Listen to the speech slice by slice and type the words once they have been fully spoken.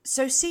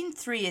So scene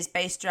 3 is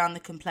based around the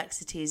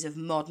complexities of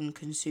modern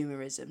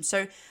consumerism.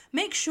 So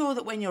make sure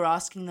that when you're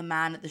asking the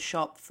man at the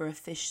shop for a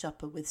fish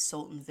supper with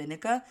salt and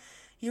vinegar,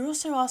 you're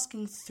also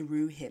asking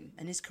through him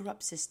and his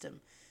corrupt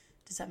system.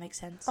 Does that make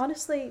sense?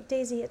 Honestly,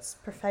 Daisy, it's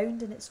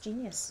profound and it's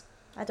genius.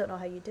 I don't know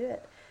how you do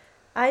it.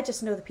 I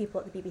just know the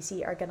people at the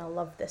BBC are going to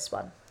love this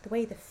one. The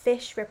way the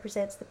fish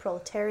represents the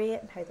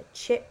proletariat and how the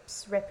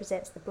chips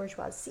represents the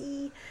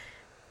bourgeoisie.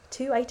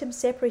 2 items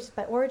separated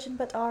by origin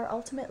but are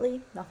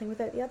ultimately nothing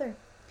without the other.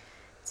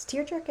 It's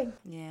tear-jerking.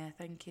 Yeah,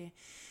 thank you.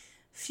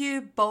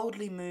 Few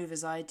boldly move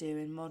as I do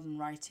in modern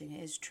writing,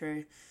 it is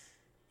true.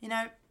 You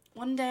know,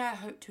 one day I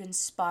hope to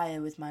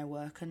inspire with my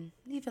work and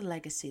leave a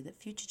legacy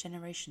that future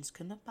generations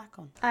can look back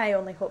on. I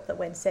only hope that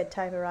when said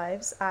time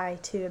arrives, I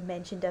too am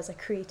mentioned as a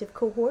creative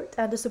cohort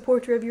and a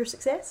supporter of your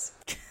success.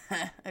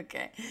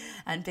 Okay,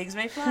 and pigs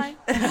may fly.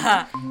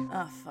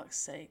 Oh, fuck's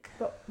sake.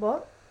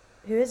 What?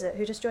 Who is it?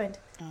 Who just joined?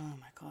 Oh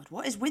my god,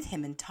 what is with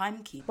him and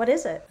timekeeping? What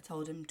is it? I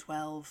told him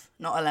 12,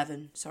 not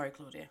 11. Sorry,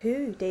 Claudia.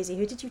 Who, Daisy?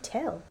 Who did you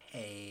tell?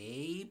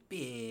 Hey,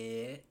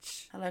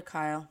 bitch. Hello,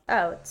 Kyle.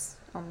 Oh, it's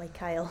only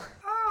Kyle.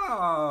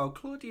 Oh,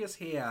 Claudia's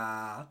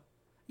here.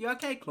 You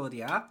okay,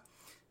 Claudia?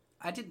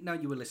 I didn't know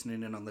you were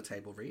listening in on the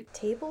table read.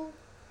 Table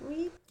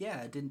read?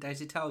 Yeah, didn't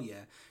Daisy tell you?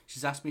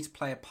 She's asked me to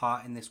play a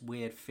part in this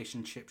weird fish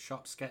and chip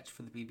shop sketch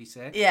for the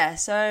BBC. Yeah,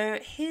 so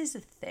here's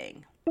the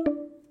thing.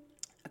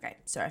 Okay,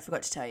 sorry, I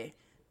forgot to tell you.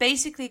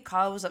 Basically,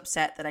 Kyle was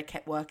upset that I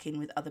kept working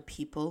with other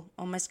people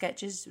on my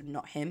sketches,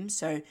 not him.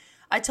 So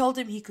I told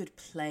him he could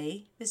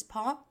play this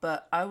part,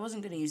 but I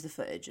wasn't going to use the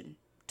footage and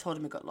told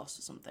him it got lost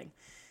or something.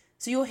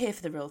 So you're here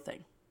for the real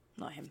thing,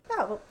 not him.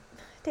 Oh, well,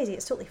 Daisy,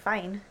 it's totally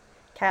fine.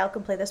 Kyle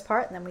can play this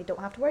part and then we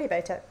don't have to worry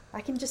about it.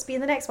 I can just be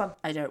in the next one.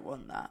 I don't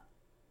want that.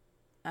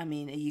 I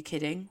mean, are you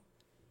kidding?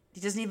 He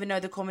doesn't even know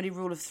the comedy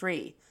rule of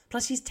 3.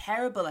 Plus, he's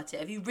terrible at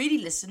it. Have you really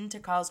listened to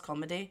Kyle's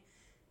comedy?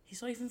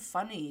 He's not even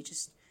funny. He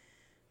just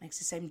makes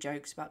the same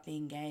jokes about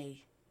being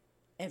gay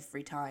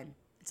every time.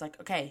 It's like,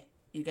 okay,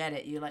 you get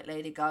it. You're like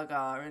Lady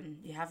Gaga and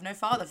you have no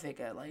father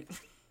figure. Like,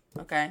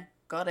 okay,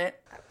 got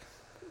it.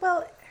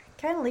 Well, it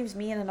kind of leaves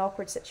me in an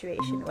awkward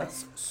situation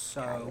That's with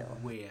so Kyle.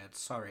 weird.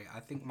 Sorry,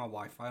 I think my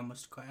Wi-Fi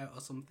must have cut out or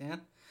something.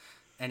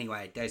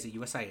 Anyway, Daisy, you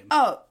were saying?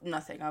 Oh,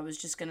 nothing. I was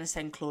just going to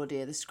send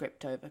Claudia the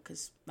script over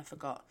because I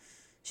forgot.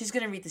 She's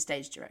going to read the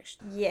stage direction.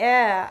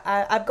 Yeah,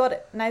 I've got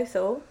it now,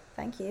 though.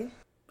 Thank you.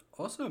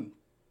 Awesome.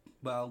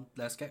 Well,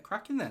 let's get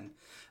cracking then.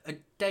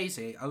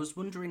 Daisy, I was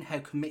wondering how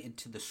committed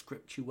to the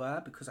script you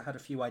were because I had a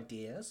few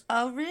ideas.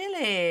 Oh,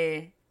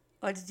 really?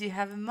 What did you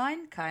have in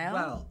mind, Kyle?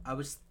 Well, I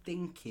was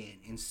thinking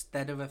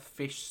instead of a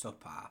fish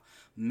supper,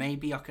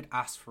 maybe I could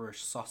ask for a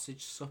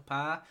sausage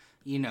supper,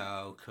 you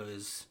know,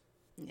 because...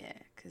 Yeah,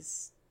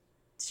 because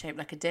it's shaped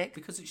like a dick.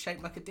 Because it's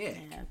shaped like a dick.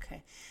 Yeah,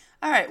 okay.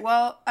 All right,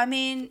 well, I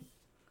mean,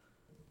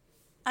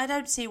 I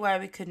don't see why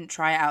we couldn't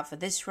try it out for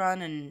this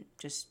run and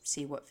just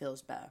see what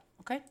feels better,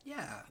 okay?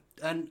 Yeah,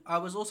 and I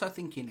was also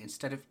thinking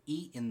instead of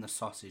eating the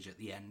sausage at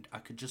the end, I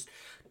could just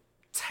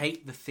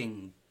take the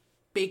thing,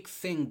 big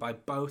thing, by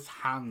both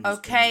hands.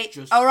 Okay, and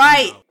just, all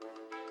right. You know,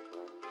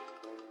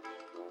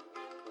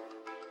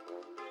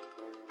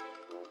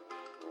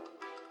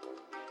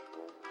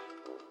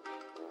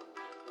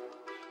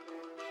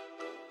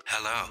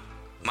 hello,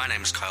 my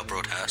name is Kyle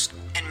Broadhurst.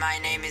 And my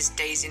name is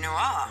Daisy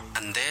Noir.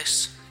 And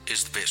this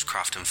is the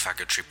Bitchcraft and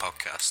Faggotry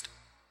Podcast.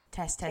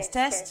 Test.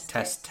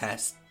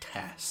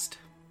 Test.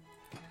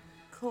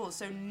 Cool,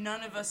 so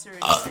none of us are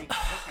in sync. Okay,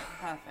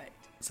 perfect.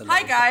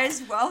 Hi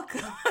guys,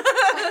 welcome.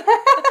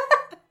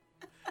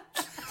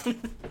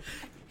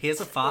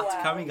 Here's a fart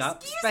coming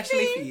up,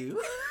 especially for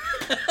you.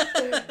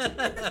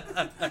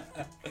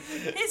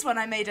 Here's one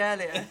I made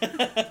earlier.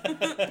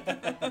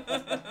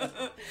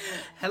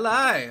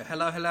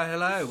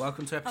 Hello.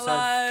 Welcome to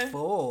episode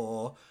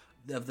 4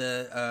 of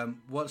the,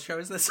 what show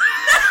is this?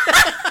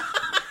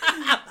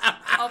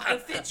 Of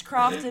the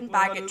Bitchcraft and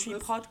Faggotry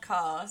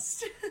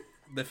Podcast.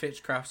 The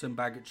Bitchcraft and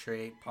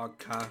Faggotry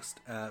Podcast.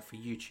 For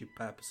YouTube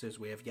purposes,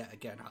 we have yet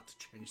again had to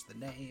change the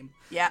name.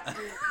 Yeah.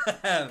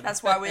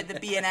 That's why we're the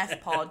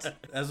BNF pod.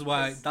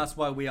 That's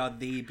why we are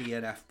the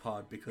BNF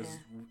pod, because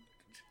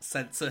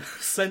censorship.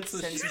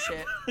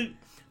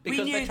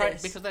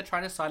 Because they're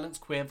trying to silence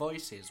queer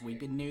voices. We've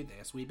been new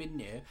this.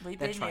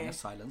 They're trying to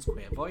silence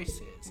queer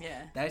voices.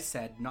 Yeah. They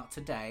said, not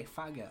today,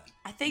 faggot.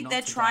 I think Not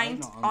they're today, trying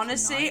not on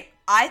honestly, tonight.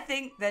 I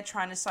think they're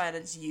trying to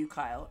silence you,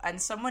 Kyle.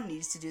 And someone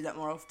needs to do that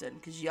more often,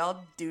 because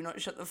y'all do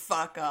not shut the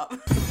fuck up.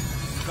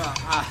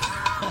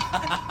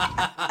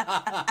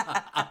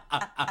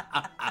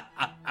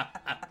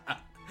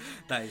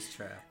 That is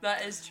true.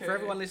 That is true. For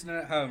everyone listening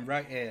at home,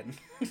 write in.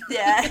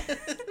 Yeah.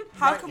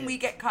 How Right can in. we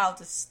get Kyle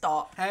to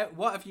stop?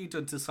 What have you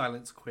done to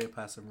silence a queer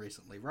person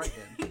recently? Write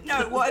in.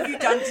 No, what have you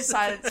done to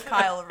silence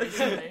Kyle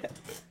recently?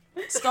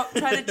 Stop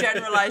trying to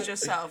generalize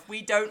yourself.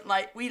 We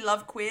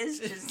love queers.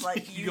 Just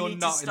like You're need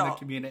not to stop. in the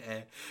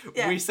community.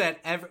 Yeah. We said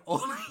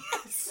all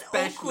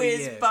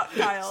queers, you. but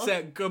Kyle.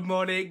 Said good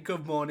morning,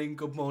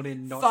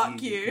 not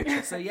Fuck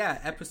you. So yeah,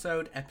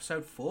 episode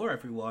 4,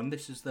 everyone.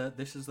 This is the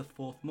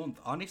 4th month.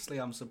 Honestly,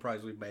 I'm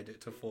surprised we've made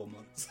it to 4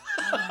 months.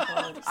 Oh my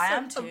God. I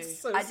am too.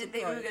 so I didn't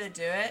think we were surprised. going to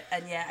do it,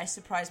 and yeah, I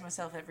surprise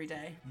myself every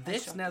day.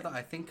 This, now that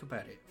I think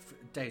about it,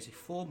 Daisy,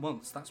 4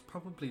 months, that's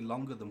probably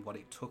longer than what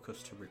it took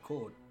us to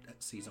record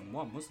at season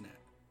 1, wasn't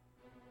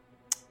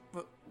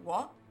it?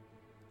 What?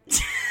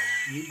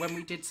 When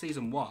we did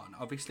season 1,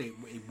 obviously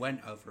it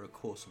went over a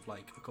course of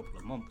like a couple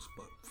of months,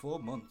 but 4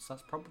 months,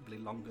 that's probably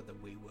longer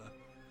than we were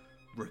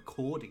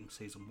recording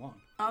season 1.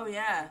 Oh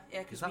yeah.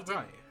 Is that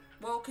right?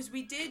 Well, because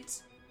we did...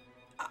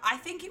 I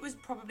think it was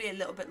probably a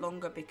little bit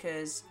longer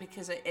because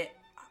it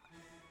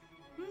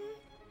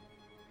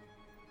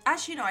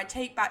Actually, no, I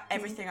take back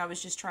everything I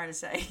was just trying to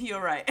say.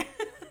 You're right.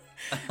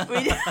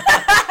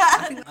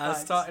 I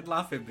started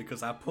laughing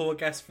because our poor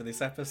guest for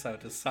this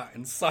episode has sat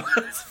in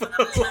silence for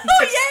the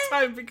longest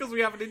time because we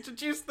haven't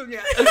introduced them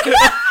yet.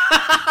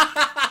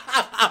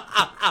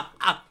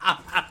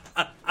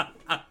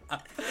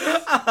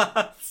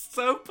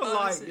 So polite.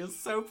 Honestly. You're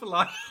so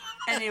polite.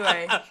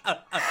 Anyway, I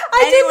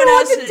anyone didn't know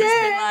else what to that's do.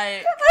 been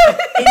like,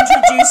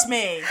 introduce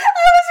me.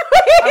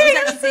 I was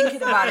actually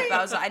thinking about it, but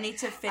I was like, I need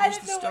to finish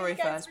the didn't know what story you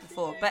guys first were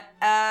before. doing. But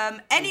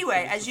anyway,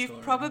 Finish as the you've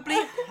story. probably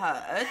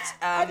heard,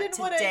 didn't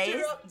want to today's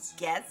interrupt.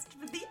 guest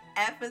for the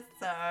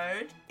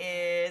episode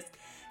is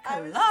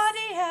Claudia.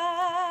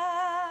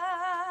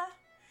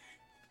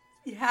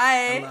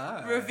 Hi.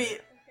 Hello.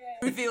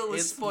 Reveal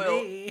was It's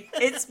spoiled. me.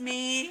 It's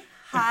me.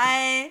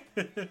 Hi.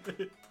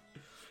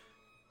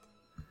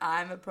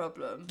 I'm a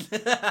problem. So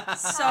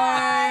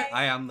I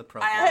am the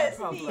problem. I am a It's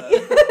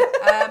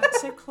problem.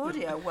 So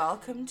Claudia,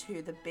 welcome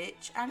to the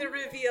bitch and The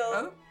reveal.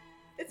 Oh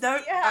It's no,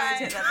 me, I'm hi.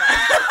 gonna take that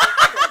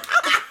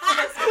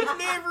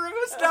Neither of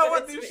us know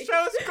what it's this me.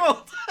 show's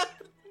called.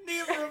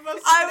 Neither of us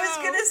back. I know. was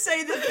gonna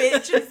say the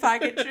bitch and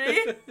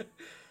faggotry.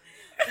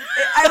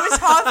 I was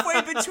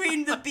halfway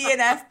between the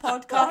B&F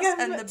podcast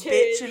and the Welcome to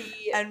bitch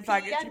the and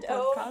faggotry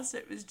B&O. podcast.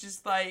 It was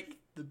just like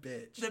The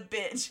bitch. the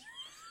bitch.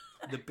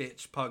 The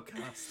bitch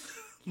podcast.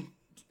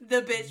 The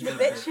bitch. The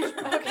bitch.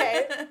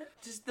 Okay.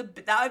 Just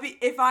that would be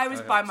if I was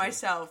I by hope so.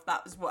 myself.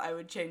 That was what I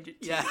would change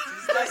it to. Yeah.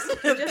 Just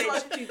like the Just bitch.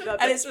 want to do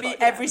the And it's bitch me. podcast.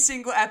 Every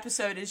single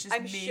episode is just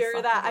I'm me. sure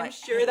fucking, that- I'm like,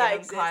 sure that hating on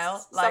exists.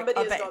 Kyle. Like, Somebody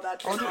I has bet. got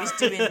that I wonder what he's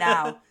trademark. doing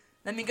now.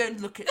 Let me go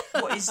and look at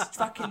what he's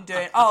fucking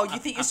doing. Oh, you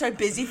think you're so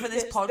busy for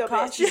this It's the podcast?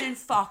 bitch. He's doing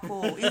fuck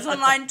all. He was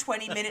online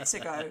 20 minutes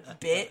ago,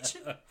 bitch.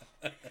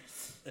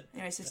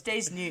 Anyway, so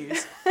today's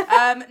news.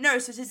 No,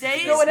 so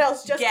today's No one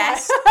else, just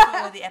guest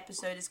I. for the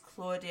episode is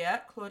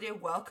Claudia. Claudia,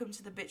 welcome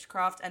to the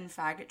Bitchcraft and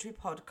Faggotry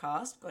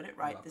Podcast. Got it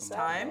right this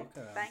time.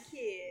 Thank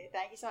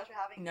you so much for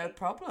having No me.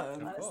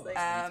 problem. Honestly.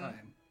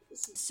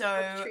 This is a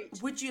So,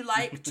 treat. would you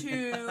like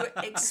to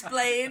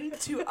explain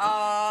to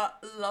our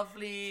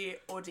lovely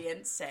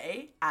audience,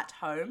 say, at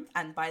home,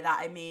 and by that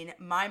I mean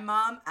my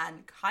mum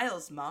and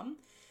Kyle's mum,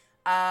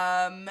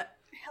 and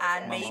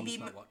My maybe... mom's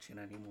not watching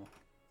anymore.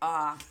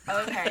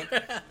 Okay.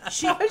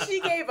 She,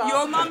 She gave up.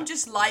 your mum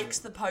just likes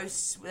the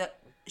posts that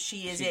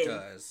she is She in.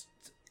 does.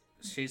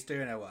 She's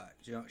doing her work.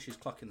 Do you know, she's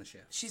clocking the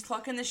shift. She's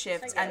clocking the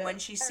shifts, I get and it. when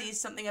she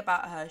sees something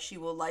about her, she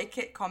will like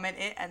it, comment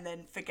it, and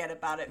then forget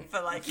about it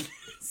for like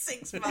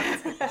 6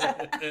 months.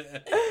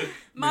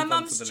 My Move on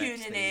mum's to the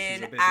next tuning thing. She's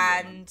in, a busy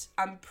and woman.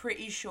 I'm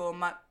pretty sure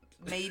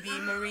maybe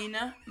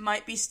Marina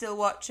might be still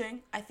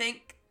watching. I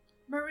think.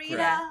 Marina.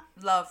 Yeah,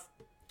 love.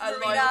 A loyal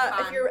Marina,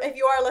 fan. if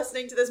you are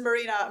listening to this,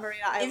 Marina,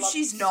 I If love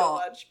she's you not, so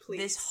much. Please.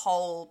 this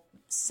whole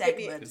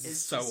segment This is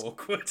is so just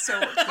awkward. so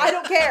awkward. I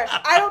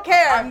don't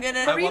care. I'm gonna.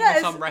 I Marina want this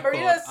is- on record.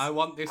 Marina's- I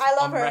want this I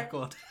love on her.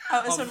 record.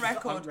 Oh, it's on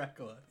record. On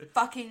record.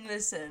 Fucking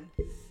listen.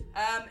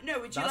 No,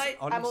 would you That's like?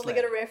 honestly, I'm only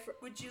gonna refer.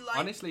 Would you like?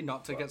 honestly,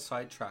 not to get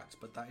sidetracked,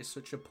 but that is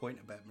such a point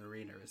about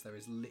Marina, is there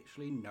is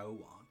literally no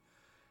one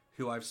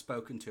who I've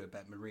spoken to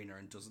about Marina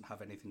and doesn't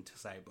have anything to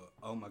say, but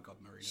oh my god,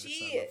 Marina is so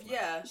lovely.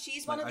 Yeah.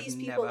 She's Like, one of I've these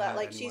never people that heard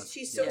like anyone-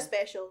 she's so Yeah.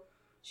 special.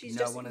 She's No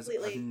just one has.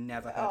 completely. I've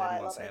never Oh, heard I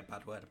anyone love say her. a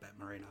bad word about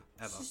Marina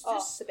ever. She's Oh,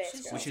 just- the best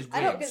she's girl. Which is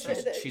I don't weird. give a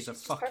shit that She's a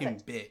she's fucking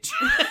perfect. bitch.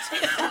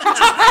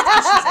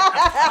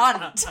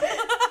 Cunt.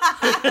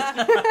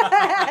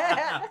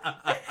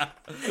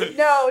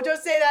 No,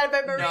 don't say that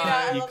about Marina.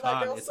 I you love that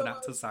can't. girl It's so an act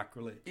much. of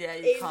sacrilege. Yeah,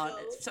 you Angel. can't.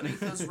 If something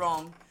feels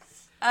wrong.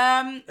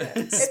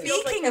 feels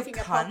Speaking like of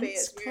kicking a puppy, cunts,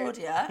 it's weird.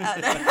 Claudia.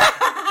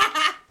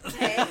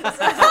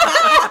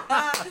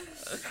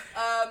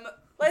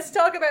 Let's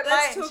talk about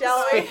Let's mine, talk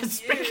shall about- we?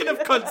 Speaking of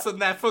cunts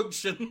and their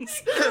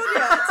functions.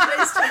 Claudia,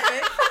 today's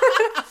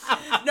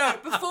topic. No,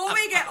 before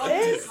we get on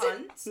to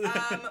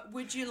cunts,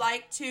 would you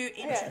like to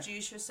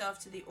introduce yourself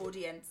to the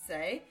audience,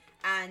 say,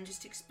 and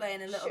just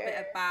explain a little bit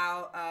Sure.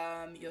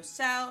 about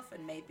yourself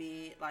and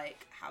maybe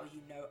like how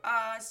you know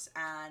us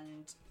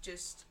and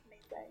just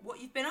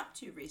what you've been up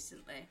to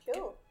recently?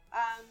 Cool.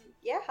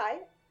 Yeah, hi.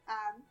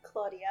 I'm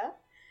Claudia.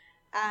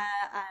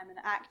 I'm an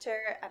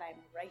actor and I'm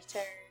a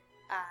writer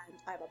and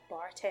I'm a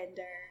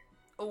bartender.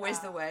 Always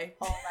the way.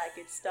 All that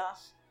good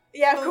stuff.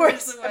 Yeah, of Always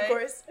course, the way. of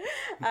course.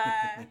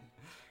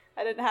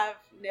 I didn't have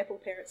nipple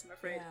parents, I'm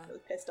afraid. Yeah. I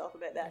was pissed off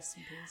about that. Rest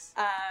in peace.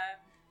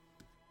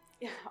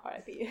 Yeah,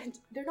 R.I.P.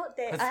 They're not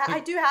dead. I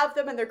do have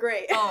them and they're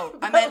great. Oh,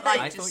 I But, meant like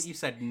I just... thought you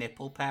said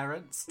nipple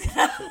parents.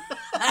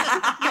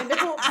 my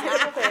nipple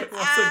parents.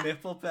 What's a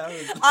nipple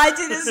parent? I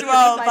did as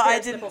well, My but I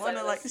parents' didn't nipples want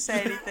to like like this.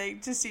 say anything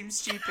to seem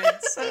stupid,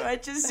 so I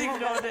just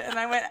ignored it and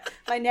I went,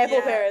 My nipple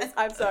Yeah. parents.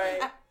 I'm sorry.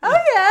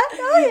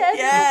 Oh yeah.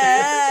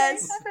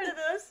 Yes. I've heard of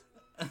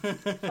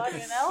those. Fucking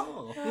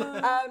hell.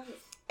 Sure.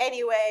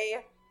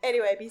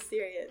 Anyway, be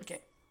serious.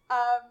 okay.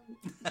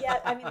 Yeah,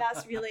 I mean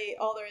that's really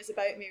all there is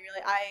about me.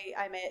 Really,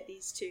 I met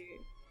these two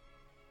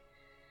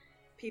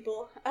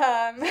people.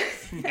 I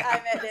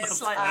met them.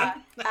 Slightly.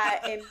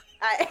 I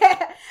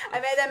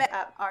met them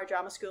at our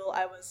drama school.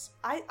 I was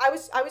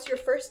your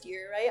first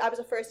year, right? I was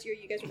a first year.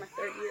 You guys were my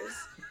third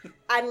years,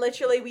 and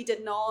literally we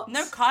did not.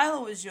 No,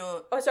 Kyle was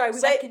your Oh, sorry. We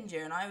went. second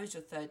year and I was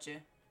your third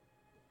year.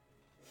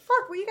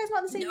 Fuck, were you guys not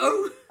in the same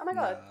No. year? Oh my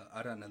god, No,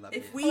 I don't know that.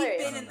 If bit. we'd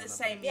Hilarious. been in the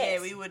same Yes.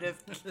 year, we would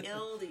have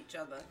killed each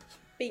other.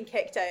 being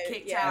kicked out.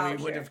 Kicked yeah, out. we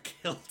for would sure. have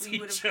killed We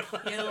would each have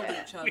other. killed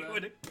Yeah. each We other.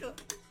 would have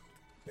killed.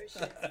 For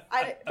sure.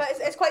 But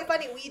it's quite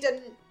funny. We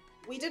didn't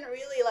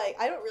really like.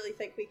 I don't really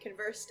think we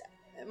conversed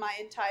my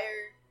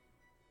entire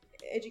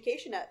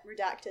education at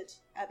redacted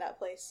at that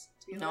place.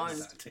 To be No.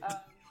 honest.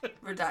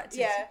 Redacted.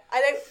 Yeah,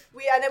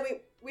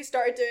 we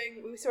started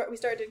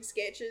doing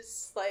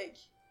sketches like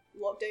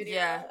lockdown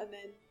Yeah. era, and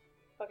then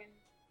fucking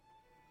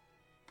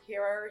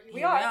here we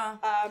Here are.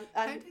 we are.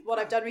 And what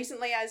I've done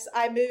recently is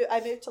I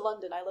moved to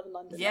London. I live in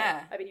London. Yeah.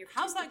 now. I've been here for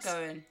How's 2 that weeks.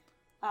 going?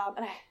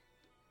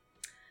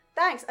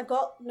 Thanks. I've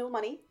got no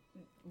money.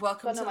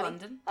 Welcome Got to no money.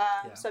 London.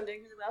 Yeah. So I'm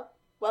doing really well.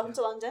 Welcome Yeah.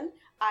 to London.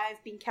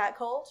 I've been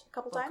catcalled a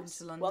couple Welcome times.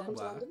 to London. Welcome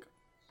to Work. London.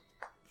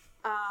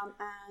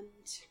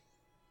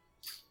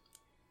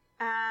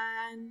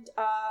 And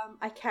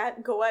I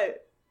can't go out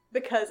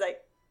because I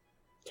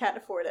can't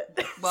afford it.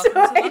 Welcome so to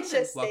I London.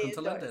 just stay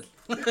Welcome to indoors.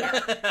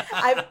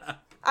 London.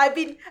 I've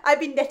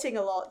been knitting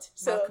a lot.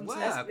 So Welcome to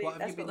that's London. the- What have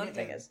that's you been what the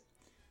thing knitting? is.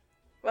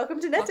 Welcome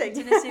to knitting.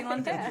 Welcome to Knitting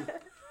London. Yeah.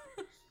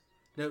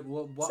 No,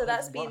 what So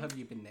that's what been- have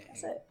you been knitting?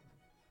 That's it.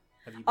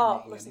 Have you been Oh,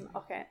 knitting listen, anything?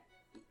 okay.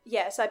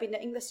 Yeah, so I've been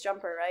knitting this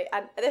jumper, right?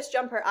 And this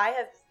jumper, I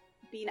have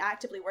been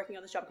actively working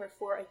on this jumper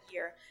for a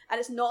year. And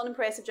it's not an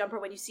impressive jumper.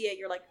 When you see it,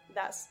 you're like,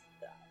 that's...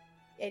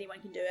 anyone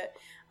can do it.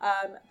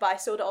 But I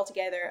sewed it all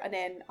together. And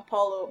then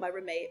Apollo, my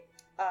roommate,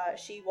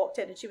 she walked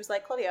in and she was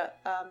like, Claudia,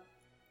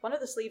 one of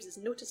the sleeves is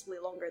noticeably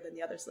longer than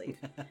the other sleeve.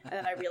 And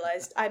then I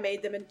realised I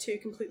made them in 2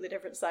 completely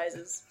different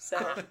sizes. So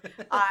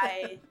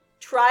I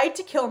tried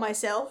to kill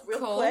myself real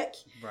Cool. quick.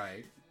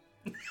 Right.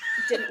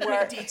 Didn't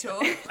work.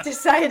 Detour.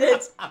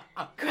 Decided,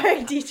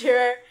 quick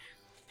detour,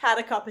 had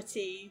a cup of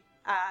tea,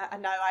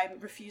 and now I'm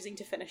refusing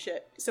to finish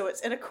it. So it's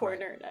in a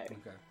corner now.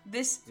 Okay.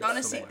 This Yeah,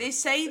 honestly, somewhere. they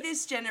say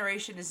this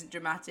generation isn't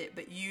dramatic,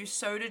 but you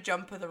sewed a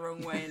jumper the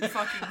wrong way and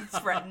fucking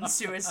threatened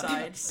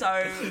suicide. So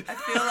I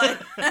feel like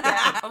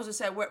I was gonna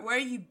say, where are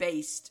you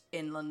based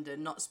in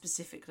London? Not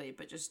specifically,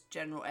 but just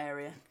general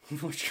area.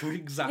 What's your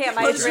exact Yeah,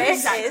 my What's your address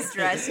exact is-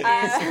 address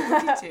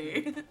is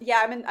 42.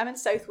 Yeah, I'm in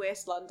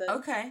southwest London.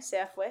 Okay.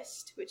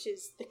 Southwest, which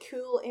is the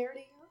cool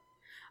area.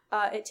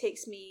 It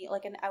takes me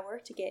like an hour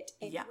to get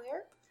Yeah.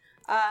 anywhere.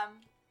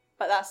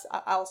 But that's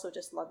also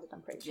just London,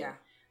 I'm pretty sure. Yeah.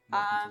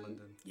 Welcome to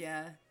London.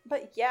 Yeah.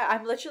 But yeah,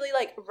 I'm literally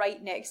like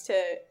right next to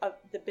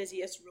the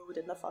busiest road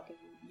in the fucking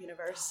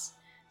universe.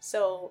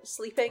 So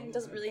sleeping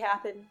doesn't really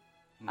happen.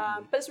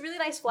 But it's a really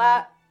nice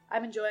flat.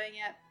 I'm enjoying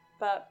it.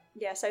 But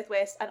yeah,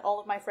 southwest, and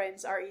all of my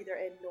friends are either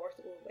in north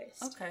or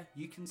west. Okay.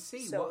 You can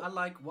see So-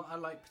 what I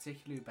like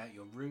particularly about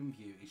your room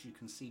view is you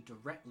can see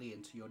directly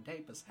into your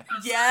neighbour's house.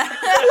 Yeah.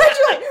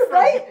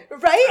 Literally,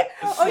 right?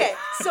 Okay,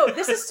 so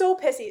this is so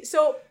pissy.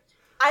 So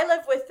I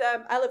live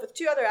with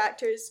 2 other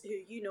actors who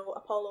you know,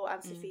 Apollo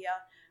and Sophia.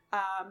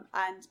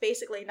 And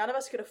basically none of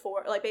us could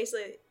afford, like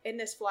basically in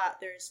this flat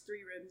there's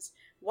 3 rooms.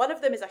 One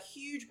of them is a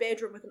huge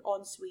bedroom with an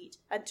ensuite,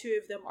 and 2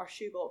 of them are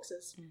shoe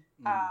boxes.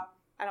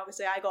 And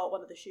obviously I got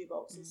one of the shoe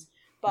boxes.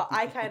 But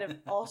I kind of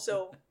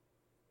also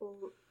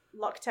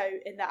lucked out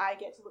in that I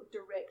get to look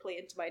directly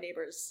into my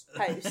neighbour's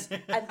house.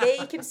 And they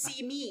can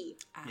see me.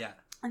 Yeah.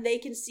 And they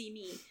can see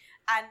me.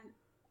 And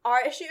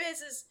our issue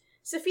is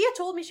Sophia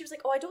told me, she was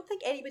like, oh, I don't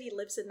think anybody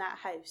lives in that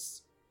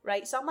house.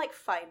 Right? So I'm like,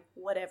 fine,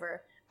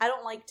 whatever. I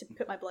don't like to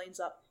put my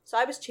blinds up. So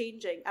I was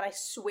changing, and I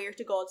swear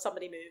to God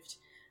somebody moved.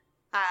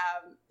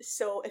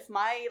 So if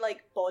my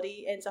like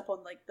body ends up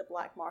on like the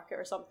black market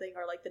or something,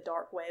 or like the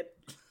dark web,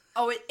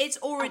 Oh, it's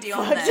already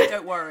on fucked. there.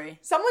 Don't worry.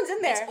 someone's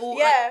in there. It's all,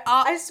 yeah,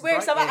 like, I swear,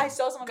 right I in.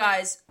 saw someone.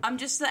 Guys, I'm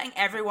just letting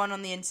everyone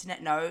on the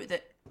internet know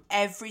that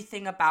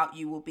everything about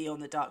you will be on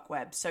the dark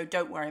web. So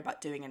don't worry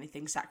about doing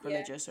anything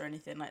sacrilegious or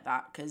anything like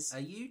that. Because Are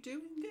you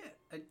doing it?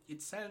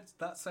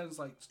 That sounds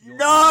like you're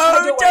no,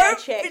 Don't worry, I don't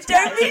checked.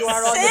 don't be You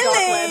are on the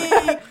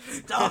dark silly.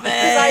 Stop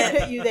Because I it.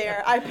 put you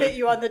there. I put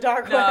you on the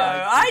dark No, web.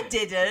 I me.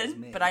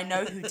 didn't. But I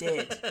know who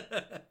did.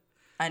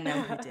 I know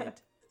who did.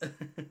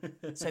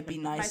 So be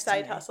nice. My to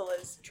side me. hustle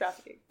is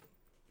trafficking.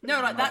 No,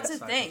 like that's a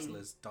Side thing.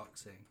 hustlers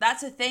doxing.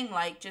 That's a thing.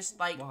 Like just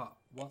like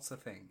What's the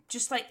thing?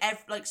 just like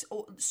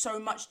so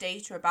much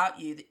data about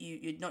you that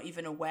you're not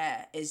even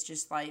aware is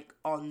just like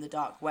on the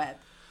dark web.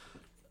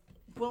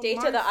 Well,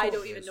 Data my that I thought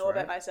don't even is, know about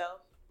right,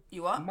 myself.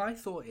 You what? My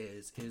thought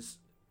is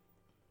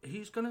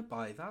who's gonna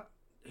buy that?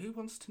 Who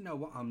wants to know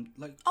what I'm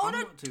like? Oh I'm no,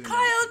 not doing Kyle!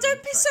 anything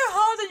Don't be so interesting.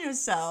 hard on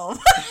yourself.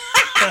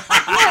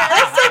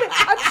 Listen,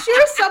 I'm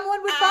sure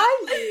someone would buy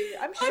you.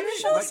 I'm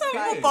sure Like,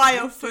 someone who? will buy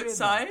your Who's doing foot that?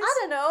 size. I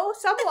don't know.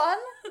 Someone.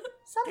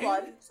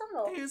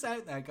 Who's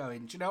out there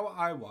going, do you know what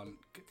I want?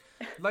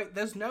 Like,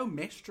 there's no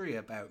mystery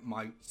about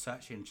my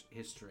search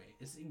history.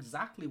 It's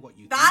exactly what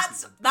you think.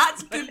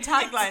 That's a good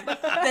tagline.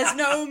 There's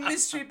no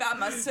mystery about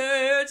my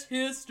search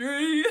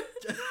history.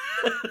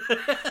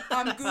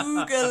 I'm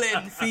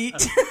Googling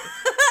feet.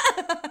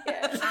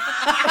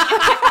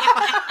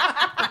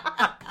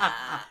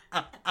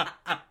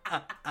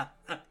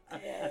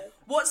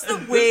 What's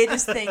the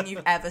weirdest thing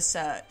you've ever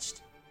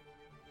searched?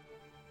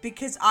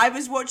 Because I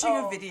was watching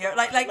a video,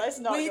 like let's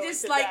not go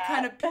weirdest, into like that.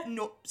 kind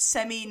of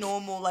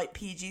semi-normal, like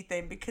PG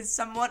thing. Because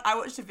I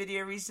watched a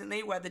video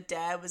recently where the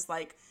dare was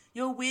like,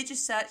 "Your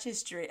weirdest search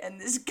history,"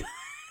 and this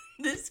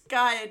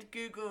guy had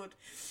Googled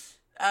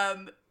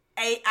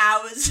 8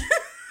 hours.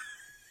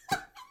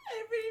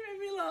 It really made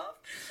me laugh.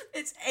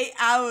 It's 8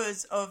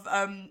 hours of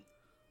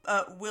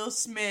Will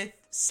Smith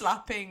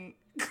slapping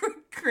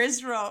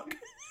Chris Rock.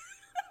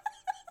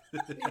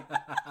 But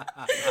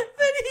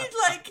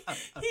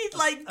he'd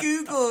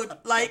Googled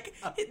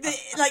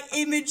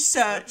image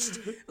searched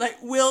like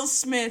Will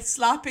Smith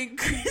slapping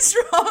Chris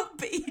Rock,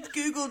 but he'd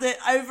Googled it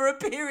over a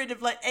period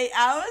of like 8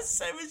 hours,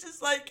 so it was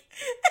just like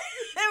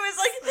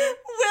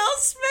Will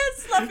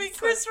Smith slapping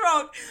Chris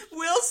Rock,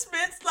 Will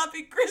Smith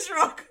slapping Chris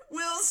Rock,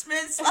 Will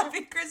Smith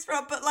slapping Chris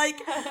Rock, but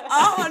like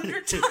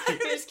 100 times.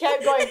 It just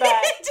kept going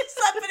back. It just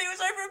happened. It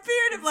was over a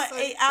period of like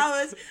 8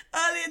 hours,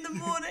 early in the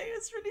morning.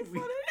 It's really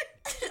funny.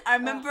 I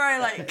remember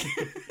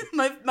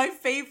my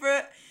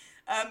favorite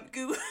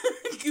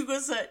Google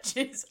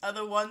searches are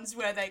the ones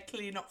where they're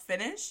clearly not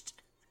finished.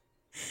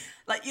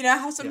 Like, you know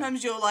how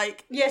sometimes you're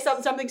like... Yeah,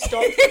 something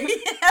stopped.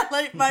 Yeah,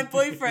 like my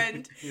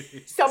boyfriend.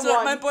 Someone.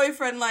 So my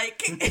boyfriend,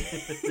 like,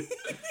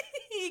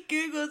 he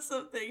Googled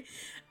something.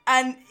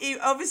 And he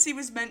obviously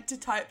was meant to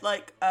type,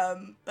 like,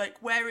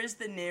 where is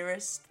the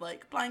nearest,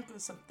 like, blank or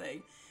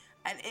something.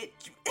 And it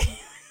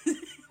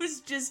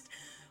was just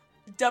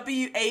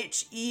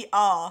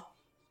WHER.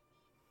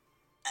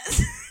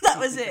 That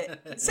was it.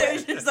 So it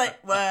was just like,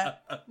 where?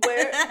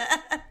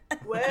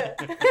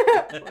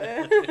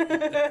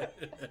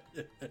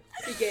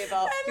 He gave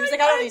up. And He was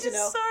like, I don't need to just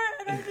know. saw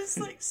it and I just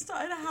like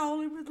started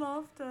howling with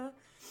laughter.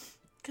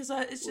 Because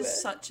it's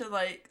just such a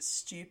like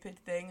stupid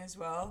thing as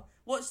well.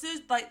 What's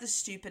the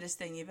stupidest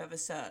thing you've ever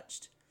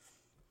searched?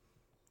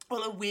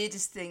 Or the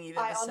weirdest thing you've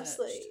ever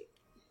searched?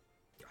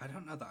 I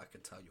don't know that I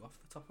could tell you off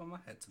the top of my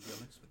head, to be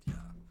honest with you.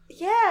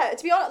 Yeah,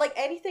 to be honest, like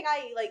anything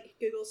I like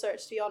Google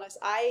search, to be honest,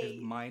 I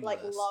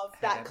like love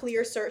that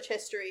clear search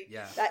history.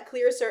 Yeah. That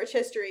clear search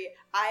history,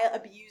 I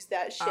abuse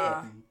that shit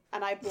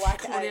and I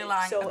black it Claudia out.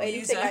 Lang, So abuser.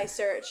 anything I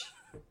search,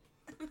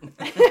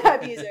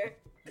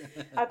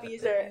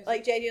 abuser,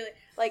 like genuinely,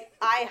 like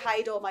I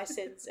hide all my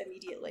sins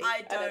immediately.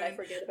 I don't. And then I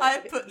forget about I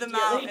them put them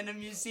immediately. out in a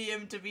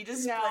museum to be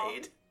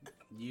displayed.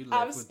 You live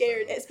I'm with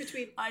scared. them. It's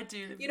between. I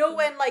do. You know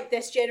when like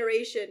this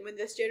generation's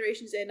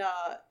in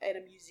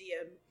a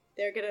museum,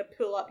 they're gonna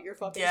pull up your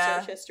fucking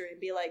search history and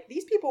be like,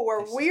 these people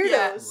were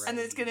weirdos. Yeah, and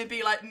it's gonna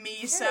be like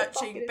me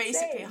searching. fucking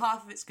Basically, insane.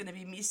 half of it's gonna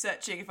be me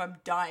searching if I'm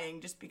dying,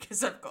 just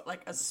because I've got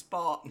like a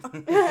spot,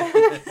 and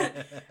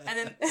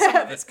then some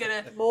of it's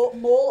gonna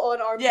Mole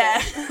on armpit.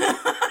 yeah,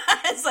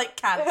 it's like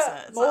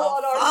cancer. It's Mole like,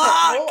 on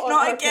oh, armpit. fuck, Mole on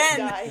not armpit again.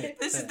 die.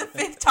 This is the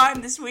 5th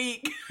time this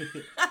week.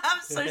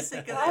 I'm so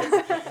sick of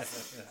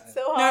this.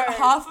 So No, hard.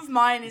 half of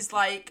mine is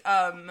like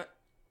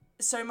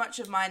so much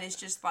of mine is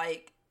just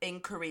like in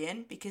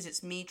Korean, because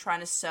it's me trying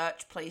to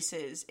search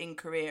places in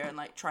Korea and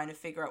like trying to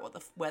figure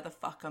out where the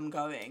fuck I'm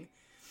going.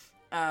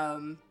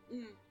 And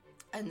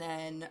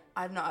then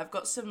I don't know, I've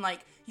got some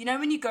like, you know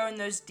when you go in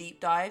those deep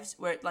dives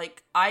where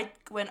like I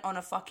went on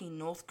a fucking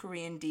North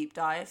Korean deep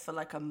dive for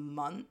like a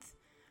month,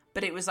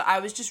 but it was like I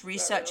was just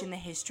researching the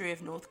history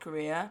of North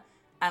Korea,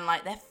 and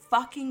like they're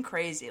fucking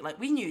crazy. Like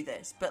we knew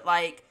this, but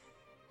like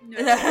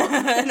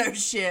no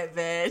shit,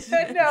 bitch.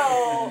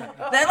 No.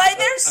 They're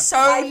so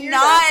I hear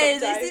that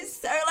nice. sometimes. It's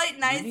so like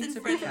nice You need and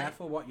to be friendly.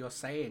 careful what you're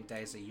saying,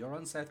 Daisy. You're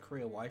on South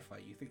Korea Wi-Fi.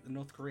 You think the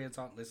North Koreans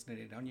aren't listening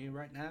in on you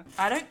right now?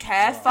 I don't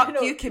care. Right. Fuck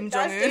No, you, Kim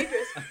that's Jong Un.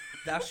 dangerous.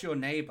 That's your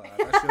neighbour.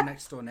 That's your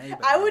next door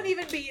neighbour. I wouldn't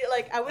even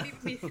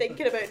be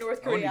thinking about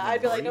North Korea. even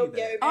I'd be like, no, breathe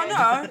get it. out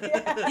Oh of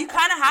here. no, you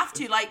kind of have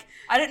to. Like,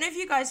 I don't know if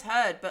you guys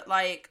heard, but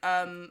like,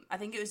 I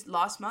think it was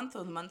last month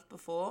or the month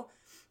before.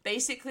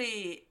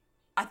 Basically,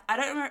 I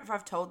don't remember if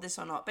I've told this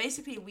or not.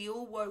 Basically, we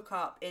all woke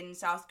up in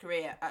South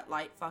Korea at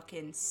like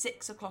fucking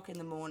 6 o'clock in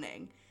the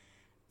morning.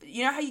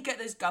 You know how you get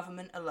those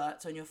government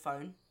alerts on your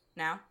phone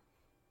now?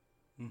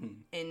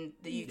 In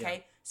the UK? Yeah.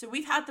 So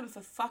we've had them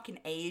for fucking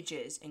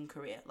ages in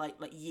Korea, like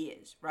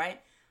years,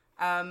 right?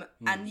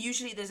 And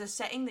usually there's a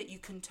setting that you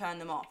can turn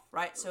them off,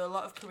 right? So a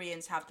lot of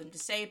Koreans have them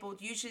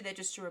disabled. Usually they're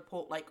just to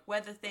report like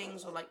weather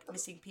things or like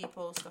missing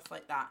people, stuff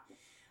like that.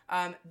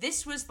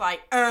 This was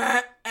like,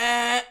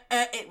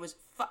 it was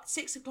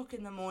 6 o'clock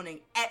in the morning.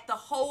 The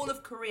whole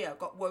of Korea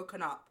got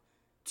woken up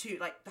to,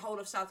 like, the whole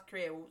of South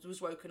Korea was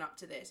woken up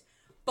to this.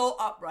 Bolt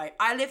upright.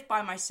 I live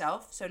by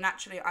myself, so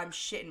naturally I'm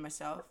shitting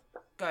myself,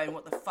 going,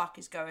 what the fuck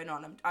is going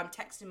on? I'm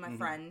texting my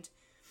friend.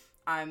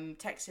 I'm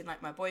texting,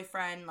 like, my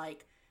boyfriend,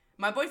 like,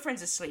 my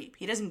boyfriend's asleep.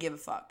 He doesn't give a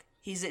fuck.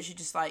 He's literally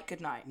just like,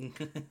 good night.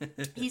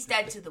 He's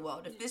dead to the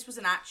world. If this was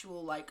an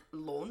actual, like,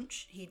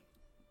 launch, He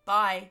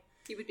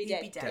would be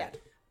dead. Yeah.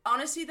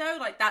 Honestly, though,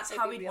 like, that's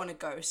how we'd want to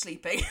go,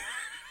 sleeping.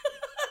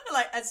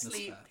 Like,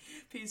 asleep,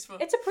 peaceful.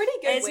 It's a pretty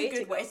good way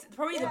to go. It's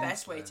probably the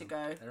best way to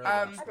go.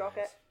 I'd rock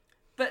it.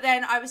 But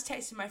then I was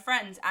texting my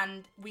friends,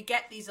 and we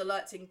get these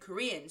alerts in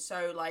Korean.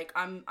 So, like,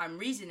 I'm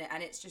reading it,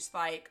 and it's just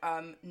like,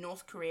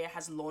 North Korea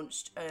has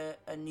launched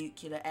a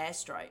nuclear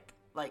airstrike.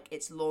 Like,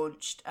 it's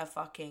launched a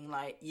fucking,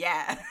 like,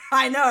 yeah,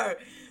 I know,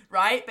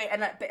 right?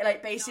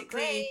 But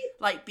basically,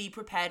 like, be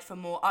prepared for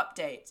more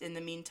updates. In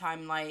the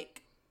meantime,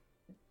 like,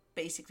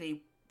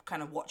 basically,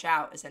 kind of watch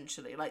out,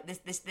 essentially. Like,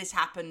 this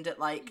happened at,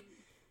 like,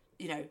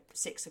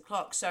 6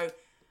 o'clock. So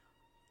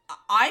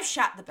I've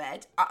shat the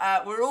bed.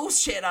 We're all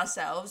shitting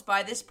ourselves.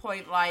 By this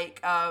point,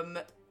 like,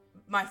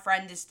 my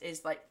friend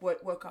is like,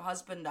 woke her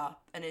husband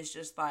up and is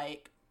just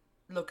like,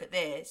 look at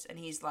this. And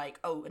he's like,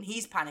 oh, and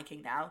he's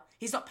panicking now.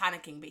 He's not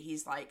panicking, but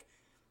he's like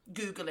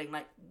Googling,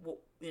 like, what,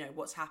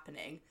 what's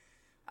happening.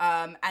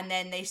 And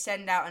then they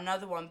send out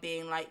another one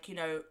being like,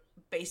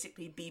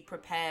 basically be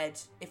prepared.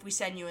 If we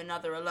send you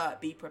another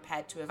alert, be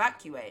prepared to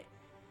evacuate.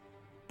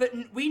 But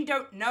we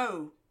don't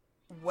know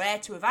where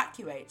to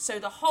evacuate. So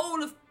the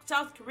whole of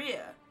South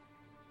Korea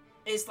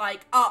is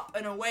like up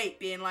and awake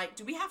being like,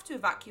 do we have to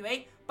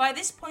evacuate? By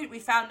this point, we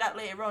found out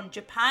later on,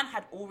 Japan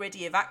had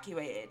already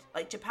evacuated.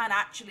 Like, Japan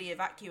actually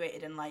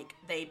evacuated, and like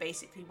they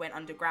basically went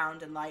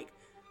underground, and like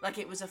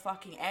it was a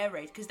fucking air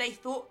raid, because they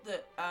thought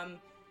that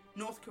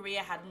North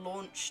Korea had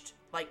launched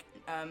like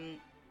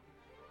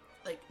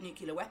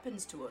nuclear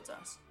weapons towards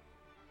us.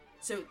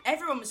 So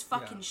everyone was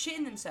fucking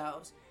shitting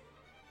themselves.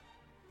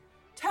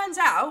 Turns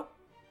out,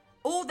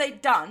 all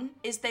they'd done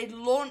is they'd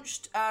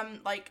launched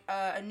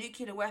a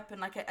nuclear weapon,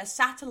 like a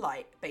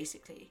satellite,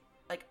 basically,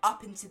 like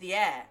up into the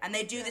air. And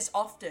they do this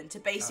often to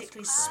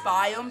basically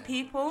spy on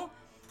people,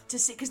 to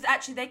see, because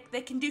actually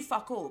they can do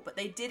fuck all, but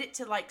they did it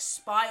to like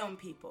spy on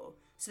people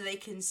so they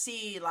can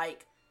see,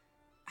 like,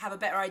 have a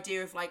better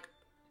idea of like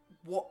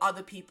what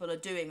other people are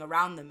doing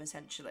around them,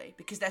 essentially,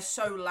 because they're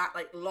so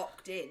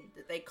locked in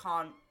that they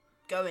can't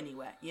go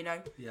anywhere,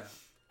 Yeah.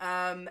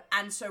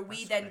 And so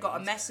we then got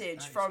a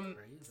message from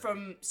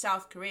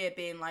South Korea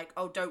being like,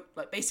 oh, don't,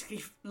 like,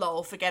 basically,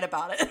 lol, forget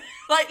about it.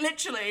 Like,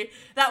 literally,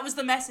 that was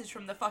the message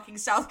from the fucking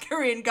South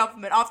Korean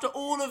government after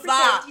all of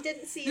that. You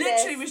didn't see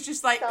literally this. Was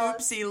just like,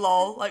 oopsie,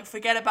 lol, like,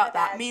 forget about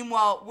that.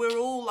 Meanwhile, we're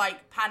all,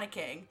 like,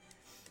 panicking.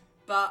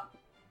 But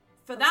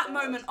for that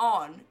moment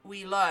on,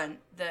 we learned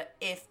that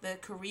if the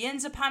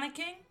Koreans are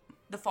panicking,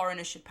 the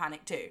foreigners should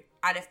panic too.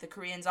 And if the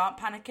Koreans aren't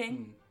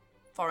panicking,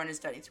 foreigners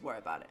don't need to worry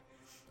about it.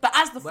 But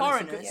as the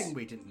foreigners... It's a good thing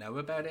we didn't know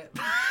about it.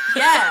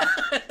 Yeah.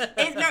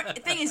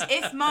 The thing is,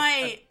 if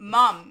my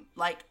mum,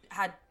 like,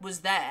 was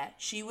there,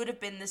 she would have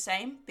been the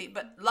same.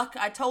 But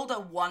I told her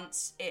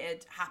once it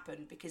had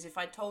happened, because if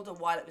I told her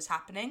while it was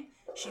happening,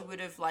 she would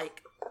have,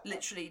 like,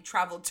 literally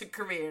travelled to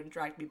Korea and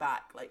dragged me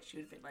back. Like, she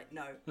would have been like,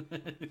 no,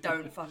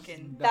 don't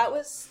fucking... No. That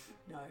was...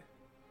 No.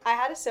 I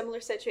had a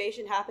similar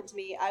situation happen to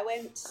me. I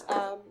went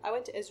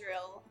to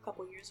Israel a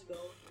couple years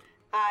ago,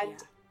 and...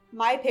 Yeah.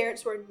 My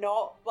parents were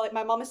not, like,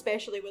 my mum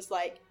especially was,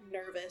 like,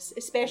 nervous,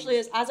 especially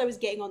as I was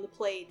getting on the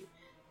plane.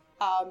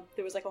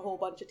 There was, like, a whole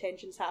bunch of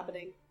tensions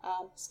happening.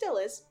 Still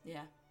is.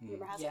 Yeah.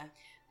 Rumor has it.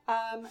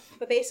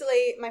 But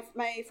basically,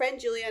 my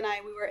friend Julia and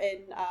I, we were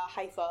in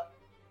Haifa,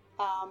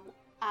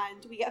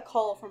 and we get a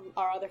call from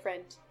our other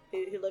friend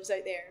who lives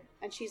out there,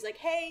 and she's like,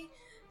 hey,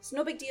 it's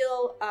no big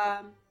deal,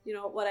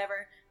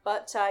 whatever,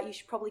 but you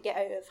should probably get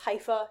out of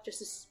Haifa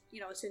just as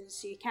soon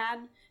as you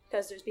can,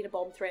 because there's been a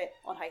bomb threat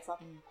on Haifa.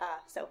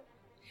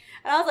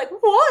 And I was like,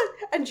 what?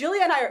 And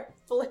Julia and I are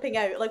flipping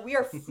out. Like, we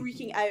are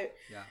freaking out.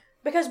 Yeah.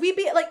 Because we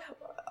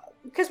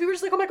were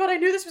just like, oh my god, I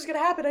knew this was going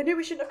to happen. I knew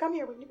we shouldn't have come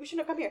here. We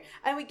shouldn't have come here.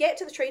 And we get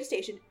to the train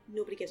station.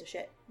 Nobody gives a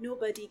shit.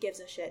 Nobody gives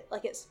a shit.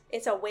 Like, it's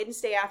a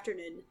Wednesday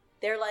afternoon.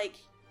 They're like,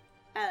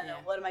 I don't know,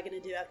 what am I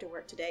going to do after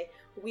work today?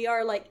 We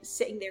are, like,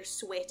 sitting there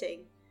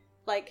sweating.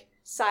 Like,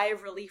 sigh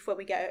of relief when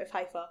we get out of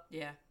Haifa.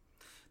 Yeah.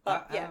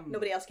 But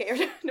nobody else cared.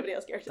 Nobody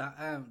else cared.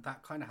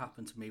 That kind of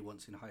happened to me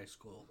once in high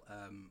school.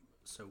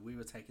 So we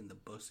were taking the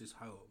buses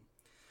home,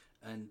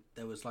 and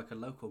there was like a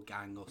local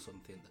gang or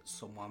something that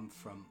someone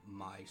from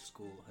my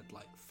school had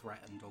like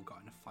threatened or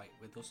got in a fight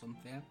with or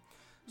something.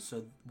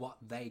 So what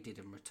they did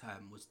in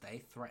return was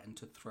they threatened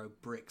to throw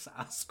bricks at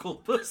our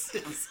school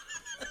buses.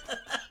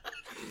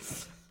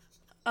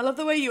 I love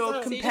the way you're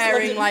So you just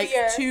comparing live in like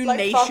fear, two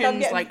like, fuck, I'm nations,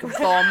 getting- like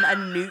bomb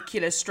and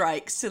nuclear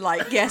strikes to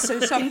like, so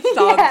some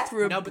thug Yeah.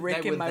 threw a No, but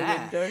brick they in were my there.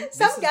 window. This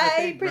Some is the guy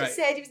thing, right?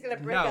 said he was going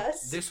to brick No,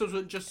 us. this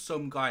wasn't just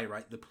some guy,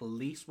 right? The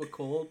police were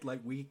called. Like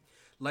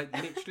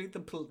literally,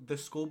 the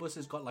school bus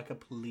has got like a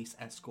police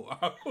escort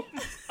home.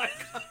 Like,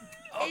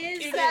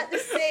 Is that the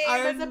same I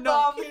as am a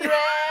not bomb kidding.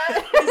 threat?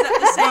 Is that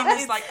the same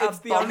as like It's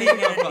a the only bombing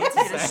thing and I've a got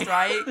to nuclear say.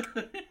 strike?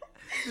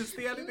 It's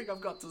the only thing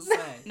I've got to say.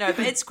 No,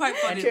 but it's quite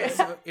funny. Anyway,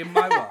 so in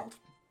my world,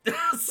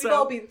 We've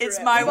all been through it's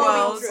it. my We've all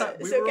been world. through it.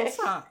 we It's were all okay.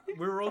 sat.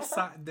 We were all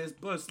sat in this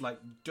bus, like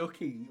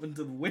ducking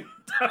under the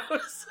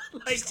windows,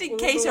 like, Just in all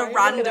case the a way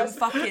random down.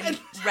 fucking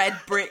red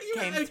brick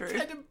came And through.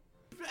 kind of-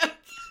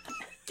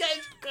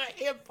 got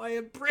hit by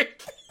a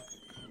brick.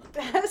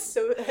 That's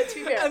so, to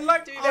be fair, And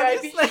like, I'd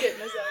be honestly, shitting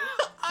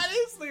myself.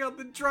 honestly, on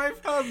the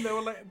drive home, there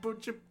were like a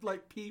bunch of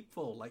like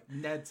people, like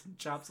Neds and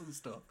chaps and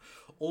stuff,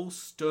 all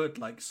stood,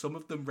 like some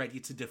of them ready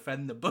to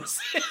defend the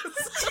buses.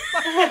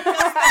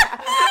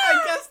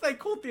 I guess they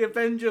called the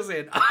Avengers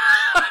in.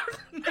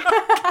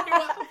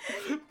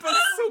 But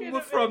some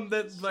were from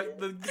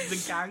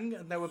the gang,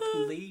 and there were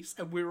police,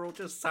 and we were all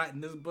just sat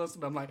in this bus,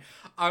 and I'm like,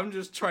 I'm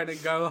just trying to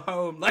go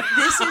home. Like,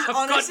 This is I've got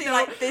honestly no-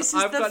 like this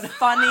is I've the got-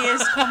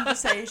 funniest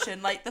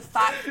conversation. Like the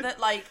fact that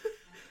like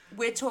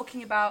we're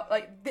talking about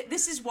like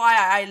this is why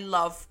I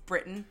love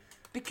Britain,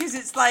 because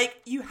it's like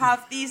you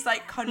have these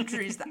like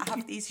countries that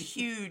have these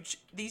huge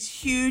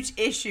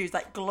issues,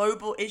 like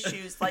global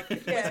issues, like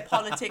with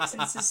politics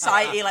and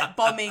society, like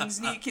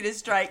bombings, nuclear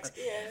strikes,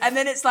 and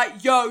then it's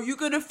like, yo, you're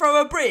gonna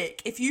throw a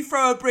brick. If you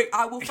throw a brick,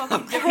 I will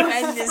fucking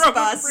defend this Throw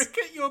bus. a brick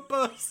at your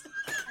bus.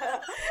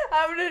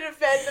 I'm going to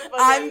defend the fuck out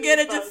I'm of gonna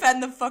this bus.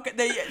 defend the fuck.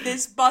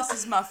 This bus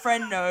is my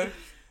friend, no.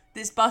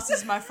 This bus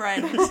is my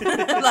friend.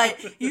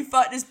 Like, you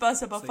fuck this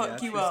bus up, I'll So, fuck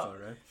yeah, you true up.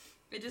 story.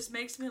 It just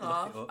makes me Look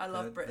laugh. it up, I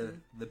love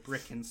Britain. The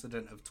brick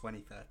incident of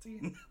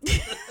 2013.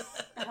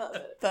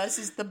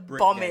 Versus the Brick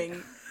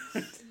bombing.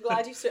 I'm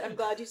glad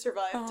you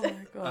survived. Oh my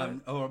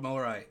god. I'm all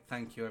right.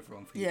 Thank you,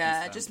 everyone, for your Yeah,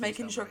 concern. just Please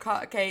making don't sure break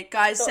Kyle. it. Okay,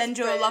 guys, Thoughts send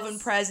your and love prayers.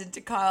 and present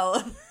to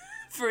Kyle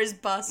for his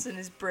bus and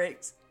his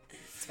bricks.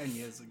 10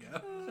 years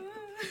ago.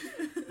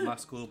 My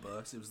school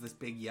bus, it was this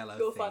big yellow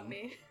Go thing. fund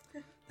me.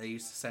 They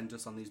used to send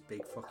us on these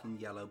big fucking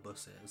yellow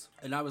buses.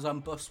 And I was on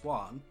bus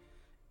 1.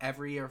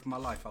 Every year of my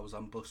life I was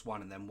on bus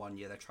 1, and then one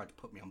year they tried to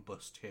put me on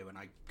bus 2, and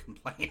I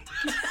complained.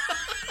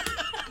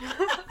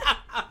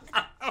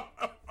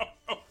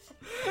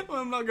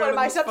 Well, I'm not What going am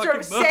on I, this some sort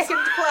of fucking bus.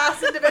 second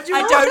class individual?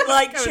 I don't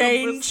like Going on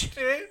change. bus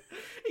 2?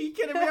 Are you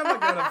kidding me? I'm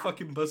not going on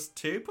fucking bus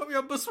 2. Put me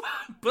on bus 1.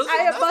 Bus I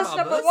am that's bus not a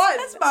number bus. 1.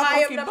 That's my I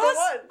am fucking number bus.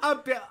 1.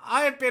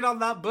 I have been on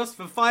that bus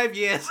for 5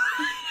 years.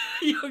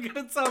 You're going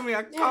to tell me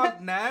I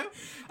can't now?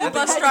 The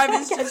bus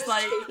driver's Get just a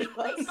like, shitty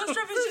bus. bus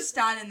driver's just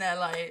standing there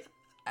like,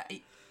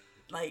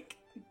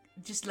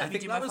 just let I me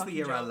think do that my was the fucking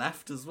year I job.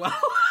 left as well.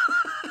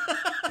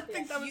 I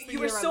think that was the You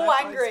year were I so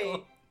left high angry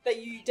school.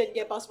 that you didn't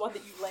get bus 1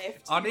 that you left. You were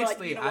Honestly,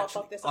 like, you know what,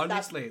 actually, fuck this, I'm done.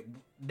 honestly,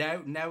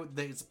 now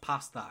that it's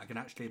past that, I can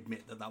actually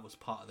admit that was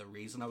part of the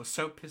reason I was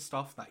so pissed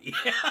off that year.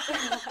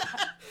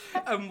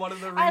 And one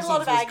of the I had reasons a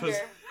lot of was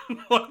anger.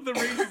 one of the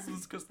reasons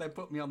was because they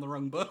put me on the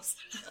wrong bus.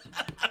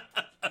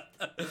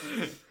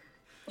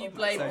 You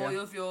blame So, yeah. all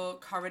of your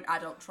current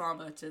adult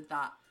trauma to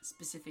that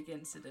specific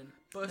incident.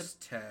 Bus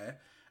tear.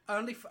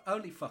 Only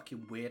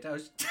fucking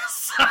weirdos.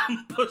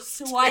 Some bus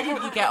So why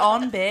didn't you get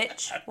on,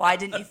 bitch? Why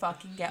didn't you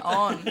fucking get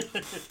on?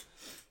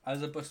 I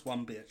was a bus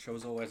 1 bitch. I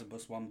was always a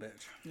bus 1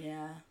 bitch.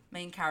 Yeah,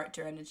 main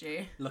character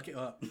energy. Look it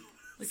up.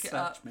 Look Search it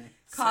up. me.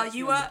 Carl, Search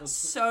you me on the are bus-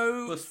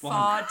 so bus one.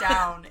 far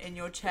down in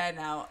your chair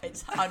now.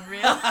 It's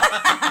unreal.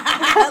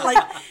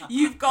 Like,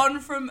 you've gone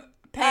from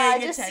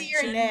paying just see your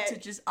attention neck. to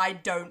just, I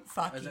don't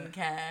fucking it?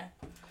 care.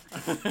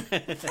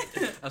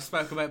 I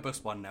spoke about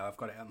bus 1 now. I've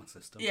got it on my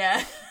system.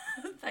 Yeah.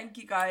 Thank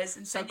you guys.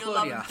 And send your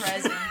love and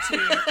Claudia. present to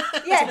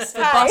Yes,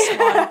 the hi.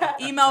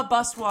 bus1. Email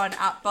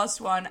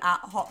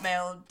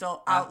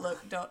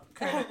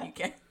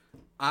bus1@hotmail.outlook.co.uk.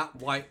 At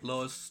White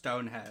Law's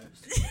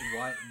Stonehouse.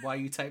 Why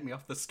you take me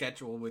off the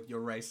schedule with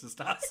your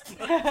racist ass?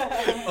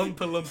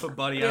 Umpa lumpa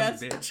body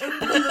ass bitch.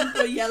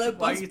 The yellow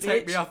Why bus you bitch.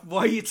 take me off?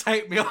 Why you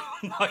take me off?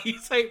 Why you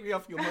take me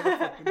off your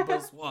motherfucking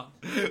bus 1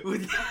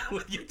 with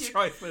your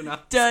trifling ass?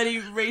 Dirty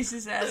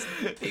racist ass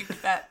big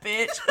fat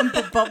bitch.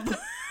 Umpa bumpa.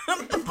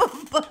 Umpa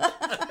bumpa.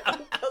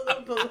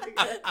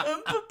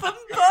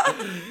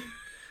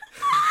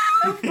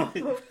 Umpa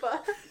bumpa.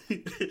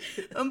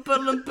 Umpa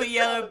lumpa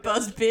yellow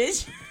bus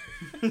bitch.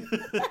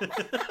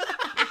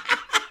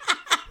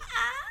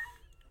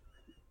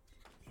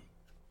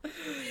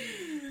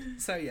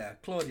 So yeah,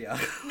 Claudia.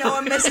 No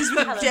one messes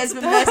with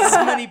Jasmine Mercer's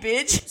money,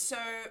 bitch. So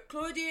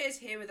Claudia is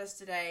here with us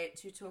today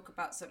to talk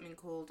about something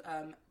called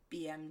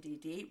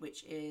PMDD,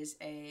 which is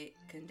a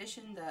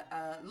condition that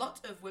a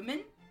lot of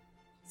women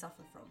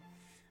suffer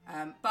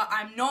from. But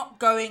I'm not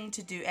going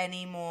to do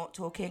any more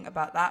talking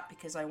about that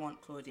because I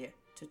want Claudia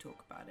to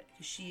talk about it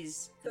because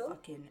she's the Cool.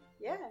 fucking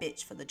Yeah.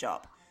 bitch for the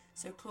job.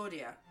 So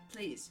Claudia,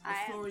 please,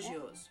 the floor is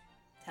yours.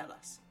 Tell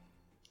us.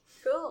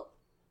 Cool.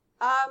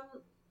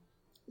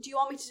 do you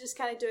want me to just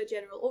kind of do a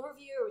general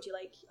overview, or would you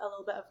like a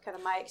little bit of kind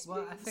of my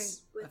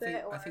experience with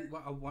it? I think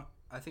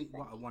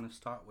what I want to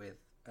start with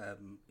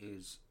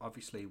is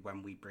obviously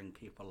when we bring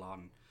people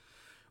on,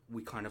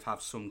 we kind of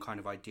have some kind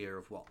of idea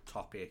of what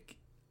topic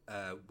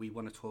we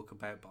want to talk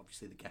about, but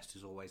obviously the guest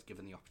is always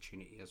given the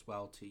opportunity as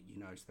well to,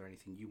 is there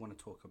anything you want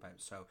to talk about?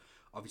 So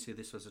obviously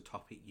this was a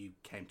topic you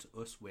came to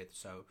us with,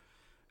 so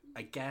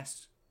I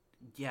guess,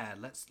 yeah,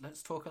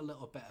 let's talk a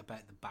little bit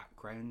about the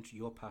background,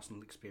 your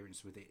personal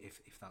experience with it,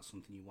 if that's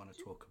something you want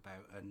to talk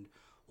about, and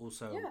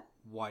also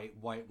why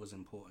it was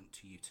important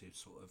to you to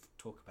sort of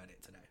talk about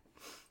it today.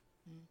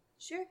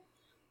 Sure.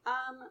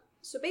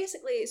 So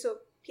basically,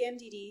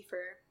 PMDD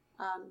for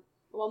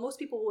most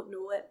people won't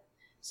know it.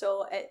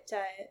 So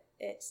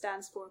it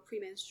stands for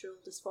premenstrual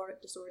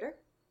dysphoric disorder.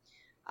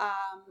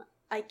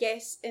 I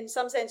guess in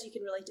some sense you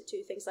can relate it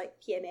to things like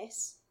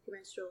PMS,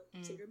 premenstrual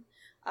syndrome,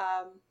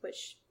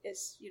 which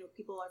is,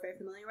 people are very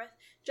familiar with.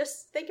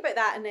 Just think about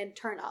that and then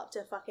turn it up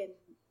to a fucking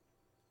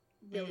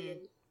million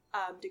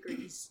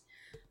degrees.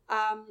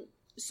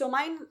 So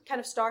mine kind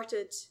of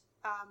started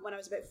when I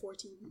was about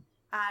 14,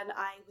 and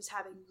I was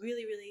having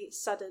really, really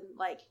sudden,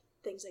 like,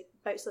 things like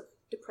bouts of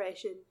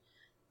depression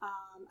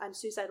and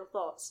suicidal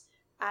thoughts.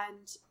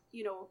 And,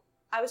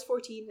 I was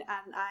 14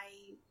 and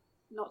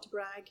not to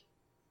brag,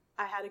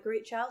 I had a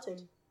great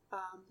childhood.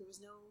 There was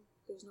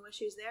no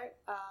issues there.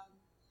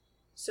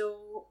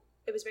 So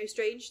it was very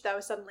strange that I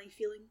was suddenly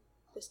feeling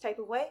this type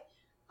of way.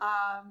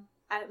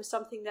 And it was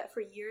something that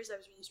for years I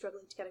was really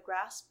struggling to kind of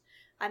grasp.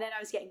 And then I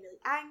was getting really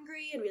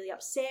angry and really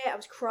upset. I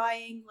was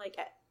crying, like,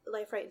 at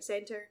left, right, and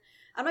centre.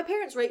 And my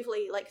parents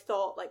rightfully, like,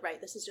 thought, like,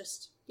 right, this is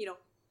just,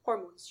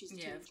 hormones. She's a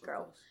teenage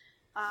girl.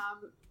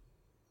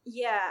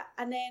 Yeah,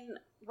 and then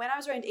when I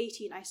was around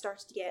 18, I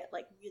started to get,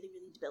 like, really,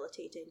 really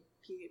debilitating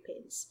period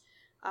pains.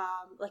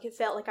 Like, it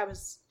felt like I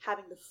was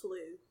having the flu.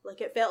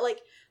 Like, it felt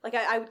like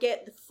I would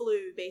get the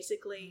flu,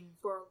 basically,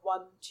 for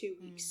 1-2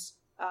 weeks,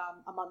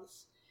 a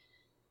month.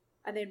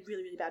 And then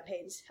really, really bad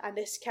pains. And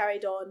this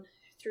carried on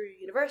through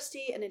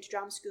university and into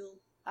drama school.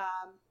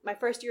 My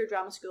first year of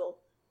drama school,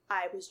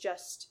 I was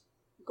just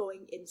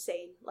going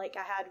insane. Like,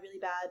 I had really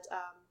bad,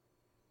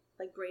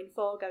 like, brain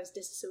fog. I was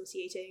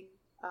disassociating,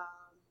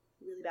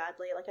 really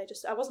badly. Like,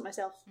 I wasn't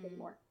myself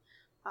anymore.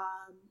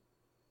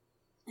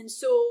 And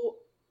so,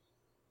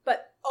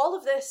 but all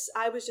of this,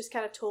 I was just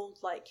kind of told,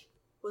 like,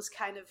 was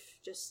kind of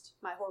just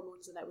my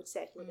hormones, and that would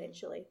settle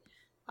eventually.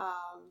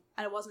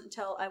 And it wasn't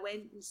until I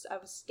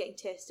was getting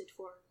tested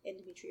for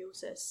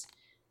endometriosis,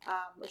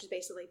 which is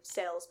basically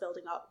cells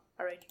building up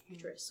around your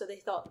uterus. So they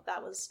thought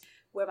that was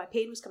where my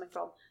pain was coming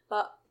from.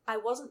 But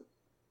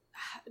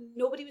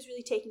nobody was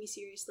really taking me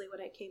seriously when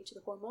it came to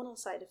the hormonal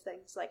side of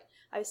things. Like,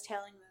 I was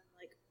telling them,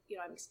 like,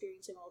 I'm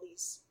experiencing all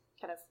these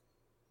kind of,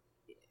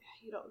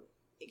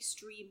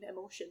 extreme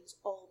emotions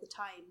all the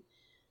time.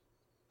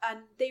 And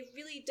they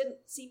really didn't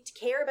seem to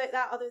care about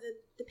that other than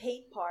the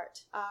pain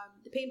part.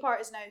 The pain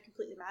part is now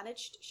completely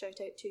managed. Shout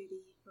out to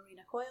the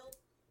Marina Coil,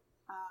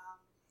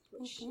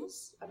 which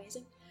is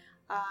amazing.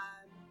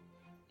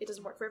 It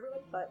doesn't work for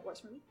everyone, but it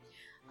works for me.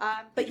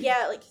 But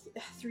yeah, like,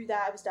 through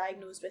that I was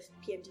diagnosed with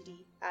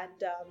PMDD,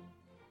 and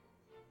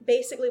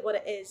basically what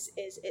it is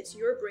it's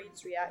your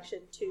brain's reaction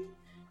to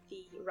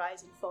the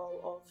rise and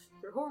fall of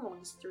your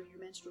hormones through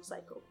your menstrual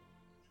cycle.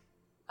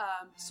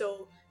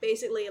 So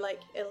basically, like,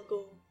 it'll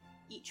go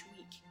each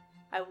week.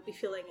 I will be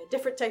feeling a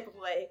different type of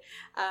way,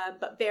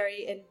 but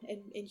very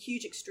in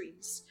huge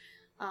extremes.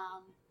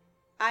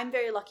 I'm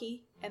very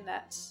lucky in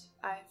that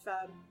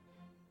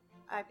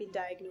I've been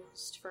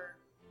diagnosed for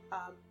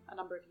a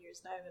number of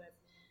years now, and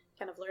I've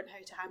kind of learned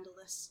how to handle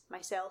this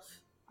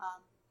myself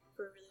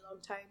for a really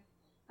long time,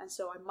 and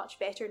so I'm much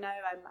better now.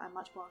 I'm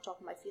much more on top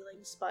of my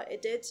feelings, but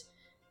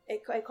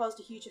it caused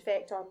a huge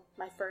effect on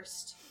my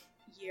first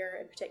year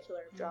in particular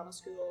of drama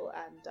school,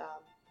 and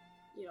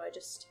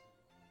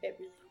it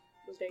really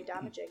was very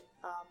damaging.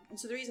 And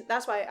so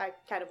that's why I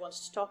kind of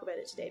wanted to talk about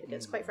it today,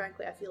 because quite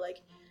frankly I feel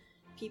like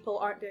people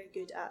aren't very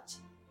good at,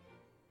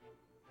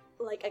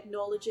 like,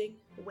 acknowledging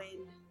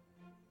when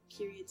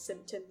period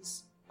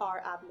symptoms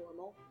are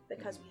abnormal,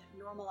 because we have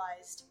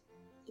normalized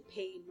the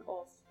pain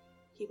of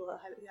people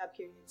who have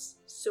periods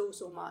so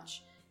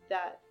much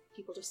that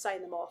people just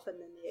sign them off and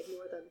then they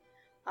ignore them.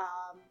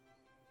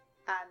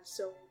 And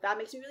so that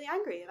makes me really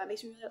angry, and that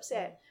makes me really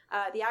upset.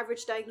 The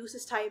average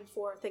diagnosis time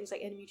for things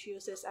like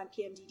endometriosis and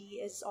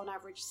PMDD is on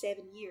average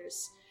 7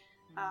 years.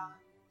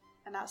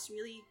 And that's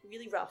really,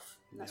 really rough,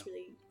 and that's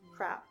really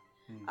crap.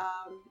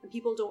 And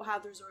people don't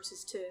have the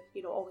resources to,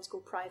 always go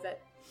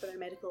private for their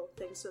medical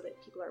things, so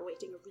that people are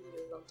waiting a really,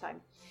 really long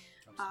time.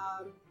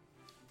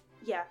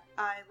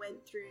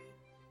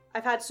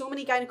 I've had so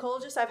many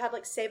gynecologists. I've had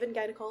like 7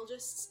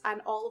 gynecologists,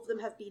 and all of them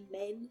have been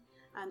men,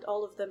 and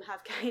all of them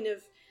have kind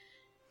of,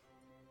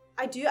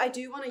 I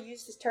do want to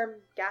use this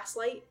term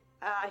gaslight.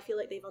 I feel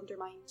like they've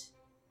undermined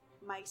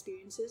my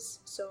experiences.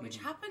 So which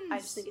happens. I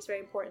just think it's very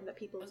important that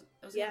people.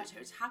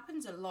 It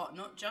happens a lot,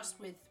 not just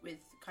with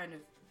kind of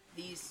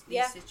these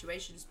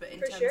situations, but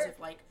in terms of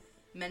like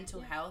mental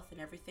health and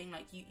everything.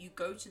 Like you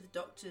go to the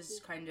doctors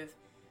kind of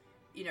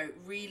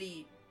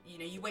really,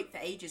 you wait for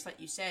ages, like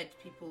you said.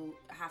 People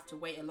have to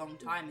wait a long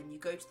time, and you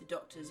go to the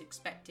doctors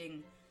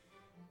expecting,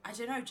 I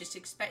don't know, just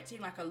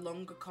expecting like a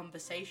longer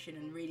conversation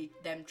and really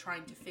them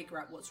trying to figure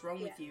out what's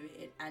wrong with you.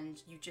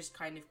 And you just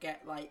kind of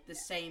get like the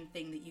same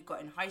thing that you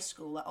got in high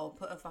school, like, oh,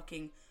 put a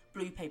fucking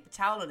blue paper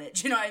towel on it.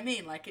 Do you know what I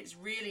mean? Like, it's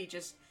really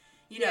just,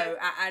 know,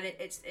 and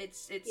it's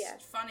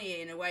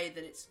funny in a way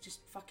that it's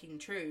just fucking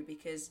true,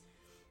 because,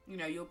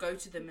 you'll go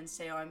to them and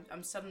say, oh,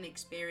 I'm suddenly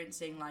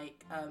experiencing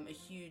like a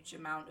huge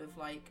amount of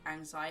like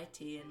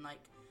anxiety and like,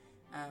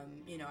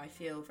 I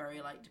feel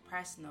very like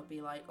depressed, and they'll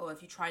be like, oh,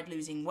 have you tried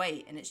losing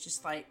weight? And it's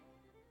just like,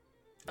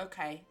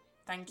 okay,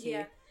 thank you.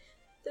 Yeah,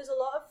 there's a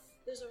lot of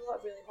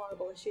really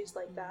horrible issues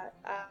like that,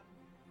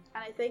 and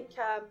I think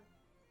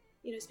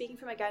speaking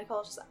from a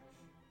gynecologist,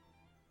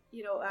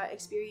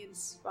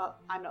 experience. Well,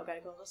 I'm not a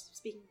gynecologist.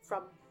 Speaking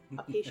from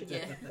a patient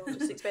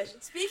gynecologist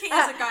experience. Speaking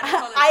as a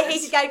gynecologist, I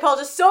hated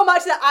gynecologists so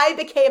much that I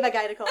became a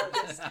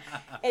gynecologist.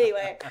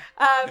 Anyway,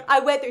 I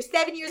went through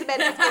 7 years of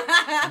medical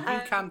school.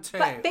 You can too.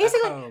 But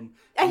basically, at home.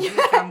 You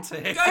can too.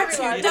 Go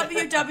to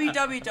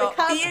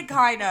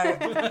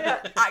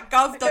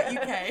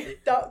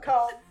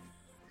www.beagyno@gov.uk.com.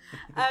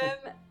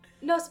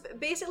 No, so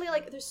basically,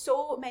 like, there's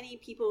so many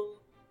people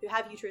who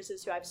have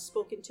uteruses who I've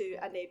spoken to,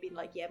 and they've been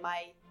like, yeah,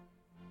 my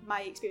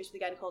experience with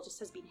the gynecologist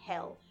has been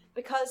hell.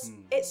 Because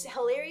it's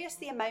hilarious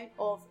the amount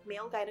of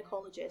male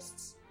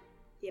gynecologists,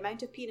 the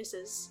amount of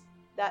penises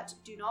that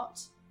do not,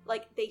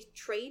 like, they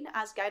train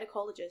as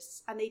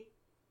gynecologists and they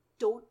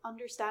don't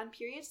understand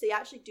periods. They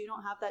actually do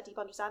not have that deep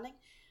understanding.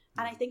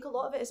 And I think a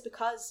lot of it is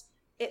because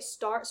it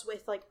starts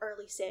with, like,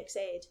 early sex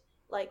ed.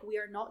 Like, we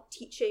are not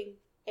teaching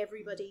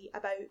everybody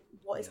about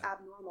what is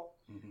abnormal.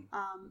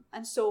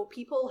 And so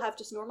people have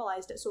just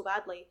normalized it so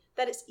badly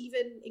that it's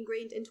even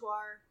ingrained into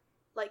our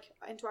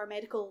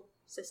medical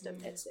system.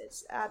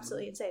 It's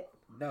absolutely insane.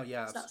 No,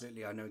 yeah, it's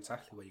absolutely nuts. I know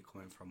exactly where you're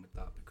coming from with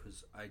that,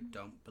 because I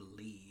don't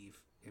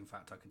believe, in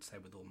fact I could say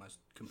with almost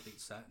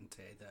complete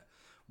certainty, that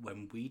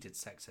when we did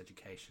sex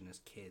education as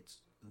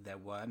kids, there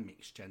were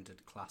mixed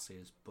gendered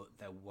classes, but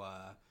there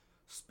were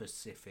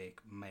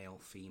specific male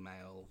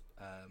female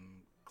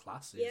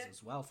classes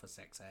as well for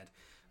sex ed.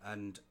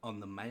 And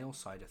on the male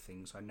side of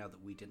things, I know that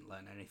we didn't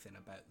learn anything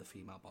about the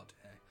female body.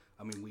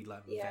 I mean, we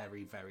learned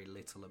very, very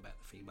little about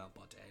the female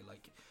body.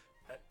 Like,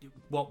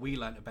 what we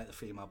learned about the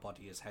female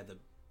body is how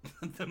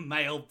the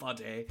male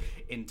body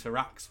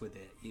interacts with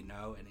it,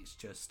 and it's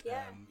just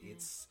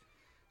it's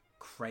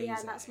crazy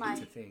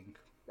to think.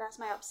 That's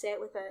my upset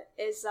with it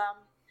is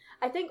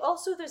I think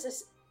also there's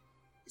this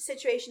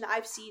situation that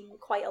I've seen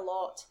quite a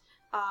lot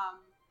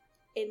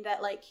in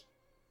that, like,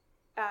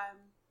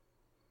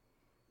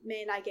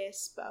 men, I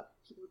guess, but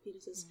people with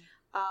penises,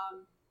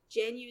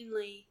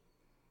 genuinely,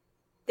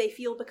 they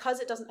feel because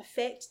it doesn't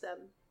affect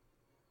them,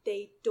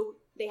 they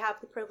have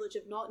the privilege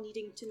of not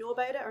needing to know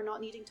about it or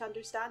not needing to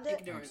understand it.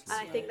 Ignorance. And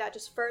I think that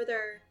just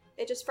further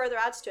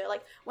adds to it.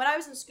 Like, when I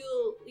was in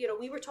school,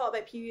 we were taught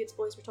about periods,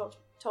 boys were taught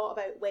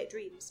about wet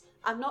dreams.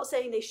 I'm not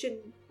saying they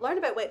shouldn't learn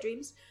about wet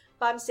dreams,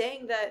 but I'm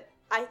saying that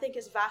I think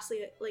it's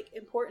vastly, like,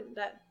 important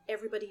that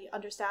everybody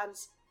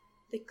understands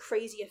the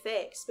crazy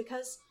effects,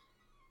 because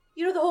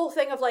the whole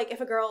thing of, like,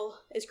 if a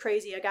girl is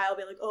crazy, a guy will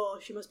be like, oh,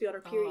 she must be on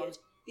her period.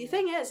 The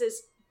thing is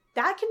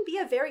that can be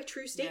a very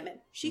true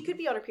statement. She could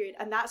be on her period,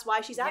 and that's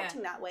why she's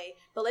acting that way.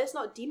 But let's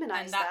not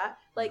demonize that.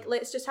 Like,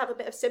 let's just have a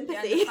bit of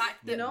sympathy,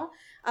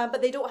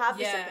 but they don't have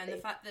the sympathy. And the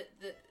fact that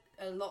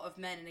a lot of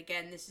men, and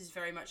again, this is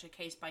very much a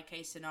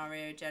case-by-case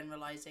scenario,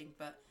 generalizing,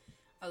 but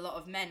a lot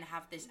of men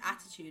have this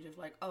attitude of,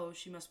 like, oh,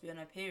 she must be on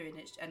her period.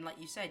 And like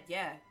you said,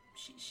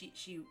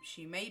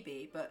 she may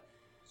be, but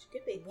she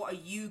could be. What are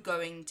you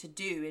going to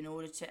do in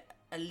order to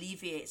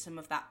alleviate some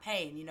of that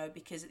pain?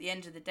 Because at the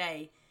end of the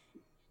day,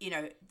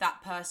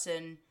 that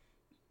person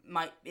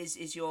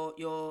is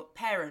your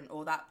parent,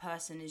 or that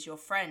person is your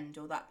friend,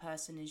 or that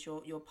person is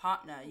your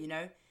partner,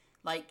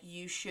 like,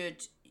 you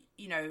should,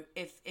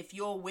 if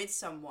you're with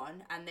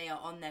someone and they are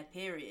on their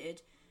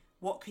period,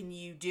 what can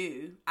you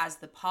do as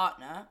the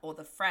partner or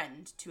the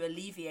friend to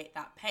alleviate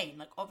that pain?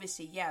 Like,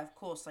 obviously, of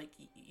course, like,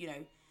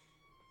 you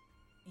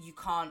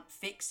can't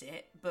fix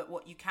it, but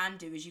what you can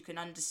do is you can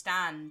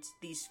understand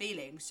these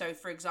feelings. So,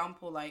 for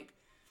example, like,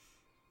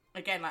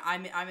 again, like,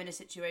 I'm in a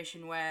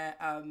situation where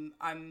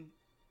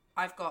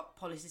I've got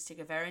polycystic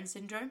ovarian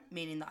syndrome,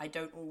 meaning that I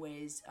don't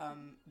always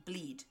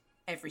bleed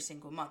every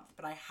single month,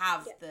 but I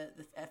have the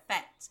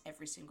effects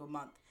every single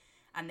month,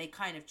 and they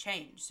kind of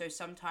change. So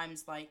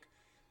sometimes, like,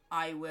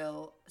 I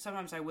will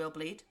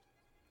bleed.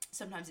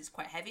 Sometimes it's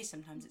quite heavy.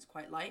 Sometimes it's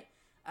quite light.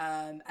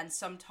 And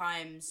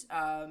sometimes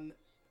I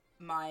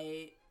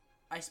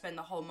spend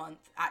the whole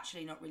month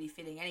actually not really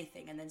feeling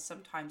anything, and then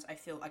sometimes I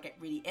get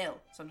really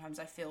ill. Sometimes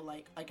I feel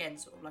like, again,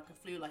 sort of like a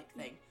flu-like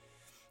thing.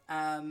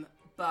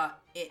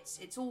 But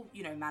it's all,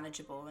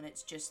 manageable, and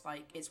it's just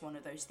like, it's one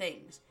of those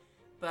things.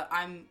 But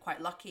I'm quite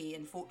lucky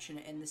and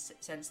fortunate in the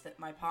sense that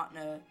my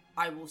partner,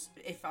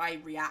 if I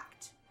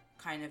react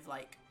kind of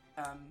like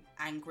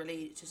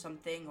angrily to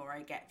something, or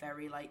I get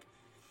very, like,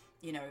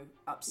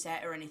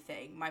 upset or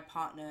anything, my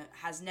partner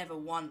has never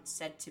once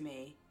said to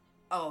me,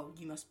 "Oh,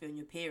 you must be on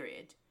your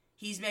period."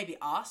 He's maybe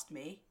asked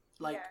me,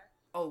 like,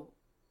 "Oh,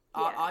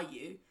 are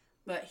you?"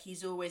 But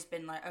he's always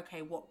been like,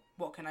 "Okay,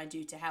 what can I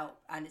do to help?"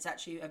 And it's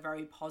actually a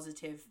very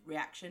positive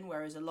reaction,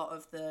 whereas a lot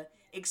of the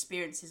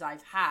experiences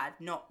I've had,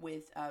 not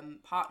with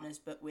partners,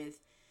 but with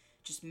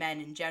just men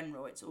in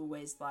general, it's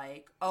always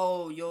like,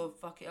 "Oh, you're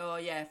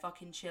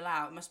fucking chill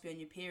out. It must be on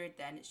your period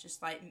then." It's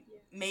just like,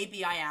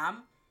 maybe I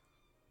am,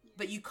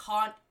 but you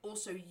can't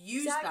also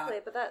use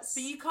that.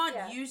 But you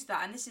can't use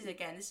that, and this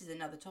is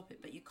another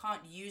topic, but you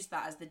can't use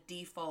that as the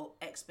default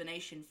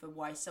explanation for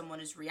why someone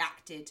has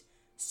reacted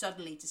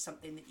suddenly to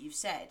something that you've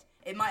said.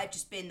 It might have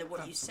just been that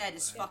what you said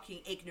is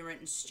fucking ignorant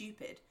and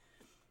stupid,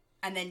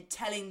 and then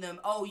telling them,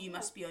 "Oh, you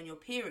must be on your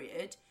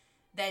period,"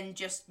 then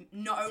just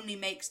not only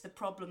makes the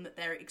problem that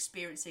they're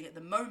experiencing at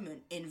the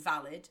moment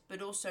invalid,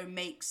 but also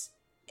makes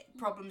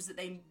problems that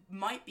they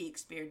might be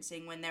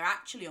experiencing when they're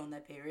actually on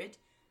their period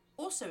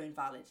also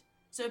invalid.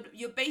 So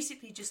you're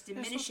basically just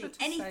diminishing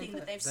anything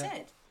that they've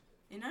said,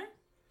 you know?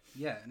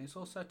 Yeah, and it's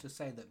also to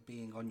say that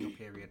being on your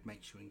period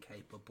makes you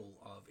incapable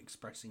of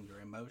expressing your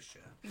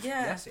emotion.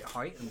 Yeah. Yes, it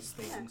heightens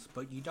things,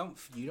 but you don't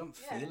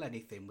feel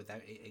anything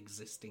without it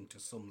existing to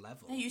some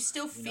level. No, you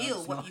still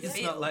feel what you feel.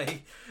 It's not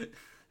like...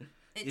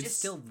 It's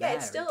still there.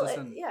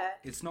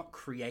 It's not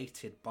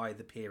created by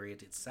the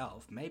period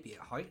itself. Maybe it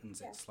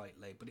heightens it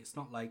slightly, but it's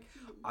not like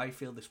I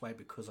feel this way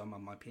because I'm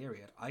on my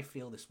period. I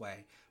feel this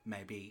way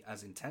maybe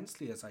as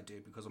intensely as I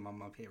do because I'm on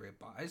my period,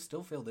 but I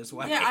still feel this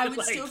way. Yeah, I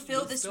would still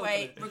feel this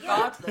way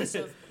regardless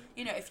of,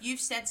 if you've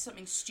said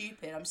something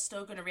stupid, I'm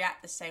still going to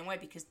react the same way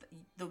because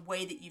the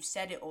way that you've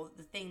said it or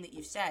the thing that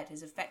you've said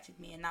has affected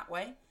me in that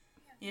way,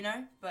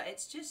 But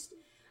it's just,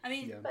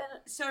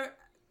 so...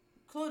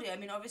 Claudia,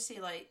 obviously,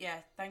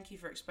 thank you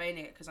for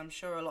explaining it, because I'm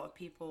sure a lot of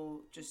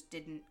people just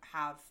didn't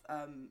have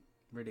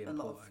really a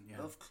lot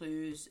of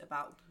clues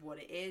about what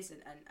it is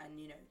and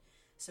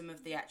some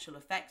of the actual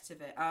effects of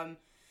it.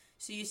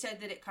 So you said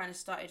that it kind of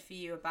started for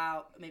you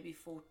about maybe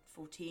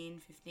 14,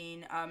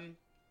 15.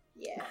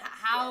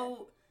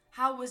 How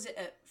was it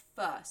at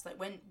first? Like,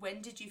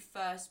 when did you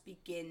first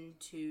begin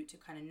to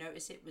kind of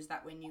notice it? Was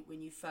that when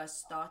you first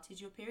started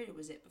your period, or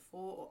was it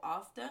before or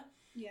after?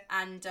 Yeah.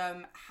 And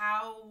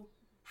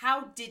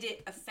how did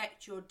it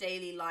affect your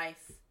daily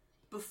life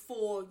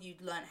before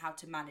you'd learned how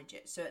to manage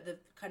it? So at the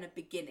kind of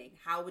beginning,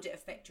 how would it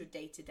affect your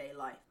day-to-day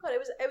life? God,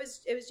 it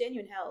was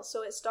genuine hell.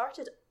 So it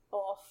started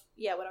off,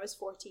 when I was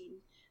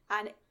 14,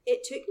 and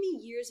it took me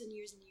years and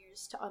years and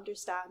years to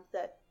understand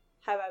that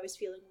how I was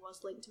feeling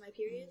was linked to my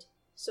period.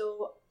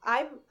 So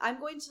I'm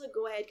going to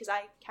go ahead because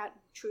I can't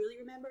truly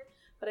remember,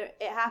 but it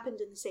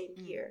happened in the same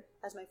year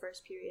as my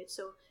first period.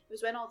 So it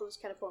was when all those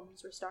kind of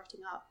hormones were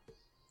starting up,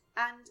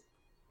 and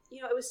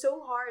it was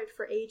so hard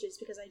for ages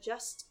because I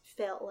just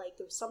felt like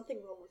there was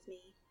something wrong with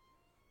me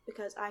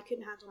because I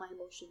couldn't handle my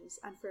emotions.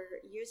 And for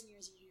years and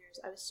years and years,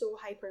 I was so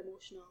hyper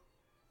emotional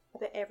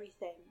about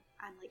everything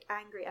and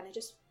angry. And I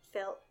just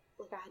felt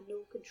like I had no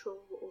control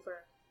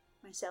over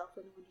myself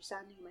or no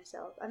understanding of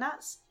myself. And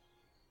that's,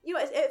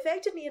 it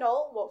affected me in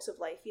all walks of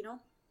life,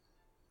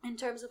 in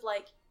terms of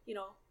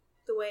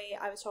the way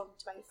I was talking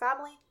to my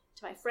family,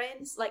 to my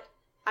friends.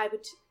 I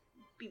would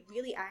be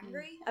really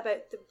angry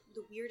about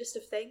the weirdest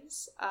of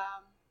things.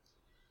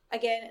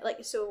 Again,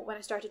 so when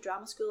I started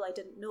drama school, I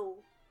didn't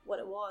know what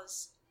it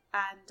was,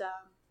 and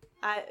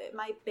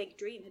my big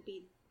dream had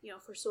been,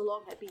 for so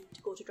long, had been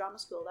to go to drama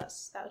school. That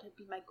had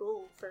been my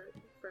goal for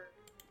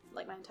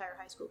my entire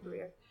high school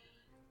career.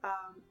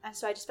 And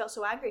so I just felt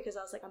so angry because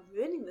I was like, I'm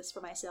ruining this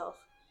for myself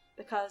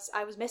because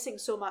I was missing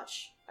so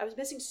much. I was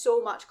missing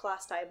so much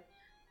class time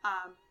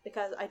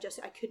because I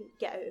couldn't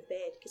get out of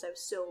bed because I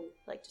was so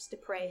just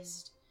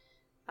depressed.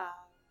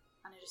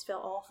 And I just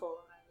felt awful,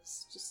 and I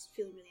was just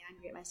feeling really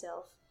angry at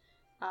myself.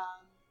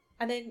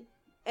 And then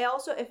it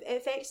also it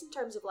affects in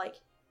terms of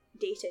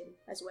dating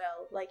as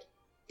well.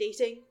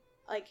 Dating,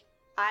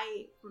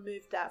 I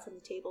removed that from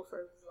the table for a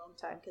really long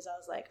time because I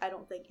was like, I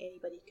don't think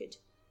anybody could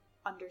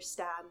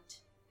understand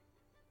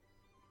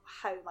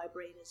how my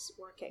brain is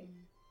working.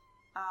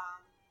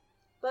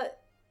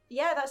 But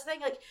yeah, that's the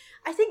thing.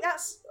 I think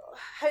that's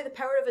how the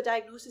power of a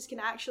diagnosis can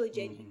actually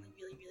genuinely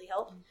really, really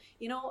help.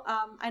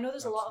 I know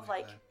there's a lot of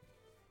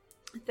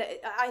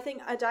I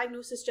think a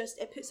diagnosis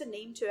it puts a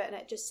name to it, and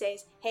it just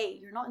says, hey,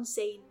 you're not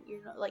insane.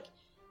 You're not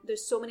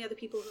there's so many other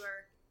people who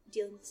are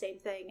dealing with the same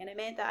thing. And it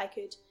meant that I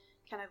could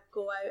kind of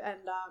go out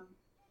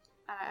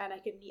and I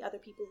could meet other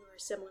people who are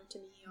similar to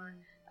me, or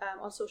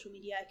on social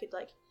media I could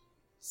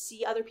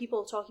see other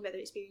people talking about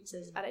their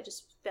experiences, and it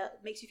just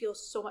makes you feel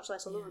so much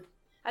less alone.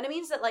 And it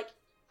means that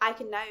I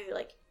can now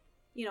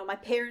my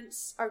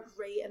parents are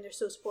great and they're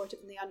so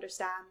supportive and they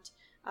understand.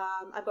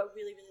 I've got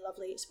really, really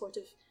lovely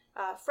supportive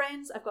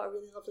friends. I've got a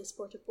really lovely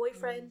supportive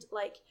boyfriend.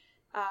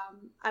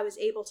 I was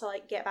able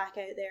to get back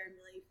out there and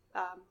really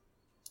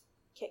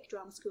kick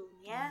drama school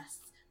in the ass,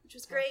 which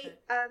was great.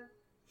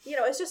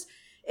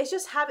 It's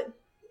just having,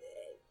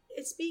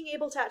 it's being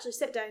able to actually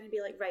sit down and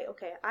be like, right,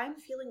 okay, I'm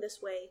feeling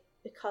this way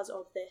because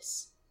of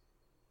this,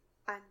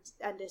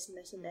 and this and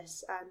this and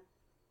this, and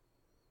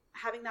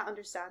having that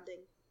understanding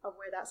of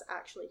where that's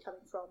actually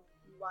coming from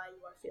and why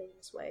you are feeling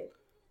this way,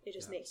 it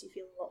just makes you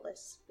feel a lot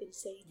less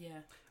insane.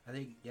 I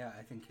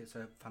think it's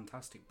a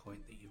fantastic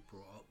point that you've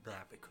brought up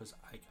there, because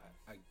I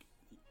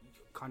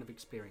kind of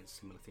experienced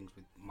similar things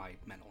with my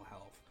mental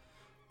health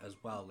as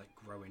well. Like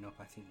growing up,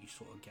 I think you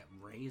sort of get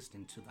raised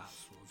into that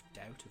sort of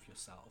doubt of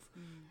yourself,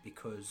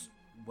 because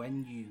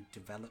when you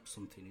develop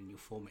something in your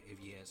formative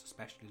years,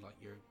 especially like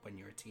when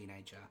you're a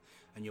teenager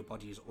and your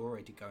body is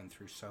already going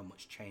through so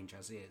much change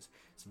as is,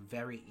 it's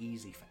very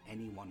easy for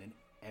anyone and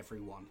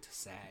everyone to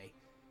say,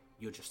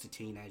 you're just a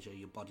teenager,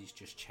 your body's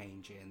just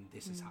changing,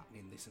 this is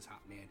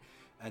happening,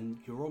 and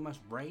you're almost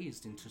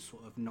raised into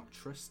sort of not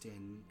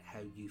trusting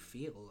how you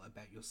feel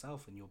about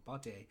yourself and your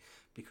body,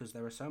 because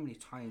there are so many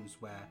times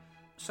where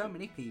so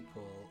many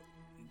people,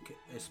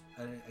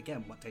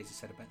 again, what Daisy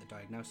said about the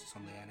diagnosis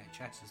on the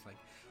NHS is like,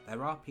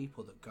 there are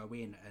people that go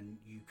in and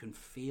you can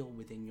feel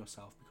within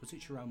yourself, because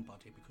it's your own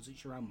body, because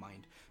it's your own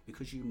mind,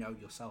 because you know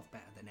yourself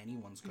better than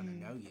anyone's going to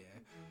know you,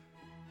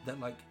 that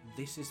like,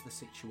 this is the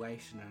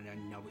situation and I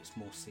know it's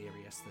more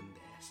serious than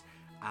this.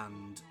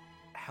 And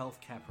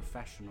healthcare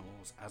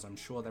professionals, as I'm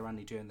sure they're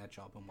only doing their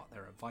job and what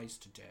they're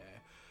advised to do,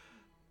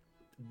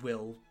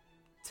 will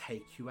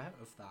take you out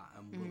of that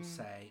and will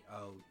say,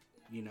 oh,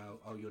 you know,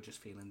 oh, you're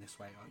just feeling this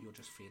way, oh, you're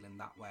just feeling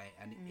that way.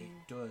 And it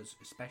does,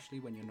 especially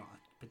when you're not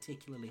a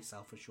particularly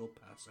self-assured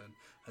person,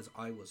 as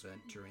I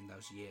wasn't during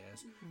those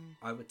years,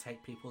 I would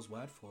take people's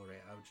word for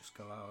it. I would just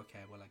go, oh, okay,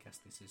 well, I guess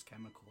this is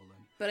chemical.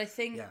 But I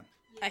think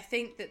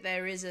that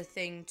there is a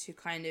thing to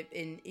kind of,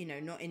 in, you know,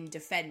 not in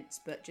defense,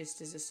 but just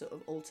as a sort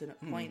of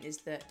alternate point, is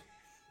that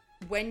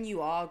when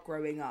you are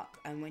growing up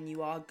and when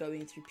you are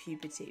going through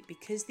puberty,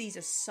 because these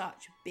are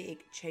such big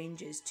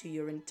changes to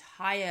your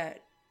entire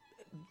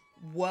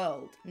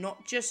world,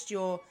 not just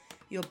your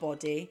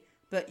body,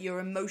 but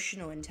your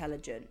emotional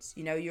intelligence,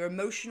 you know, your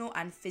emotional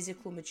and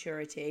physical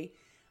maturity,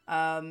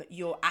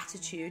 your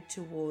attitude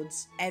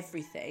towards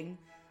everything,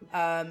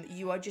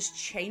 you are just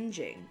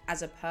changing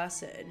as a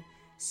person.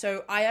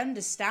 So I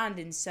understand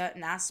in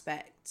certain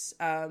aspects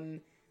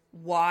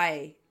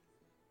why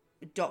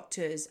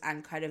doctors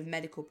and kind of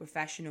medical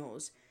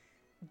professionals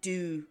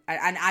do,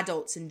 and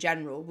adults in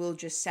general, will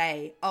just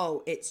say,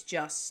 oh, it's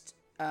just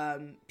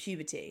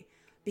puberty.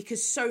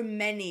 Because so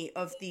many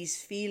of these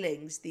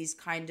feelings, these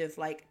kind of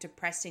like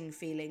depressing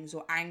feelings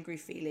or angry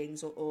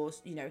feelings or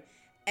you know,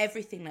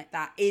 everything like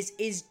that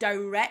is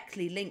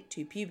directly linked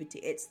to puberty.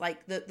 It's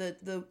like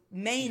the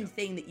main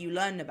thing that you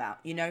learn about,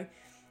 you know.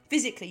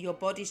 Physically, your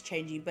body's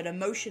changing, but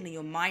emotionally,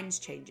 your mind's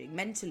changing.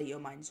 Mentally, your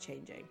mind's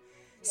changing.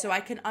 So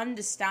I can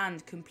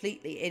understand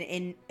completely,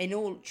 in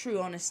all true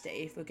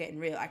honesty, if we're getting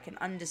real, I can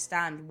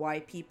understand why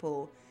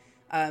people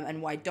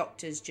and why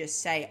doctors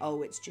just say,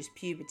 oh, it's just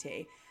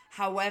puberty.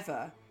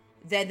 However,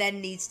 there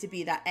then needs to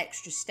be that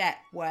extra step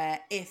where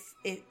if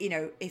you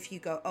know, if you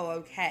go, oh,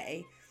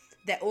 okay,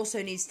 there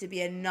also needs to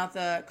be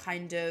another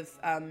kind of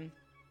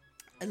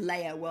a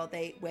layer where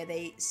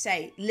they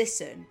say,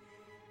 listen,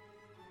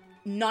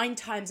 9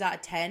 times out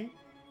of 10,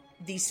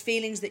 these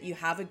feelings that you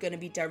have are going to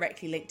be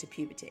directly linked to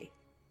puberty,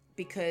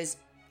 because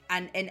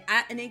and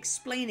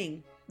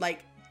explaining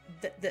like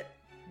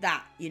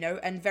that, you know,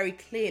 and very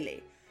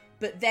clearly.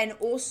 But then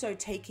also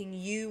taking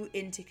you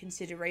into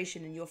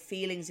consideration and your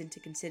feelings into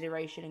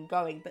consideration and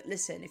going, but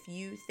listen, if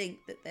you think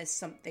that there's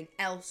something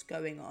else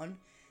going on,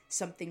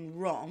 something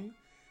wrong,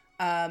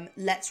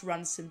 let's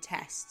run some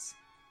tests.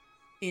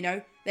 You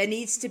know, there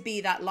needs to be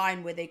that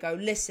line where they go,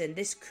 listen,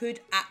 this could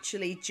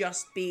actually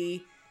just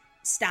be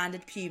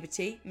standard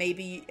puberty.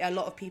 Maybe a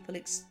lot of people,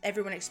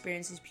 everyone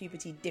experiences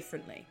puberty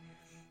differently,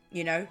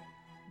 you know,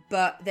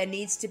 but there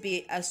needs to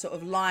be a sort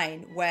of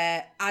line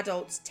where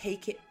adults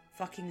take it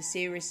fucking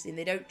seriously and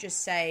they don't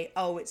just say,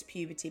 oh, it's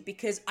puberty,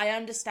 because I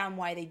understand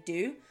why they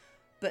do,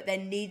 but there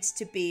needs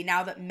to be,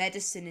 now that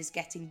medicine is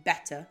getting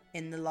better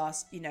in the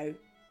last, you know,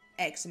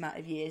 X amount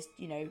of years,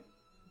 you know,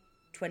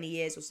 20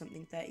 years or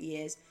something, 30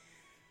 years,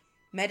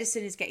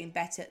 medicine is getting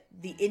better,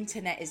 the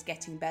internet is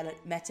getting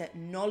better,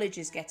 knowledge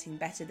is getting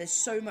better, there's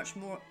so much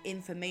more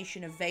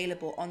information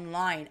available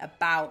online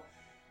about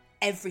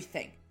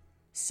everything.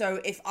 So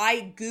if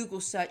I Google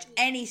search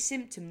any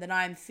symptom that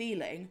I'm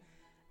feeling,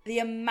 the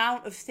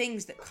amount of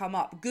things that come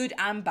up, good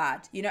and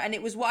bad, you know, and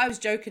it was what I was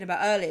joking about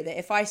earlier, that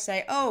if I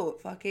say, oh,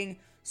 fucking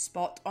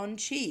spot on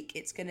cheek,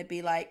 it's going to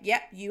be like,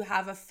 yep, you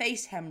have a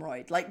face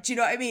hemorrhoid. Like, do you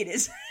know what I mean?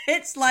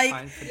 It's like,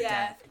 time for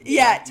death.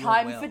 Yeah,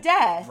 time for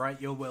death.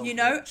 Write your will. You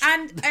know,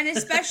 and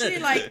especially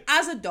like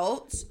as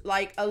adults,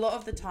 like a lot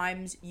of the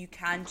times you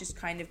can just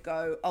kind of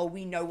go, oh,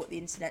 we know what the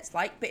internet's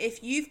like. But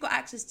if you've got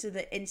access to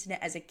the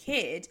internet as a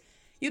kid,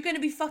 you're going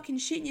to be fucking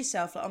shitting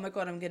yourself like, oh my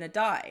God, I'm going to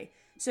die.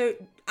 So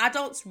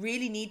adults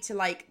really need to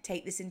like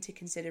take this into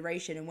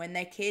consideration. And when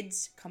their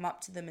kids come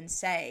up to them and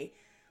say,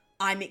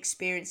 I'm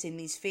experiencing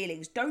these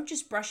feelings, don't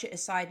just brush it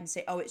aside and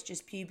say, oh, it's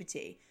just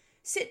puberty.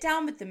 Sit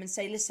down with them and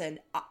say, listen,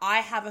 I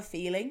have a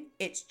feeling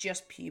it's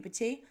just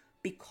puberty,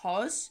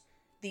 because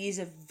these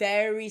are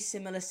very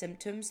similar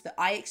symptoms that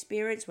I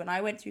experienced when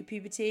I went through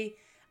puberty.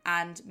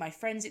 and my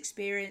friend's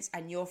experience,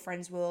 and your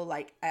friends will,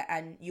 like,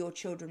 and your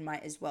children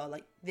might as well.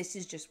 Like, this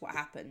is just what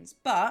happens.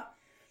 But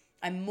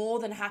I'm more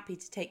than happy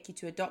to take you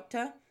to a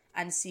doctor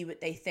and see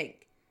what they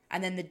think.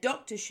 And then the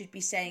doctor should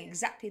be saying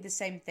exactly the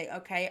same thing.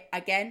 Okay,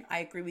 again, I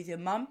agree with your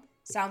mum.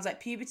 Sounds like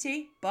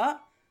puberty,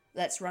 but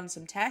let's run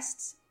some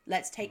tests.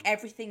 Let's take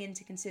everything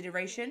into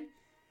consideration.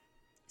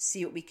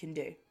 See what we can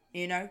do.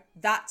 You know,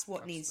 that's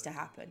what needs to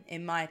happen,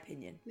 in my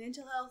opinion.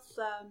 Mental health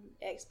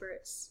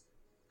experts,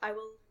 I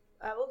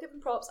will give them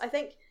props. I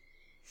think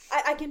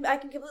I can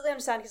completely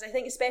understand, because I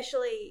think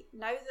especially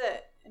now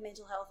that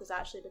mental health has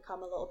actually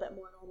become a little bit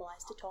more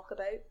normalised to talk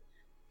about,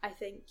 I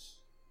think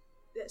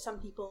that some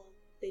people,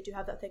 they do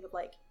have that thing of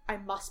like, I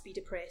must be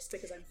depressed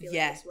because I'm feeling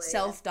this way.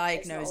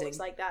 Self-diagnosing. It's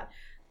like that.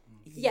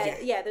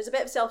 Yeah, there's a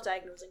bit of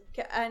self-diagnosing,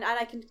 and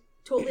I can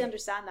totally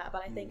understand that,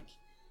 but I think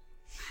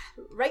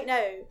right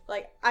now,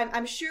 like,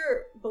 I'm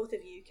sure both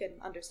of you can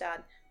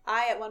understand,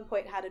 I at one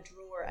point had a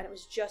drawer and it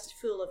was just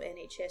full of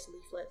NHS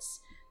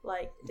leaflets.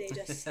 Like, they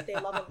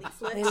love a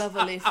leaflet. They love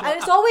a leaflet. And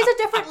it's always a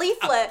different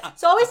leaflet.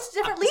 It's always a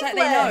different leaflet. It's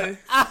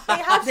like they know.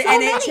 They have The so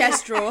NHS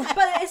many. drawer.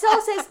 But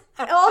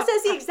it all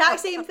says the exact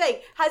same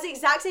thing. Has the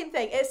exact same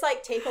thing. It's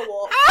like, take a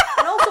walk.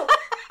 And also,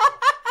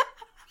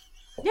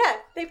 yeah,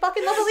 they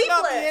fucking love a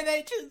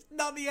leaflet.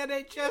 Not the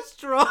NHS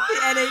drawer. The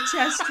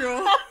NHS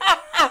drawer.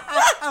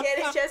 The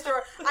NHS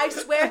drawer. I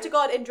swear to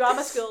God, in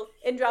drama school,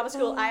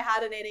 I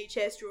had an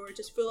NHS drawer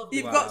just full of.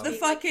 You've Wow. got the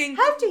fucking.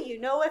 How do you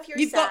know if you're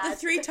You've sad? got the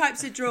 3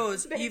 types of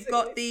drawers. You've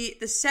got the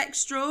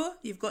sex drawer,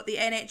 you've got the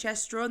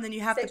NHS drawer, and then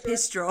you have Sex the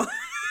piss drawer.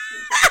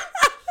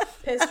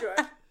 Piss drawer.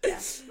 Yeah,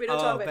 we don't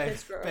talk about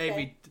piss drawer.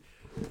 Baby,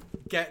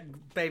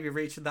 baby,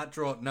 reach in that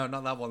drawer. No,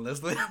 not that one. That's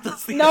the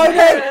No,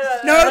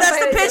 that's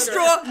the piss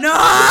drawer. No.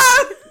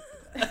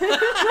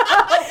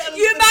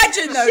 You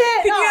imagine though?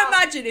 Shit, Can you no.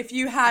 imagine if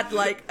you had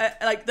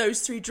like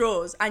those 3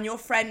 drawers, and your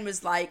friend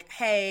was like,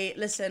 "Hey,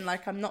 listen,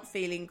 like, I'm not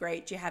feeling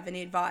great. Do you have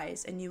any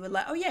advice?" And you were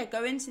like, "Oh yeah,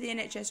 go into the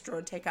NHS drawer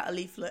and take out a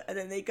leaflet," and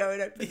then they go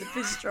and open the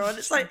piss drawer, and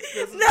it's like,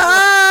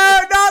 "No,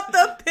 not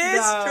the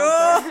piss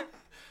drawer."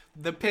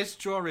 The piss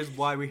drawer is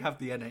why we have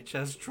the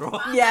NHS drawer.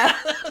 Yeah.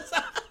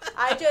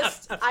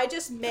 I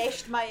just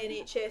meshed my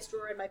NHS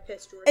drawer and my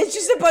piss drawer. It's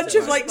just a bunch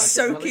of like Well, it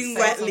soaking saves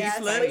wet on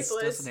leaflets.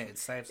 space, doesn't it? It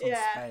saves on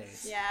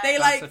space. Yeah. They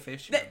That's like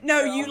efficient.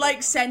 no, you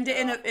like send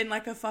it in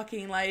like a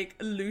fucking like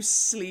loose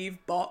sleeve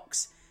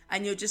box,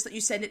 and you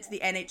send it to the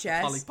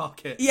NHS. Polly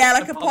Pocket. Yeah,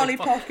 like a Polly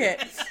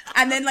Pocket.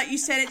 And then like you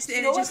send it to the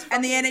You know NHS, what's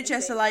and the fucking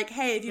NHS are like,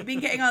 "Hey, have you been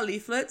getting our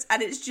leaflets?"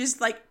 And it's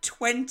just like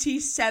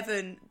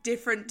 27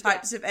 different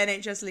types of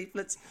NHS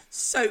leaflets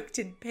soaked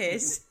in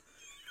piss.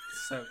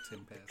 Soaked in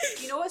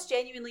piss. You know what's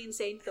genuinely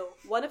insane though?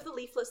 One of the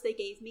leaflets they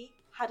gave me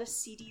had a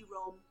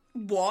CD-ROM.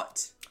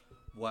 What?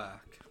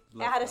 Work.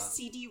 It had a A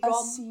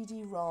CD-ROM.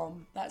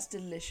 CD-ROM. That's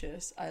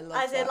delicious. I love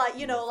As that. in, like,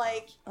 you know,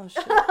 like... Oh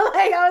shit. like,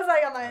 I was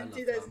like, I I'm in love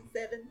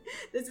 2007.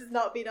 This has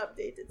not been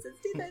updated since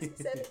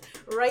 2007.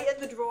 Right in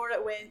the drawer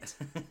it went.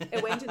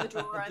 It went in the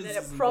drawer, and then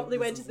it promptly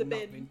went to the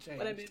bin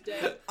when I moved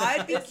out.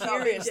 I'd be It's not been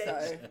curious changed.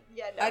 though.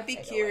 Yeah, no, I'd be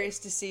I know curious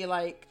to see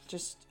like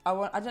just I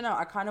don't know.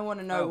 I kind of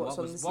want to know what's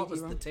on the CD. What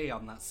was the T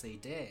on that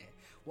CD?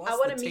 I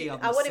want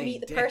to meet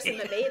the person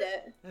that made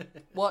it.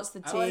 What's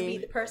the I want to meet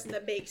T the person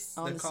that makes.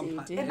 on the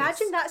compact CD? disc.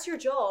 Imagine that's your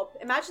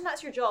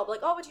job.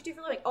 Like, oh, what do you do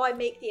for a living? Oh, I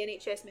make the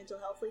NHS mental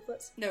health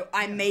leaflets. No,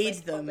 I made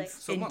like, them like, in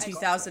someone's got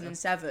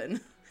 2007.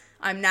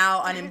 I'm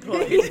now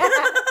unemployed.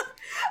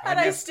 And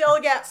I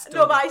still get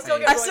royalties.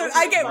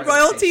 I get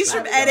royalties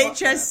from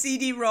Royalties. NHS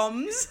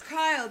CD-ROMs.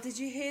 Kyle, did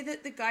you hear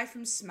that the guy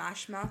from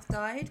Smash Mouth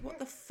died? What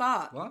the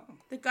fuck? What?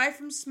 The guy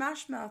from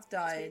Smash Mouth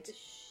died.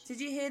 Did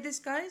you hear this,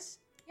 guys?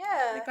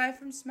 Yeah. The guy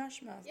from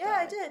Smash Mouth Yeah,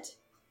 died. I did.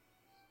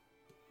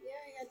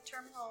 Yeah, he had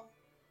terminal.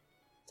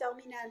 Tell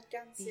me now,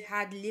 cancer. He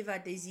had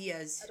liver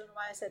disease. I don't know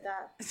why I said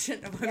that. I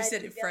don't know why we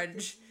said it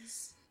French.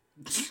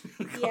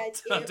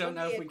 I don't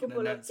know if we can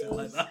announce it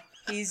like that.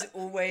 He's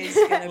always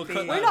going to be...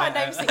 cut We're that not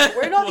bit out. announcing it.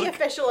 We're not the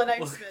official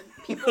announcement.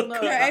 People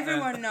know. No,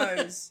 everyone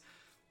knows.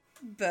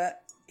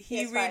 But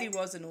he It's really fine.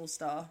 was an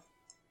all-star.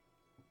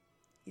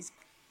 I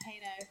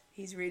know.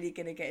 He's really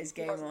going to get his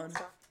game on.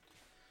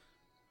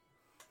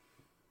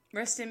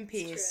 Rest in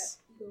peace,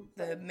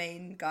 the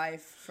main guy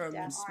from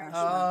Yeah, Smash R.I.P.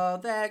 Mouth.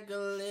 Oh, that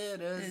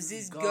glitters This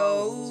is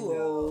gold.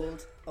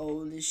 gold.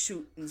 Only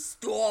shooting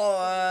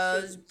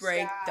stars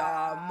break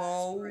the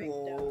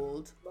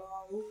mold.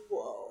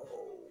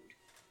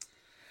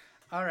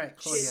 All right,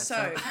 Claudia.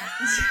 So,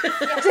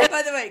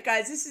 by the way,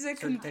 guys, this is a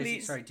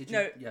complete... Sorry, did you?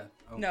 No, Yeah.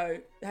 Oh. no,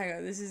 hang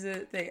on. This is a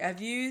thing. Have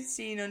you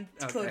seen on...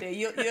 Okay. Claudia,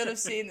 you'll have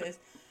seen this.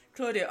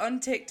 Claudia, on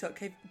TikTok,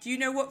 do you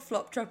know what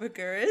Flop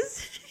Tropica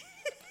is?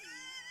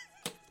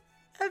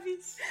 Have you...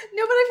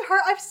 No, but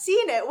I've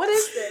seen it. What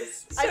is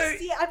this? So,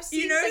 I've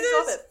seen you know things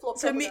this? of it. Flop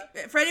So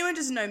Tropica. for anyone who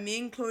doesn't know, me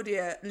and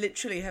Claudia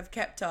literally have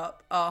kept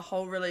up our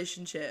whole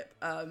relationship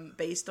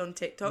based on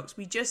TikToks.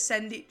 We just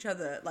send each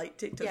other like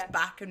TikToks Yeah.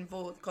 back and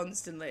forth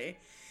constantly.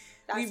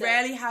 We That's it.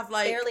 rarely have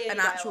like Barely an any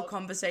actual dialogue.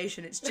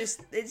 conversation. It's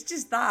just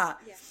that.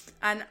 Yeah.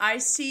 And I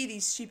see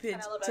these stupid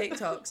And I love it.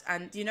 TikToks,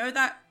 and you know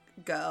that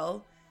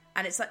girl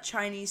and it's like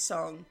Chinese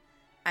song,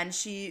 and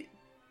she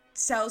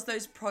sells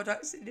those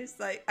products, and it's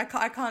like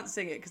I can't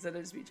sing it because I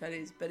don't speak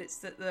Chinese, but it's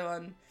the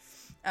one,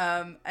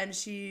 and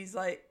she's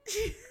like,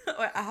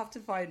 wait, I have to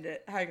find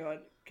it. Hang on,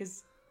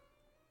 because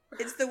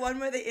it's the one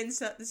where they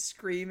insert the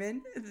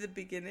screaming at the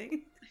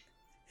beginning.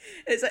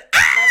 It's like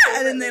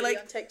and then they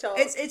like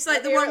it's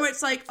like the one where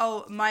it's like,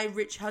 oh, my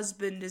rich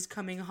husband is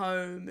coming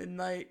home, and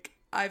like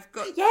I've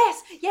got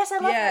yes I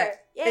love her.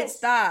 Yes, it's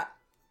that.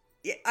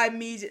 Yeah,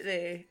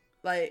 immediately,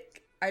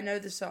 like, I know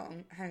the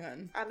song. Hang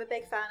on. I'm a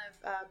big fan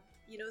of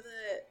you know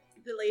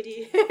the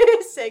lady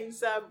who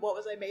sings What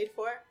Was I Made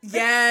For?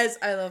 Yes,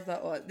 I love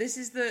that one. This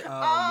is the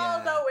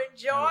although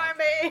enjoy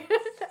me.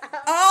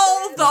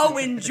 Although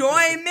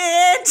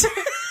enjoyment.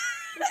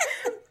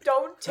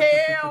 Don't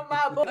tell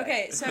my boy.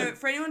 Okay, so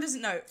for anyone who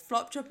doesn't know,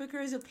 Flop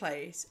Tropica is a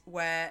place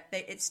where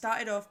it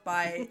started off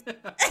by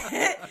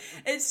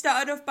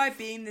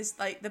being this,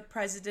 like, the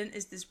president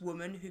is this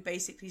woman who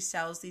basically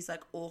sells these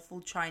like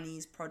awful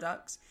Chinese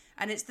products,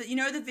 and it's the, you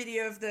know, the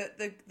video of the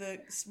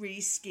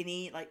really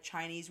skinny like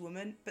Chinese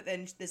woman, but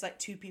then there's like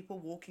two people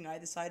walking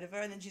either side of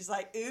her, and then she's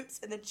like, oops,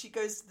 and then she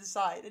goes to the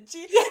side, and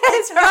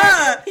it's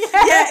her. Yes.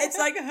 Yeah, it's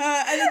like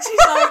her, and then she's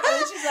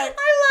like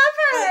I love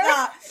her. Like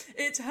that.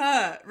 It's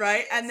her,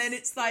 right? And then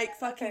it's like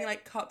fucking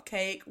like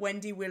Cupcake,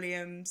 Wendy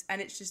Williams,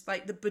 and it's just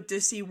like the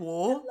Badussy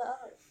War.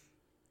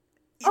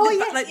 The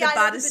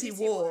Badussy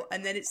War,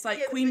 and then it's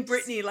like Queen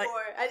Brittany, like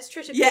and it's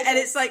Trisha. Yeah, and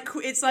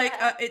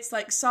it's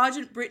like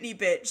Sergeant Brittany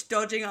bitch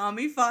dodging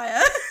army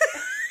fire. As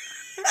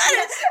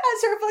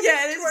her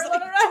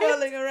fucking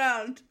twirling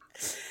around.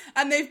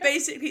 And they've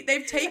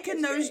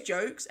taken those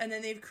jokes, and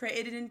then they've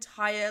created an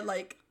entire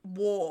like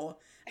war.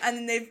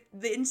 And then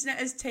the internet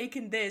has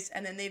taken this,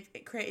 and then they've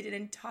created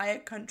an entire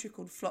country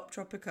called Flop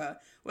Tropica,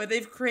 where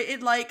they've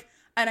created like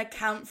an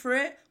account for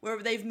it,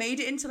 where they've made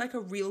it into like a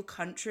real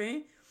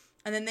country,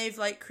 and then they've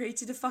like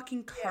created a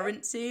fucking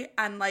currency,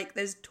 and like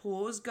there's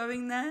tours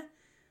going there.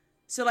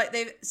 So like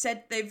they've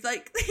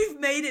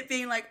made it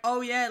being like,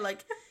 oh yeah,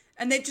 like,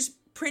 and they've just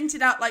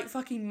printed out like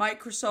fucking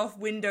Microsoft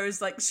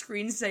Windows like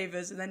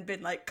screensavers, and then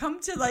been like, come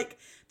to like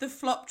the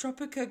Flop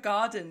Tropica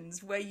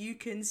gardens where you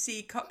can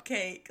see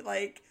Cupcake,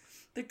 like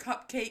the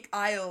Cupcake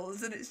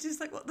aisles, and it's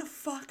just like, what the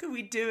fuck are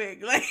we doing?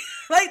 Like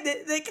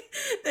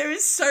there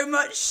is so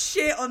much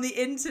shit on the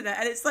internet,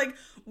 and it's like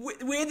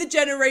we're the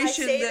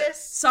generation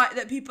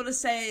that people are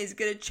saying is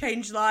gonna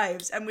change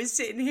lives, and we're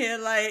sitting here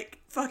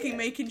like fucking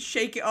making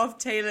Shake It Off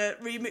Taylor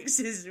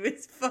remixes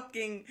with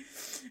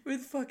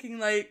fucking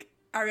like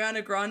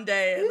Ariana Grande.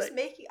 Who's like,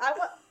 making?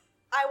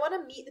 I want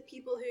to meet the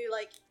people who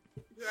like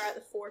who are at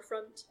the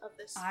forefront of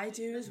this. I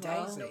do as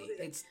well. Daisy.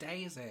 It's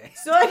Daisy.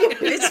 So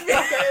it's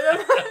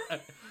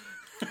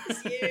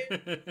you.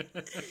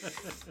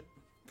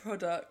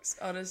 Products,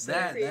 honestly.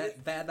 There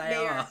they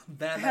are.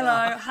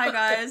 Hello, hi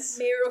guys.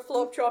 Mayor of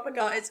Flop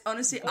Tropica. It's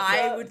honestly,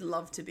 I would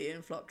love to be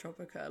in Flop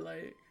Tropica.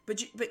 Like,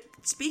 but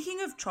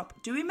speaking of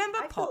do you remember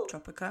Pop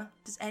Tropica?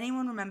 Does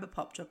anyone remember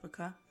Pop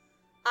Tropica?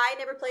 I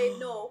never played.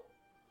 No.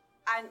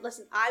 And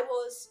listen, I've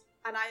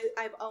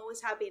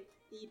always have been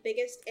the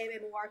biggest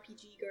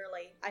MMORPG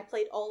girly. I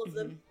played all of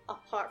them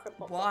apart from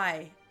Pop.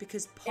 Why?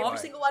 Because Pop... Every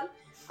single one.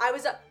 I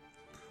was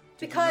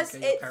because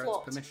it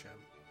flopped. Permission?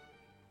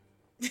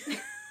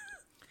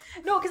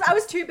 No, because I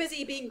was too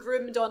busy being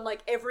groomed on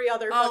like every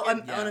other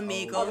on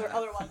Omegle.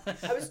 Other one.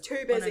 I was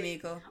too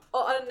busy. On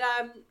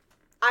Omegle.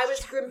 I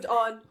was groomed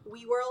on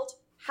WeWorld,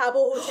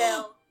 Habbo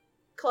Hotel,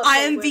 Club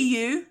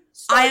IMVU.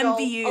 Stardoll,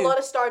 IMVU. A lot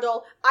of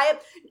Stardoll.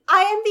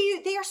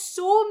 IMVU. They are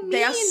so mean.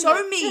 They are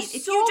so mean.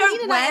 If you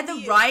don't wear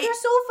the right... They're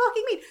so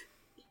fucking mean.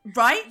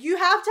 Right? You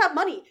have to have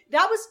money.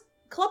 That was...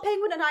 Club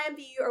Penguin and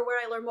IMVU are where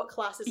I learned what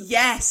classes.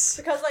 Yes.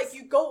 Because like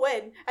you go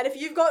in, and if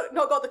you've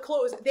not got the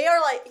clothes, they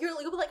are like you'll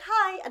be like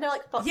hi, and they're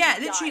like yeah,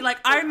 literally like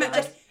I remember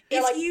like,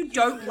 if you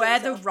don't wear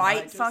the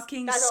right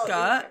fucking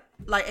skirt,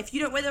 like if you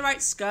don't wear the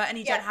right skirt and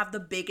you don't have the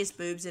biggest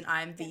boobs in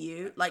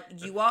IMVU, like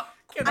you are.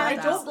 And I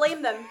don't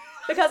blame them.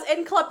 Because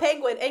in Club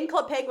Penguin,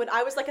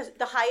 I was like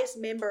the highest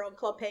member on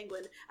Club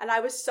Penguin, and I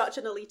was such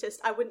an elitist.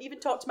 I wouldn't even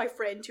talk to my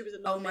friend who was a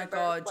non-member. Oh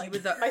my god, like,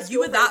 you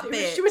were that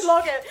bitch. She would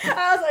log in.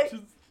 I was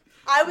like,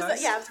 I was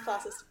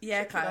classist.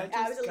 Yeah, Can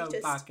I just go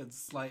back and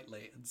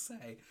slightly and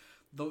say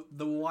the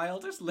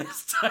wildest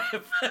list I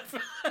have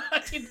ever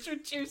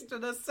introduced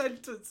in a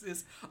sentence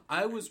is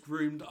I was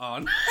groomed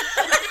on.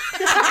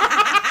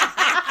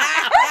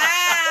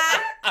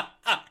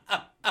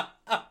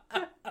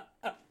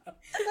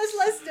 Let's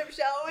list them,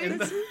 shall we?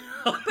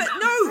 But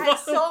no,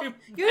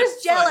 you're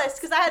just jealous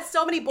because I had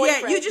so many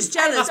boyfriends. Yeah, you're just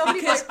jealous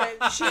because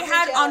she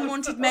had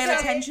unwanted male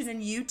attention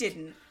and you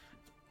didn't.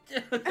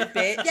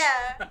 Bitch.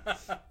 Yeah.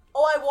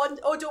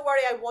 Oh, don't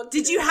worry, I wanted.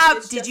 Did you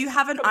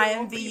have an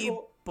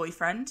IMVU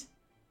boyfriend?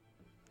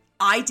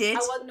 I did.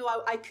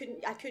 I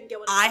couldn't get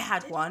one. I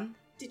had one.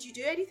 Did you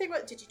do anything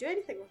with them?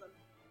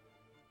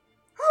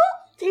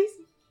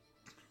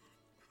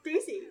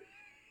 Daisy.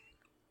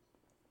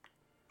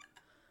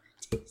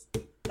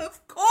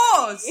 Of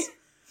course.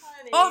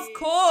 Honey. Of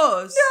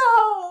course.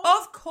 No.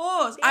 Of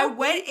course. I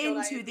went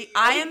into the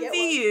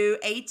IMVU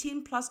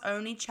 18 plus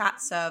only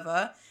chat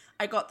server.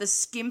 I got the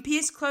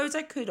skimpiest clothes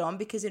I could on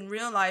because in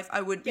real life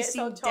I would be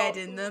seen dead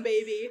in them.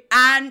 Baby.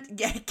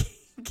 And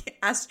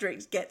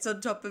asterisk gets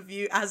on top of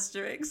you,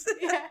 asterisk.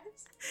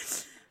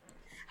 Yes.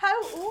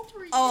 How old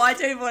were you? Oh, I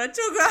don't even want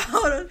to talk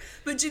about it.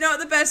 But do you know what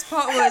the best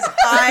part was?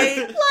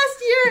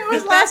 Last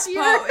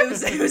year.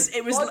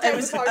 It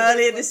was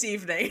earlier this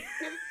evening.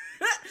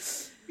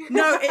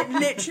 No, it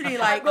literally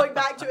like going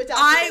back to it.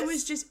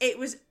 It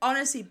was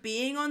honestly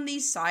being on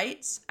these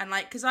sites and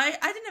like because I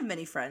didn't have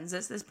many friends.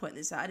 Let's point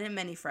this out. I didn't have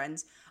many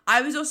friends.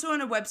 I was also on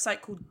a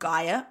website called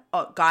Gaia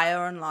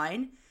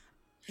Online.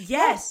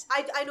 Yes,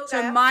 I know. So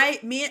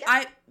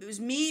it was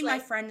me, my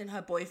friend, and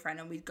her boyfriend,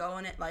 and we'd go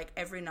on it like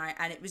every night.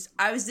 And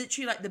I was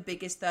literally like the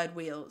biggest third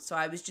wheel. So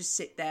I was just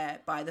sit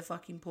there by the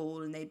fucking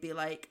pool, and they'd be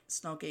like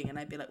snogging, and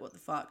I'd be like, "What the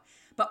fuck?"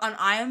 But on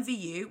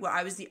IMVU, where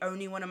I was the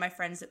only one of my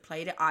friends that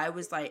played it, I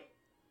was like.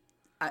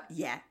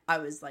 I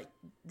was like,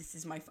 this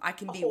is I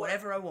can be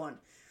whatever I want.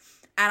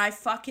 And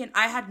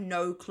I had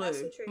no clue.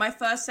 So my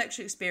first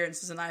sexual experience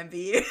was an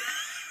IMVU.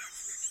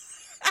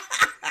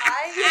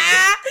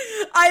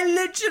 I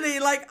literally,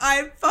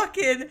 I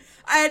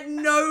had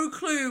no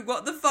clue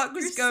what the fuck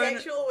was going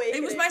on.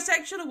 It was my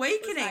sexual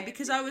awakening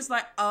because I was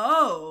like,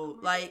 oh,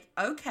 like,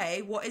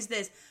 okay, what is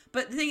this?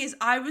 But the thing is,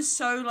 I was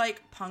so,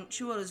 like,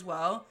 punctual as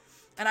well.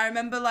 And I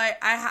remember, like,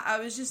 I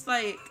was just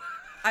like,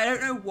 I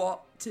don't know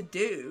what to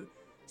do.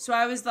 So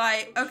I was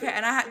like, okay,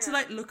 and I had to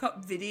like look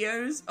up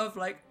videos of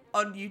like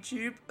on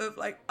YouTube of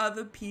like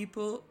other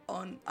people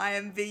on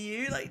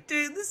IMVU like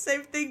doing the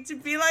same thing to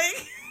be like,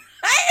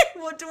 hey,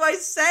 what do I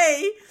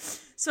say?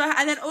 So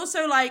and then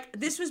also like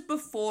this was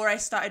before I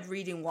started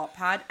reading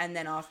Wattpad, and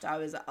then after I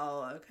was like,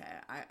 oh okay,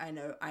 I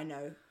know,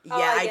 yeah,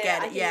 I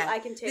get it, yeah. I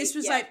can take, this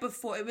was like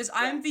before it was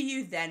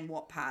IMVU then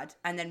Wattpad,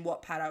 and then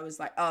Wattpad I was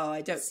like, oh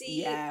I don't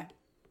see. Yeah,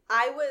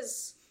 I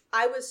was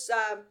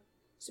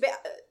so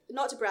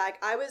not to brag,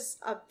 I was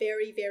a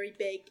very, very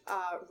big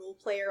role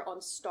player on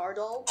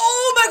Stardoll.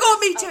 Oh my god,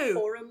 me too!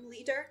 Forum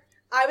leader.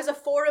 I was a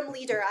forum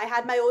leader. I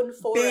had my own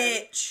forum.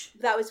 Bitch.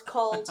 That was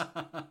called.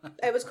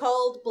 It was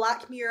called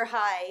Black Mirror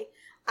High,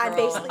 and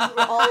basically we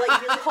were all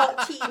like really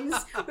hot teens.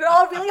 We were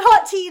all really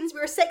hot teens.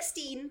 We were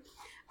 16,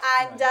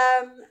 and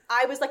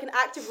I was like an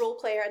active role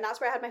player, and that's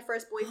where I had my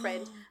first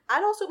boyfriend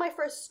and also my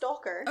first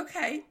stalker.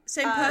 Okay,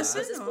 same person.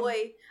 Was this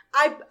boy?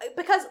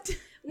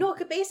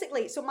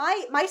 Basically, so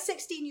my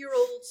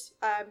 16-year-old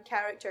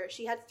character,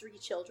 she had 3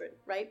 children,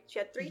 right? She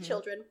had 3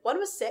 children. One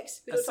was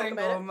 6. We don't talk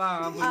about it.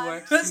 Mom who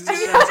works.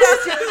 She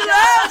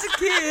loves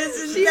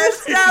kids. She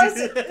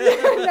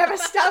never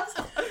stops.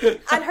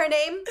 And her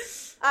name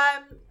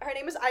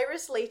is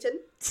Iris Layton.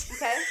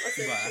 Okay,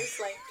 listen, she's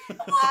like.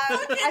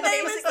 What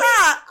name is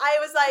that? I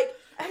was like.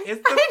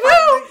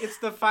 It's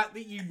the fact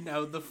that you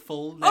know the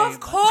full name. Of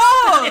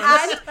course.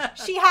 And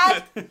she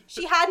had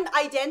an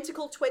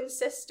identical twin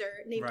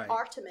sister named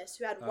Artemis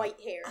who had white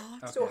hair.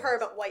 So her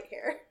but white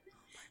hair.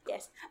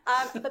 Yes.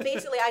 But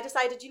basically I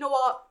decided, you know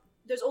what?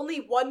 There's only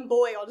one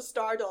boy on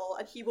Stardoll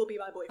and he will be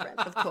my boyfriend.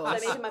 Of course. So I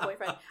made him my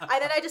boyfriend.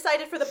 And then I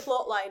decided for the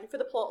plot line,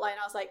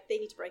 I was like, they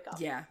need to break up.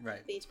 Yeah.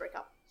 Right. They need to break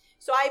up.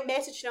 So I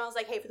messaged him and I was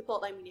like, hey, for the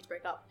plot line we need to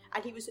break up.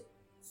 And he was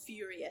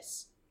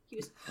furious. He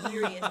was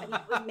furious and he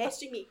was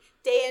messaging me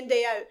day in,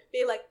 day out,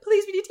 being like,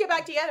 please, we need to get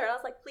back together. And I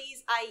was like,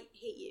 please, I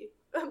hate you.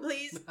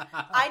 Please,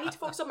 I need to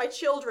focus on my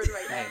children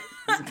right now.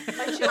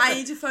 My children. I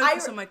need to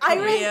focus on my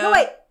career. No,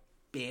 wait.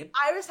 Babe.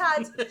 Iris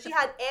she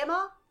had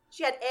Emma,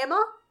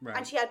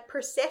 and she had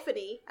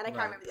Persephone, and I can't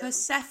remember the other.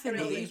 Persephone.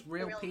 Are these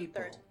real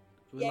people?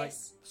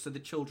 Yes. So the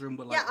children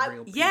were like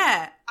real people?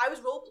 Yeah. I was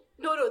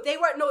No, they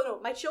weren't. No,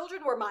 my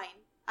children were mine.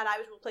 And I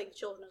was role-playing the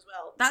children as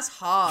well. That's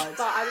hard.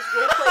 But I was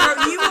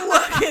role-playing... You were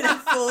working a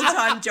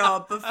full-time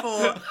job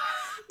before.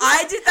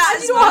 I did that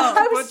as well.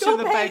 Butcher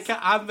the baker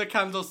and the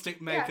candlestick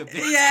maker.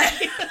 Yeah.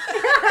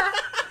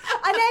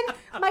 And then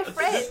my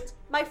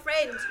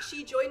friend,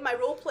 she joined my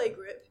role-play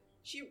group.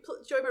 She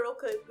joined my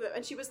role-play group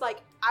and she was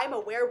like, I'm a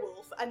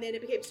werewolf. And then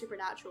it became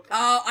Supernatural.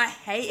 Oh, I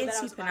hated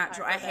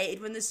Supernatural. I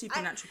hated when the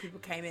Supernatural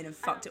people came in and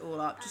fucked it all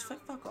up. Just fuck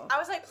off. I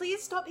was like,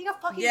 please stop being a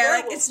fucking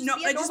werewolf. Like, it's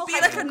not, just be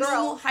like a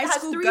normal high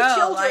school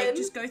girl. Like,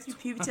 just go through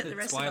puberty at the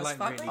rest of us.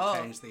 Twilight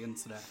really changed the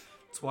internet.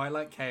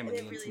 Twilight came and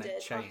the internet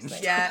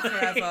changed. Yeah,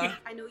 forever.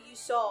 I know you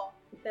saw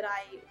that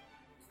I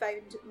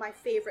found my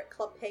favourite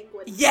Club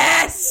Penguin.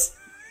 Yes!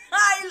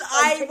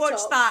 I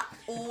watched that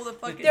all the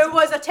fucking There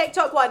was a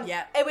TikTok one.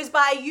 Yeah. It was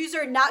by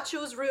user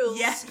Nachos Rules.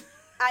 Yeah.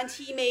 And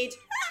he made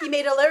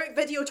a lyric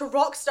video to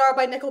Rockstar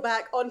by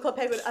Nickelback on Club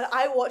Penguin, and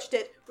I watched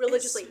it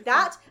religiously.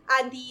 That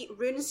and the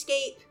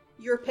RuneScape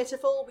You're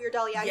Pitiful Weird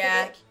Al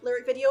Yankovic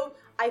lyric video.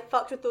 I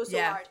fucked with those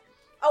so hard.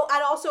 Oh,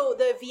 and also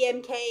the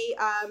VMK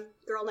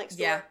Girl Next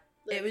Door.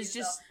 It was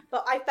just...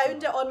 But I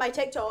found it on my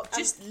TikTok.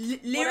 Just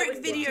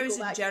lyric videos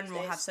in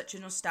general have such a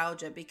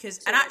nostalgia because...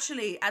 And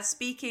actually, as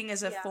speaking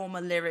as a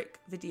former lyric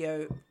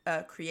video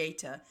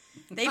creator,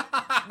 they're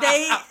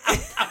iconic.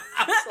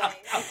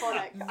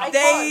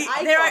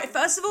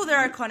 First of all,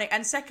 they're iconic,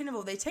 and second of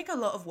all, they take a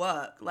lot of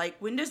work.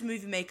 Like, Windows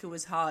Movie Maker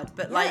was hard,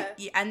 but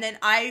and then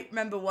I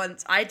remember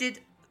once I did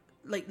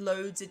like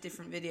loads of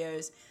different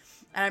videos,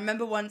 and I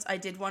remember once I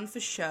did one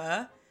for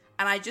Cher.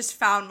 And I just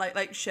found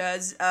like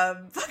Cher's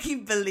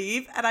fucking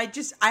Believe, and I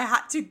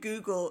had to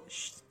Google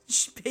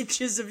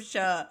pictures of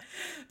Cher,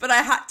 but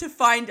I had to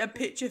find a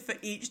picture for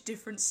each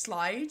different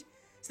slide.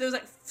 So there was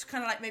like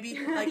kind of like maybe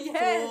like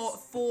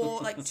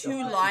four like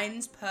 2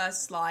 lines per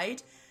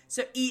slide.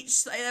 So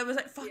each there was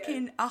like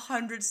fucking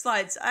 100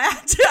 slides. I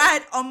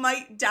had on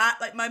my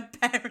my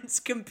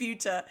parents'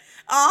 computer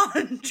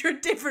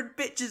 100 different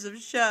pictures of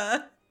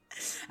Cher,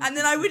 and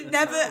then I would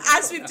never,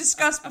 as we've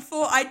discussed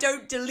before, I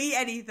don't delete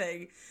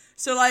anything.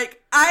 So,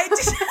 like,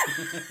 so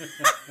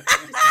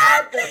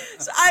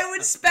I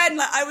would spend,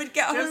 like, I would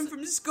get home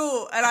from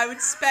school and I would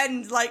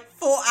spend, like,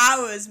 4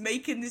 hours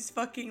making this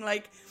fucking,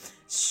 like,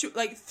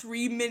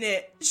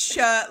 3-minute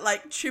shirt,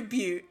 like,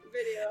 tribute.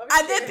 Video,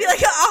 and there'd be,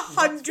 like,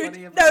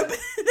 100,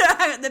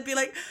 there'd be,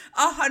 like,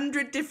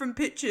 100 different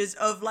pictures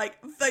of, like,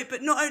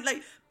 but not only,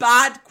 like,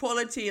 bad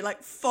quality,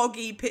 like,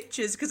 foggy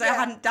pictures because I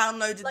hadn't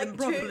downloaded them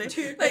properly.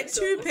 Two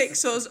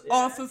pixels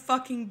off of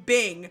fucking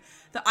Bing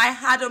that I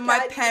had on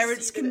my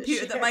parents'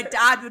 computer that my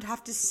dad would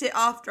have to sit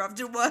after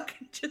work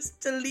and just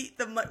delete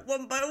them, like,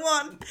 one by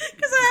one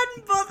because I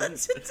hadn't bothered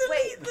to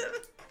delete them.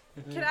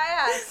 Can I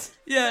ask?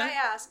 Yeah. Can I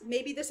ask?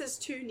 Maybe this is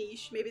too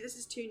niche.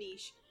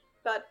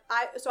 But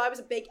I was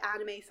a big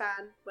anime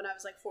fan when I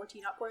was like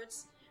 14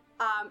 upwards.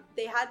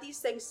 They had these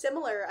things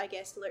similar, I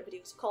guess, to lyric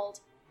videos called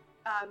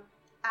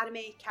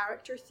anime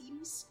character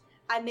themes.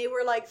 And they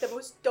were like the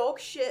most dog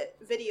shit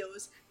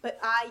videos, but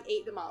I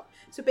ate them up.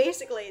 So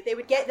basically, they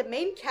would get the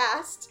main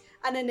cast,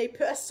 and then they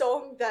put a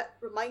song that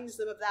reminds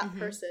them of that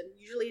person,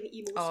 usually an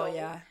emo song,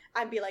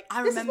 and be like,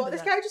 "This is what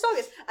this character song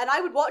is." And I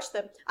would watch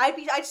them.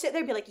 I'd sit there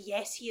and be like,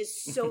 "Yes, he is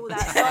so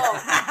that song."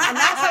 And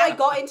that's how I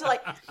got into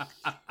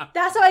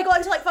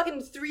like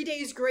fucking 3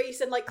 Days Grace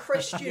and like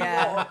Christian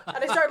rock.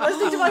 And I started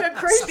listening to fucking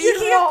Christian rock.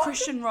 Speaking of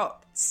Christian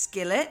rock,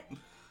 Skillet.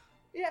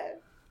 Yeah.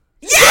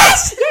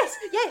 Yes!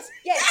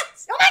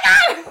 Yes! Oh my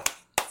god!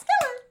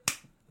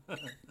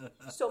 Skillet!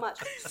 So much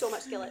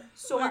Skillet.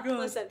 So much. God.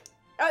 Listen.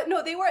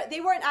 No, they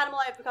weren't Animal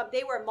I've Become.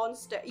 They were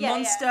Monster.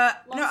 Monster.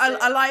 No,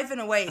 Alive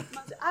and Awake.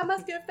 I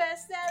must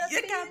confess that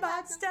you got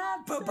monster.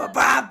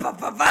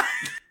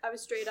 I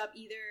was straight up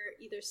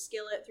either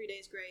Skillet, 3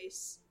 Days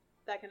Grace,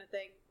 that kind of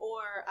thing,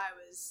 or I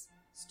was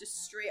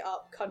just straight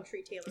up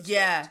country Taylor Swift.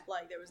 Yeah.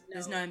 Like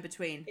there's no in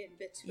between.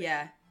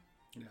 Yeah.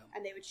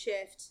 And they would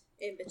shift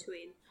in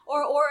between.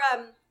 Or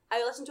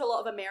I listened to a lot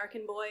of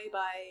American Boy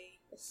by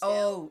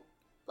Estelle.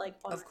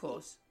 Of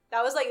course.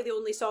 That was like the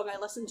only song I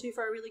listened to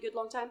for a really good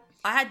long time.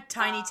 I had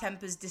Tiny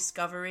Temper's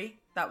Discovery.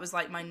 That was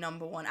like my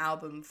number one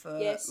album for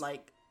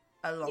like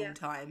a long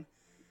time.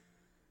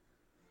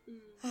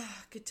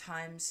 Good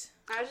times.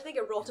 I just think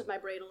it rotted my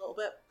brain a little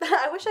bit.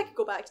 I wish I could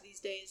go back to these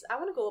days. I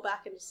want to go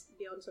back and just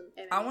be on some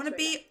MMS I want to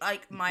be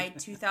like my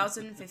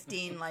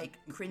 2015 like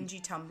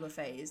cringy Tumblr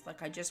phase.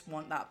 Like I just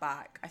want that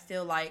back. I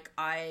feel like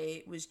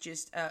I was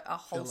just a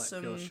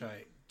wholesome. Feel like pure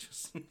shite.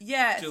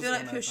 I feel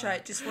like pure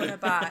shite. Just want her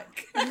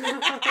back. I'm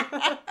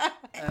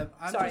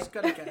just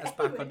gonna get us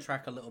back on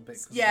track a little bit.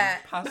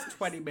 Yeah. The past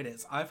 20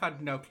 minutes, I've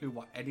had no clue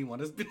what anyone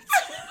has been.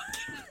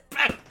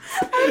 I'm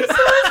so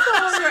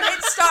sorry.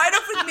 It started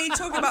off with me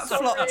talking about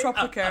Flop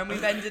Tropica, and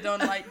we've ended on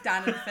like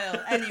Dan and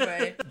Phil.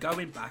 Anyway,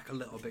 going back a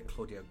little bit,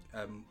 Claudia.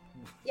 A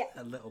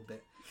little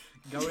bit.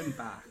 Going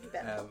back,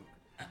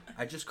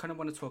 I just kind of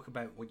want to talk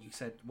about what you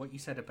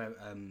said about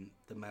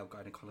the male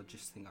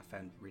gynecologist thing. I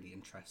found really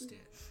interesting.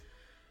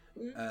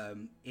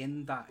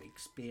 In that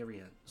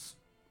experience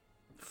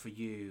for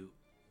you,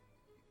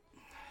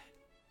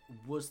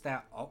 was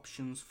there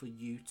options for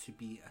you to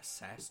be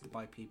assessed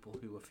by people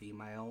who were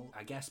female?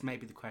 I guess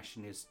maybe the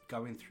question is,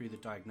 going through the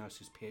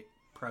diagnosis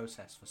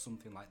process for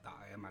something like that,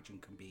 I imagine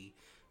can be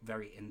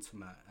very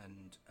intimate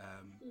and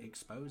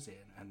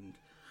exposing, and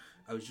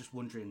I was just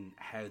wondering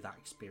how that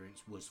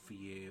experience was for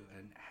you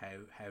and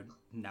how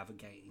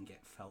navigating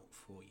it felt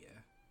for you.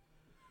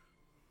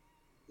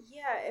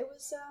 Yeah, it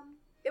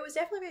was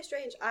definitely very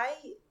strange.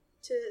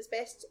 To the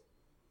best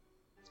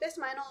of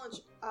my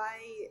knowledge,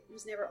 I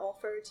was never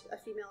offered a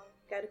female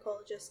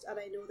gynecologist, and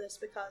I know this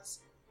because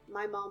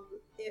my mum,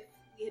 if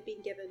we had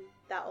been given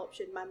that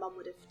option, my mum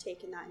would have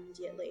taken that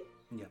immediately.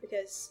 Yeah.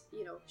 Because,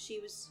 she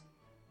was,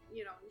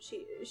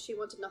 she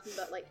wanted nothing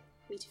but, like,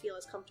 me to feel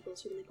as comfortable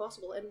as humanly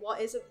possible. And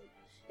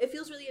it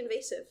feels really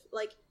invasive.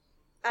 Like,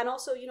 and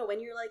also, when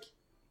you're, like,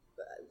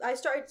 I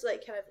started,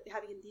 like, kind of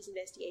having these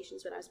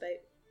investigations when I was about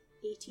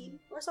 18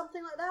 or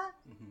something like that.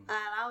 Mm-hmm.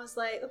 And I was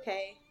like,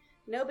 okay,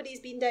 nobody's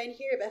been down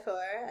here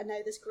before, and now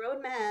this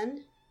grown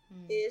man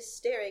is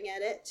staring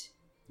at it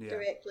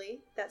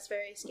directly. That's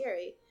very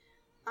scary.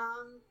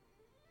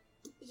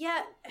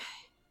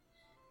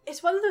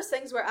 it's one of those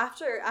things where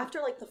after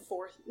like the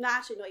fourth, no,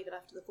 actually not even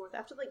after the fourth,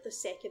 after like the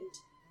second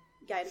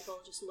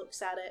gynecologist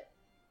looks at it,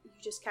 you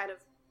just kind of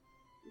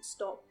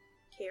stop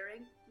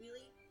caring,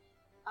 really,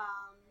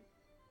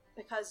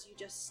 because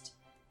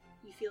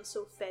you feel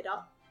so fed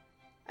up,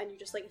 and you're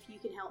just like, if you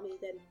can help me,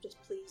 then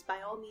just please,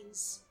 by all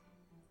means,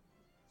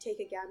 take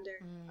a gander.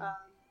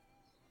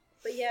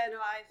 But yeah, no,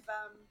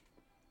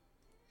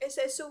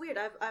 it's so weird.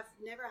 I've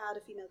never had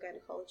a female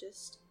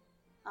gynecologist,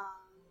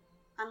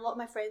 and a lot of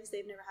my friends,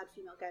 they've never had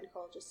female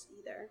gynecologists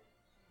either.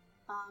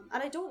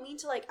 And I don't mean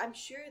to, like, I'm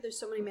sure there's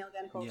so many male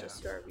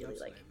gynecologists who are really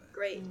like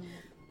great,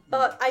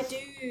 but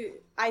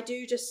I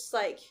do just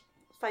like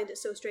find it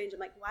so strange. I'm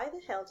like, why the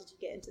hell did you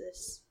get into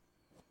this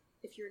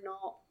if you're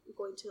not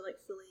going to like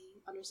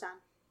fully understand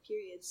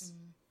periods?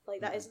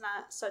 Like isn't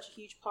that such a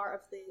huge part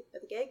of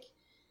the gig?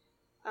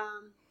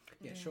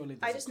 Yeah, surely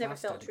I there's just a never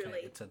class felt dedicated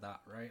truly to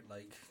that, right?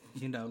 Like,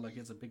 you know, like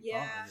it's a big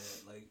part of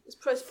it. Like, it's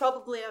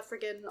probably a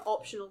friggin'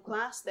 optional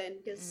class then,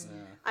 because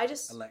I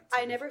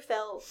never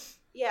felt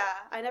really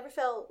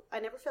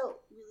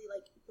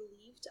like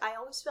believed. I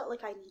always felt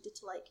like I needed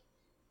to like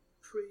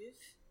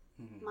prove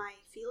my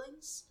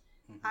feelings,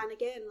 and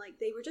again, like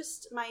they were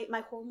just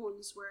my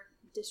hormones were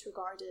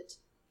disregarded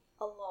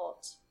a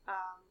lot,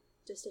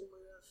 just in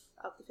lieu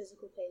of the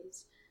physical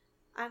pains.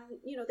 And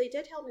you know, they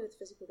did help me with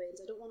physical pains.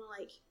 I don't want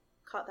to like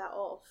cut that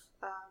off.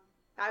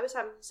 I was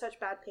having such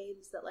bad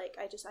pains that like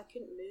I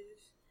couldn't move.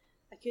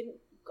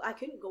 I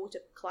couldn't go to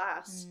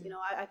class. You know,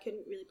 I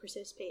couldn't really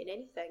participate in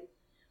anything.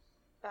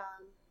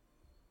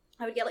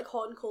 I would get like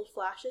hot and cold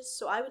flashes,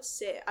 so I would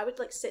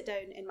sit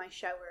down in my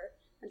shower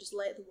and just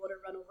let the water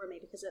run over me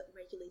because it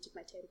regulated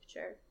my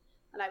temperature.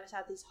 And I would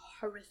have these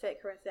horrific.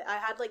 I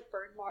had like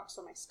burn marks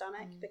on my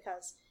stomach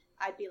because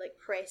I'd be like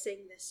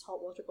pressing this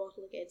hot water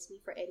bottle against me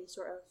for any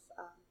sort of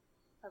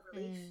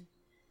relief.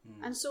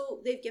 And so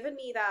they've given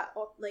me that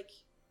like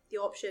the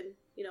option.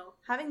 You know,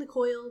 having the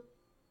coil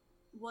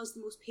was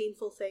the most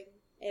painful thing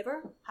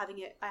ever. I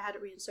had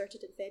it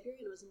reinserted in February,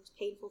 and it was the most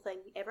painful thing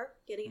ever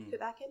getting it put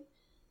back in.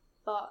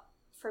 But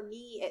for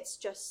me, it's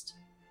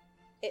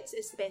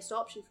the best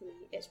option for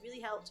me. It's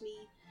really helped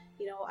me.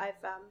 You know,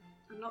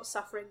 I'm not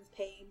suffering with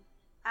pain,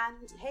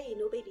 and hey,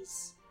 no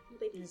babies.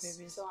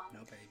 So no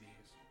babies.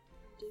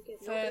 Do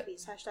good. No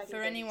babies. Hashtag for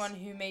no anyone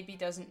babies. who maybe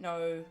doesn't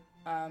know,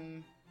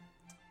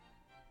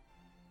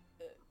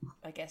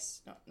 I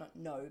guess not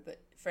know, but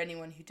for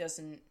anyone who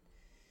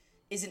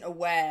isn't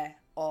aware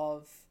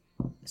of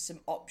some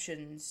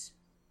options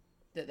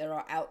that there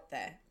are out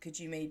there, could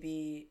you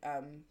maybe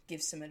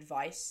give some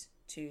advice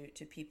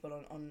to people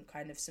on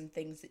kind of some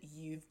things that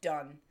you've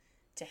done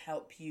to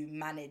help you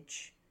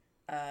manage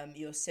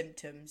your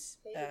symptoms,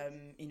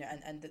 you know,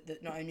 and the,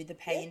 not only the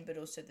pain but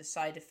also the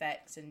side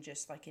effects, and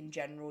just like in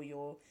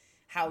general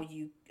how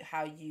you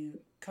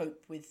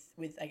cope with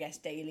I guess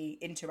daily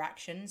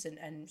interactions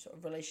and sort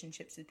of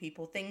relationships with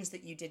people, things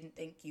that you didn't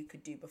think you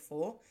could do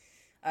before,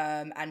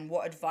 and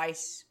what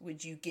advice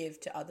would you give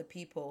to other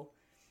people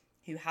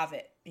who have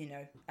it, you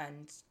know,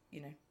 and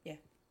you know, yeah.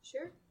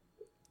 Sure.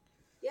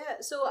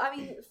 Yeah, so I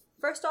mean,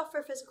 first off,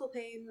 for physical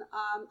pain,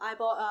 I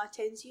bought a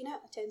TENS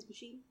unit, a TENS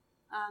machine.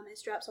 It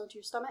straps onto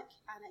your stomach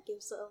and it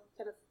gives little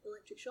kind of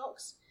electric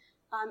shocks.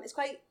 It's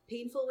quite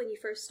painful when you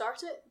first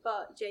start it,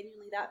 but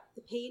genuinely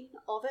the pain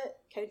of it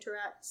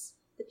counteracts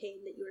the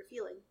pain that you were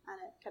feeling, and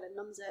it kind of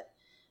numbs it.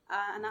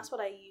 And that's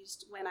what I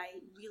used when I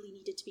really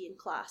needed to be in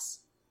class.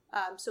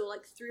 So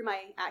like through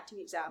my acting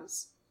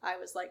exams, I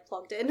was like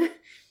plugged in.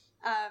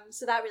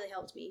 So that really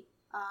helped me.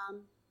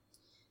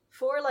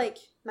 For like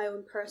my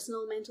own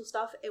personal mental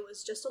stuff, it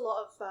was just a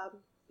lot of,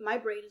 my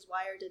brain is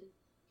wired in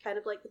kind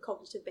of like the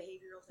cognitive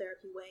behavioral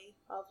therapy way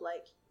of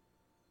like,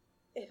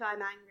 if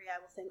I'm angry, I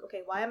will think,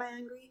 okay, why am I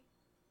angry?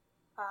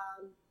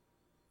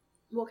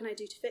 What can I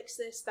do to fix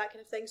this? That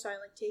kind of thing. So I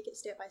like take it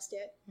step by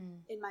step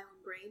in my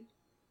own brain.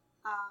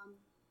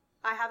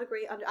 I have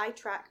I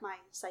track my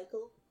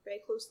cycle very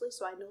closely,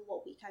 so I know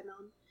what week I'm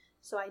on.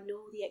 So I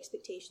know the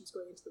expectations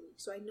going into the week.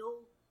 So I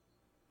know,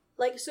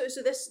 like, so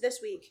this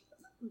week,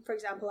 for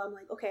example, I'm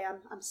like, okay,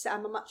 I'm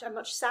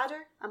much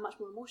sadder. I'm much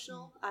more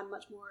emotional. I'm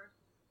much more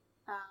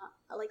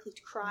likely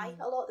to cry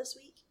a lot this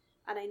week,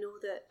 and I know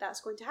that that's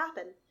going to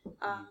happen.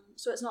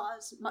 So it's not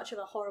as much of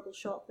a horrible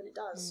shock when it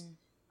does.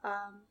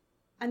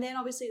 And then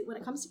obviously when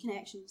it comes to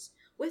connections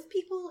with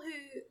people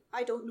who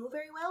I don't know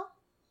very well,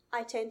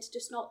 I tend to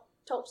just not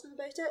talk to them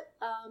about it.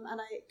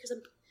 Because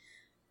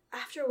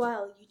after a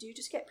while, you do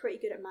just get pretty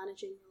good at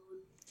managing your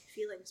own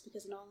feelings,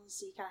 because in all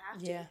honesty, you kind of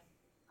have to. Yeah.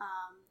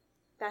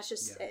 That's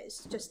just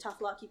it's just tough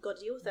luck. You've got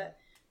to deal with it.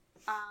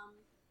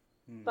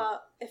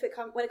 But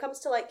when it comes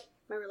to like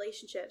my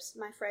relationships,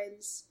 my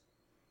friends,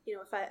 you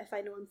know, if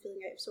I know I'm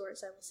feeling out of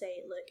sorts, I will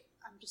say, look,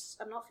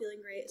 I'm not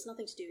feeling great. It's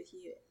nothing to do with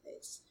you.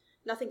 It's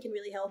nothing can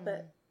really help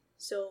it.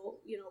 So,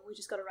 you know, we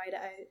just got to ride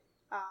it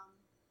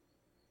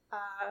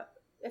out.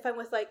 If I'm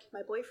with like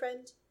my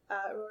boyfriend,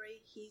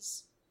 Rory,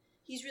 he's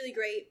really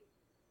great,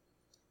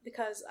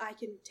 because I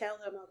can tell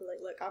him, I'll be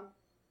like, look, I'm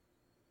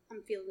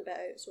feeling a bit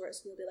out of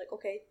sorts, and he'll be like,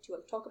 okay, do you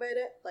want to talk about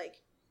it?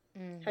 Like,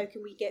 How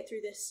can we get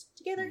through this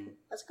together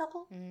as a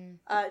couple?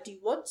 Do you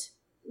want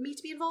me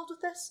to be involved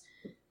with this?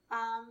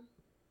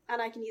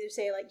 And I can either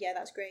say, like, yeah,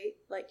 that's great,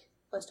 like,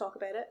 let's talk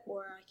about it,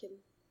 or I can,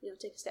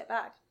 take a step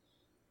back.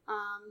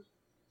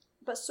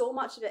 But so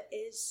much of it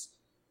is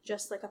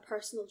just, like, a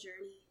personal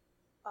journey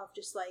of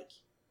just, like,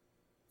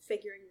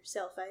 figuring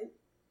yourself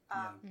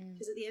out.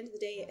 Because at the end of the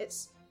day,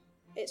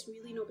 it's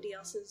really nobody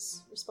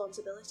else's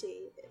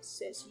responsibility.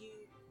 It's you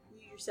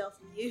yourself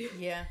and you.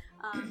 Yeah.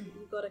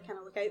 You've got to kind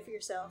of look out for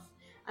yourself.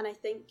 And I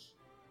think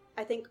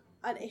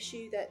an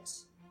issue that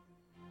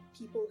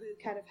people who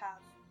kind of have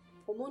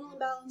hormonal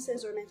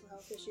imbalances or mental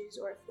health issues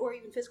or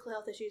even physical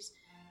health issues,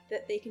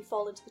 that they can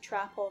fall into the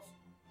trap of,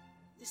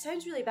 this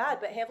sounds really bad,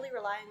 but heavily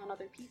relying on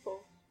other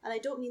people. And I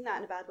don't mean that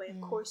in a bad way. Of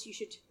course, you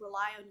should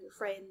rely on your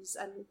friends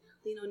and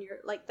lean on your,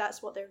 like,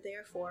 that's what they're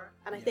there for.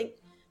 And I think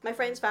my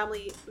friends,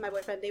 family, my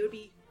boyfriend,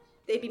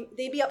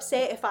 they'd be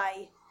upset if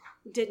I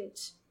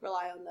didn't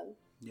rely on them.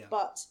 Yeah.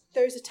 But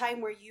there's a time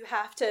where you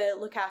have to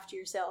look after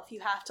yourself. You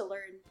have to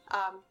learn.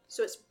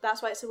 So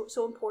that's why it's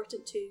so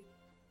important to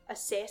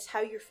assess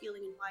how you're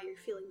feeling and why you're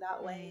feeling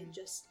that way, and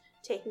just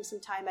taking some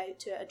time out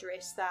to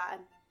address that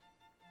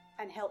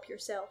and help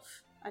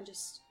yourself. And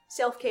just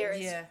self-care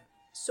is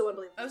so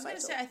unbelievable. I was going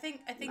to say, I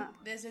think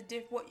there's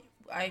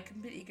I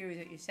completely agree with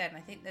what you said, and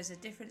I think there's a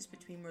difference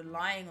between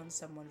relying on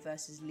someone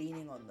versus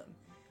leaning on them.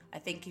 I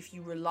think if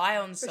you rely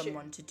on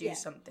someone to do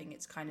something,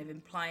 it's kind of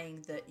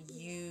implying that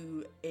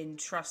you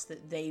entrust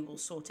that they will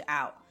sort it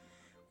out.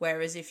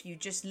 Whereas if you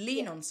just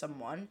lean on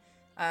someone,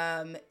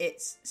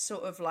 it's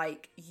sort of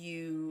like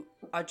you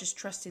are just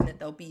trusting that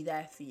they'll be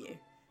there for you.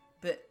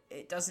 But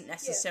it doesn't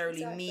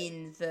necessarily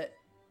mean that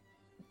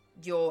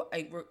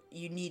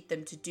you need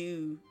them to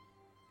do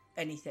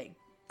anything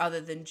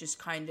other than just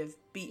kind of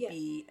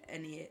be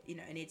any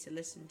I need to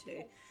listen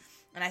to.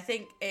 And I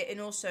think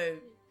and also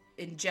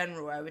in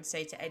general, I would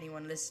say to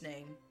anyone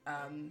listening,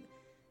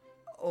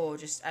 or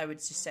I would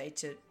just say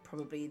to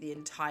probably the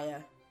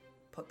entire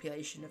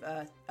population of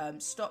Earth,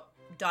 stop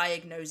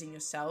diagnosing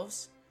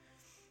yourselves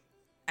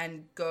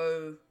and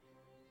go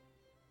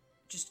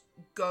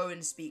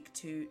and speak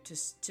to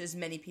as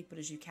many people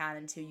as you can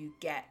until you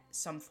get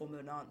some form of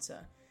an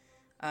answer.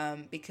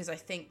 Because I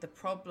think the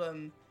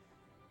problem,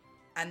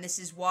 and this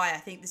is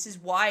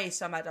why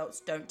some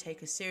adults don't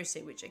take us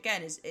seriously, which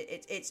again is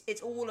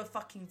it's all a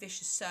fucking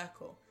vicious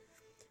circle.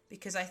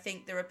 Because I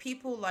think there are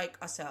people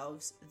like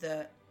ourselves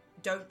that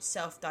don't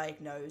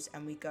self-diagnose,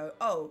 and we go,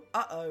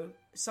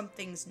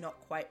 something's not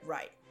quite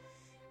right.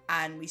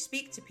 And we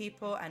speak to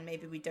people, and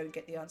maybe we don't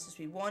get the answers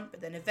we want,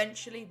 but then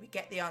eventually we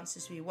get the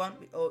answers we want,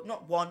 or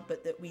not want,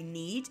 but that we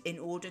need in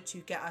order to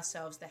get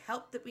ourselves the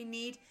help that we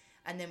need.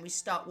 And then we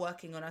start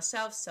working on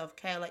ourselves,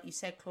 self-care, like you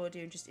said,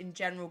 Claudia, and just in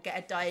general get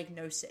a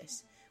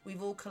diagnosis.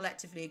 We've all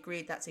collectively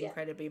agreed that's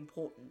incredibly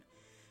important.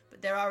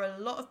 But there are a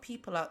lot of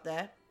people out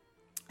there,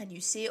 and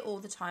you see it all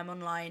the time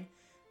online,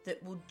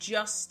 that will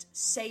just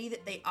say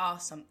that they are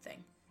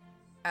something.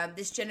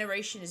 This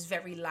generation is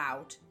very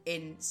loud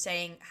in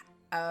saying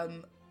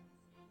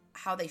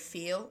how they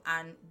feel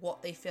and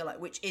what they feel like,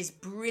 which is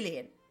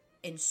brilliant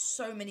in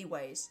so many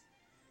ways.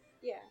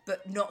 Yeah.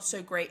 But not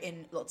so great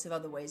in lots of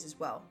other ways as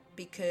well.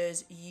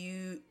 Because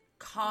you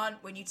can't,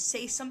 when you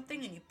say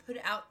something and you put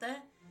it out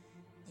there,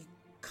 you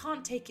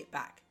can't take it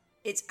back.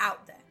 It's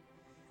out there.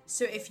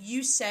 So if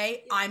you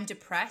say, I'm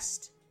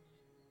depressed,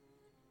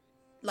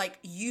 like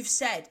you've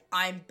said,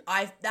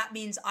 that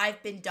means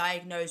I've been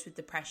diagnosed with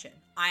depression.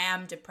 I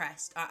am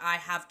depressed. I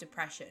have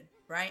depression,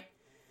 right?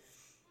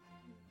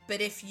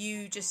 But if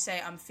you just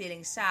say, I'm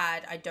feeling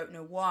sad, I don't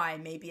know why,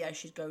 maybe I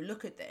should go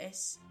look at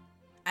this,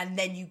 and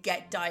then you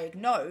get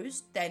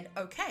diagnosed, then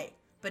okay.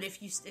 But if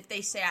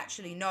they say,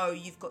 actually, no,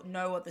 you've got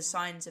no other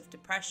signs of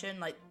depression,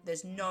 like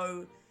there's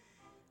no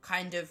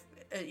kind of,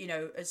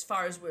 as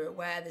far as we're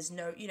aware, there's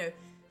no,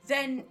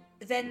 then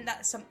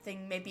that's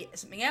maybe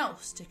something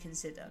else to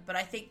consider. But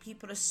I think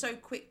people are so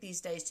quick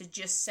these days to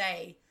just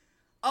say,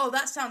 oh,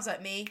 that sounds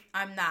like me,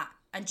 I'm that,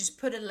 and just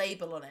put a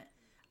label on it.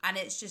 And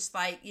it's just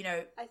like,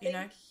 I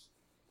think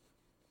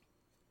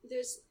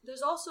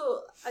there's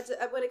also,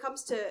 when it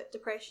comes to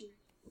depression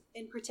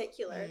in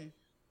particular,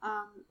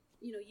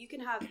 you can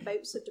have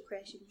bouts of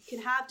depression. You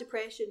can have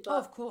depression, but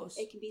of course,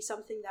 it can be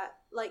something that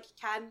like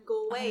can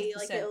go away. 100%.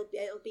 Like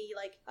it'll be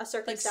like a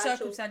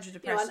circumstantial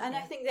depression. And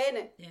I think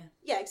then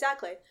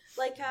exactly.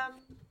 Like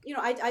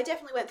I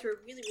definitely went through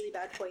a really, really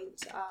bad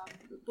point.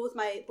 Both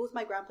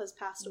my grandpas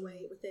passed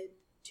away within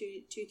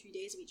 2-3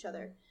 days of each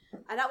other,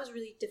 and that was a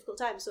really difficult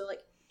time. So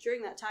like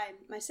during that time,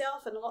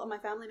 myself and a lot of my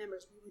family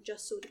members, we were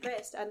just so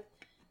depressed,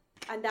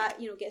 and that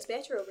gets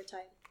better over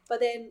time. But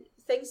then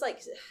things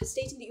like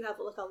stating that you have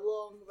like a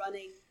long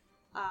running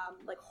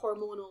like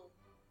hormonal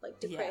like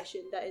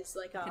depression that is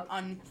like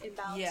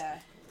imbalance. Yeah.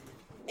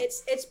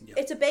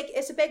 It's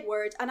a big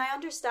word, and I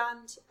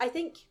understand. I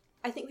think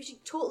we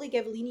should totally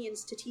give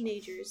lenience to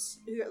teenagers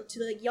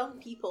to like young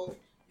people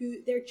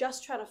who they're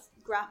just trying to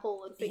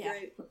grapple and figure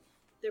out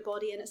their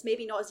body, and it's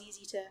maybe not as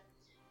easy to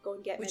go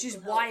and get Which is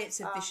medical why help, it's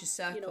a vicious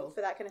circle. you know,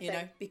 for that kind of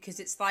thing. Because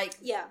it's like...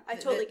 Yeah, I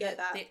totally get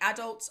that. The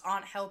adults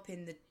aren't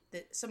helping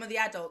some of the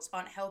adults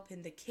aren't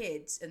helping the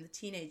kids and the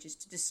teenagers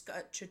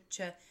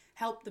to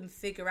help them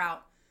figure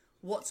out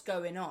what's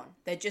going on.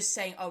 They're just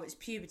saying, oh, it's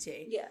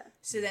puberty. Yeah.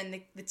 So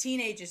then the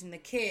teenagers and the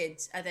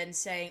kids are then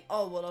saying,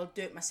 oh, well, I'll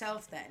do it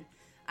myself then.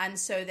 And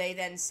so they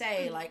then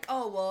say, like,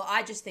 oh, well,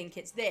 I just think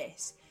it's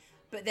this.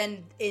 But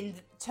then in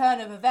the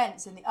turn of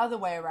events and the other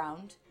way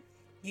around,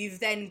 you've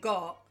then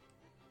got,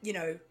 you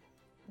know,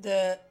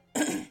 the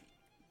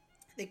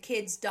the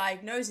kids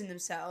diagnosing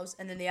themselves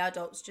and then the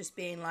adults just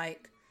being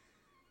like,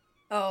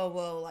 oh,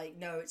 well, like,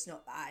 no, it's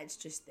not that, it's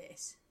just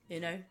this, you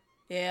know?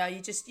 Yeah,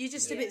 you're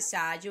just a bit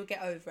sad, you'll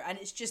get over it. And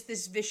it's just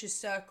this vicious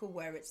circle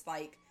where it's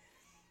like,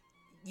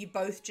 you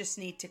both just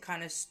need to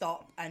kind of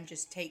stop and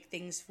just take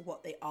things for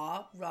what they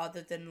are,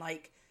 rather than,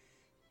 like,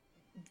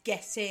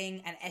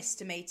 guessing and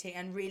estimating,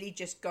 and really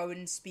just go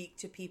and speak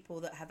to people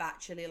that have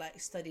actually,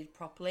 like, studied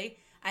properly.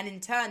 And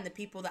in turn, the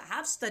people that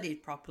have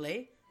studied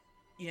properly,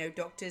 you know,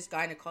 doctors,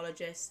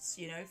 gynecologists,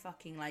 you know,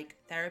 fucking, like,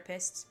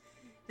 therapists,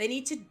 they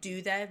need to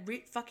do their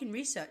fucking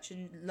research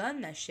and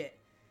learn their shit,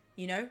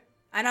 you know?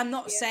 And I'm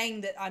not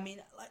saying that, I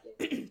mean,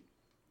 like,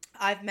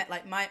 I've met,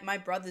 like, my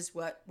brother's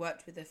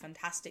worked with a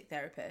fantastic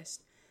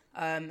therapist,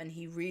 and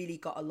he really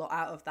got a lot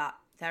out of that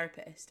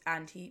therapist.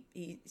 And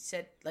he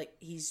said, like,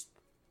 he's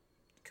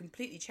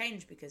completely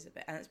changed because of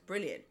it, and it's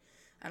brilliant.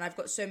 And I've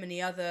got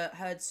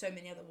heard so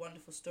many other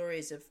wonderful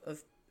stories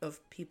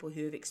of people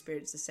who have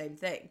experienced the same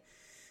thing.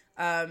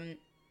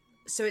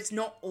 So it's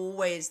not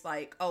always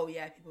like, oh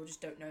yeah, people just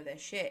don't know their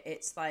shit.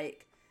 It's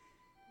like,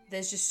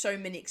 there's just so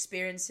many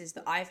experiences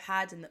that I've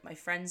had and that my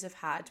friends have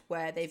had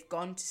where they've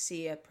gone to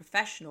see a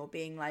professional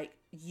being like,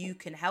 you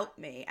can help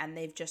me, and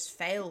they've just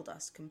failed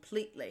us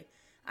completely.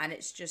 And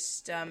it's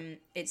just,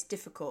 it's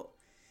difficult.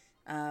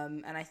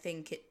 And I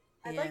think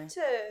I'd like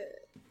to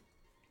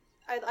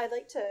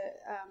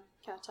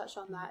kind of touch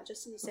on that,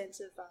 just in the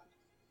sense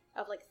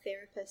of like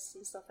therapists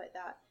and stuff like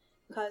that,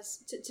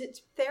 because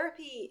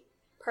therapy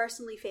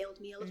personally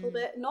failed me a little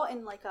bit, not in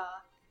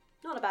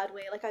a bad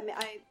way. Like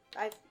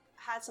I've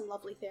had some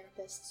lovely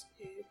therapists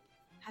who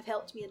have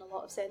helped me in a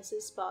lot of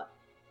senses, but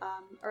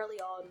early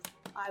on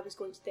I was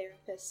going to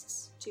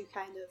therapists to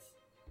kind of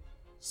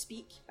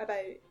speak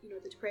about, you know,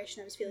 the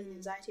depression I was feeling, the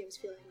anxiety I was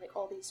feeling, like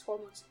all these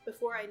hormones,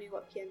 before I knew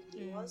what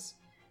PMDD was.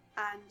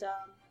 And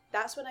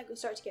that's when I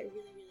started to get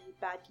really, really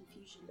bad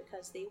confusion,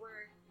 because they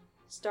were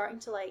starting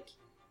to, like,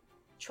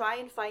 try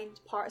and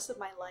find parts of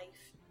my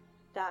life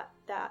that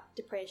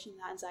depression,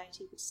 that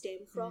anxiety would stem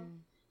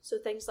from. So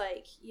things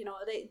like, you know,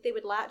 they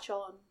would latch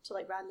on to,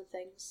 like, random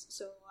things.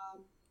 So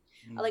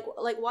like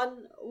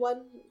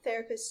one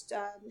therapist,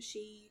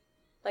 she,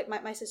 like,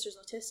 my sister's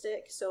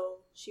autistic, so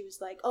she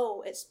was like,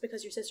 oh, it's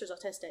because your sister's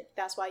autistic,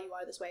 that's why you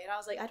are this way. And I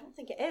was like, I don't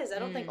think it is. I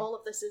don't think all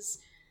of this is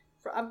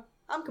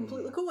I'm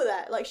completely cool with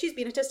that. Like, she's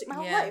been autistic my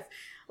whole life.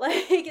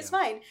 Like, it's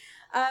fine.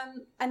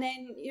 And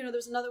then, you know, there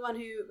was another one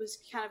who was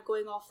kind of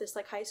going off this,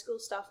 like, high school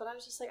stuff, and I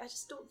was just like, I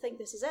just don't think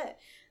this is it.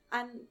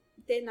 And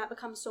then that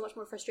becomes so much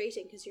more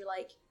frustrating, because you're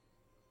like,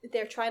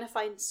 they're trying to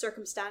find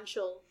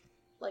circumstantial,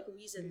 like,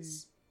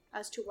 reasons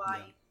as to why.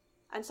 Yeah.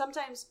 And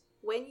sometimes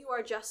when you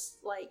are just,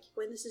 like,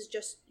 when this is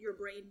just your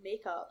brain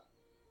makeup,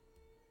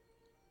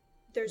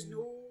 there's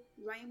no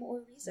rhyme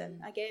or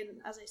reason.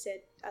 Again, as I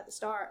said at the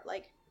start,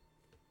 like,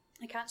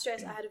 I can't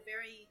stress, I had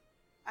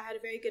a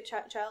very good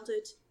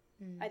childhood.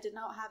 I did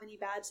not have any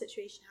bad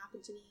situation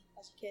happen to me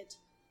as a kid.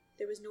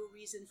 There was no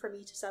reason for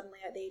me to suddenly,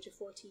 at the age of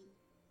 14,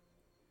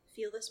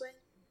 feel this way.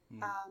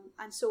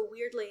 And so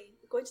weirdly,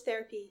 going to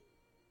therapy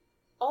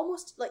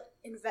almost, like,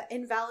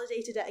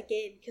 invalidated it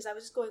again, because I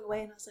was just going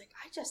away and I was like,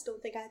 I just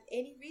don't think I have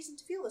any reason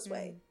to feel this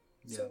way.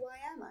 So why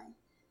am I?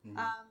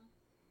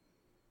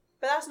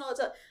 But that's not...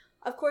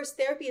 Of course,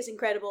 therapy is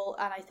incredible,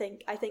 and I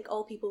think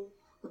all people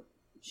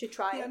should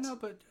try it.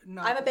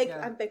 I'm a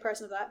big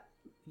person of that.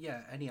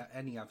 Yeah,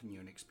 any avenue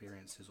and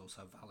experience is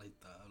also valid,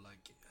 though.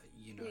 Like,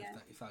 you know,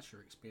 if that's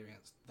your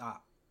experience,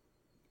 that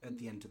at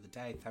the end of the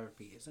day,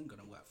 therapy isn't going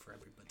to work for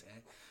everybody,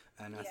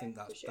 and I think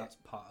that's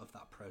part of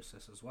that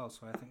process as well.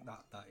 So I think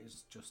that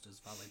is just as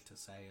valid to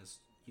say as,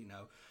 you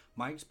know,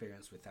 my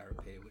experience with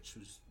therapy, which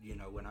was, you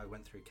know, when I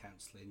went through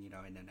counselling, you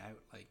know, in and out,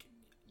 like,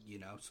 you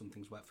know, some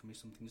things worked for me,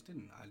 some things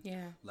didn't. I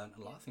learned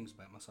a lot of things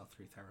about myself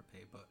through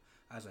therapy, but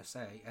as I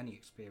say, any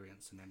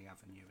experience in any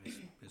avenue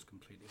is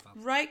completely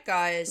valid. Right,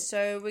 guys,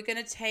 so we're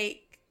going to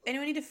take...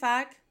 Anyone need a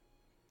fag?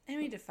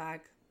 Anyone need a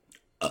fag?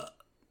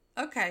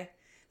 Okay.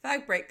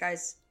 Fag break,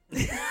 guys.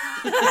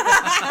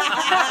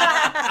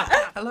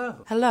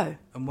 Hello.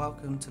 And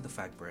welcome to the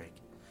Fag Break,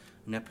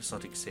 an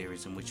episodic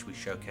series in which we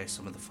showcase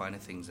some of the finer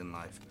things in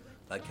life,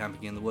 like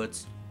camping in the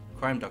woods,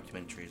 crime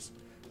documentaries,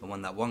 and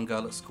when that one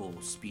girl at school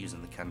spews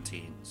in the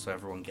canteen, so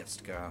everyone gets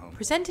to go home.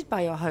 Presented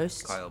by your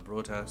hosts, Kyle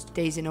Broadhurst,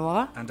 Daisy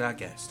Noir, and our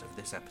guest of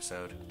this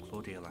episode,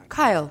 Claudia Lang.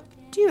 Kyle,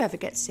 do you ever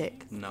get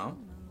sick? No.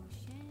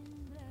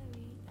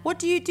 What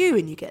do you do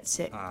when you get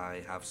sick?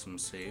 I have some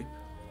soup,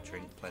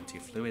 drink plenty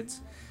of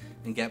fluids,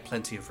 and get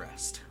plenty of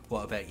rest.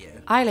 What about you?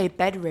 I lay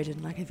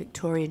bedridden like a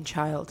Victorian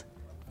child,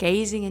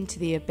 gazing into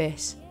the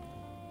abyss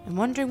and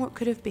wondering what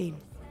could have been.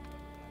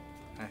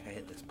 I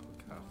hate this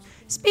podcast.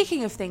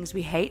 Speaking of things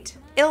we hate,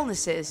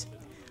 illnesses.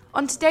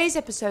 On today's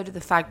episode of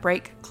the Fag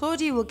Break,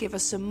 Claudia will give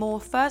us some more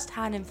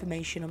first-hand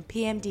information on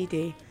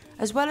PMDD,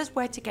 as well as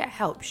where to get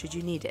help should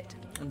you need it.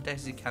 And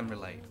Desi can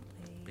relate,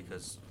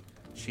 because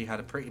she had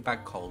a pretty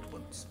bad cold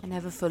once. I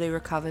never fully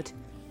recovered,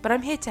 but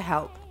I'm here to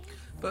help.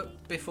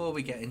 But before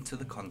we get into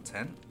the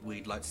content,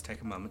 we'd like to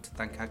take a moment to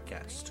thank our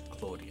guest,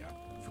 Claudia,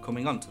 for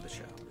coming on to the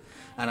show,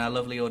 and our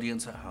lovely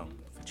audience at home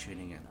for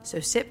tuning in. So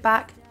sit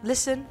back,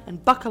 listen,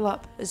 and buckle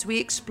up as we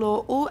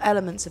explore all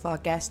elements of our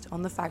guest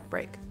on the Fag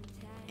Break.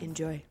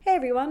 Enjoy. Hey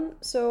everyone,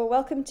 so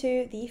welcome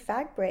to the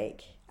Fag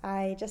Break.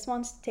 I just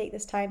wanted to take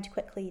this time to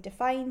quickly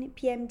define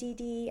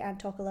PMDD and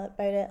talk about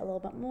it a little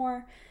bit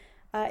more.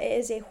 It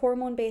is a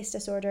hormone-based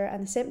disorder,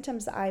 and the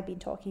symptoms that I've been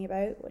talking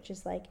about, which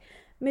is like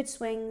mood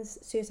swings,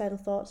 suicidal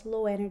thoughts,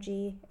 low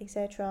energy,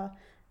 etc.,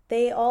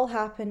 they all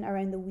happen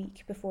around the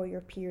week before your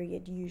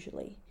period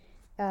usually.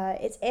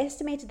 It's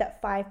estimated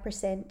that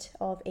 5%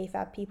 of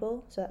AFAB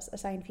people, so that's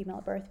assigned female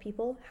at birth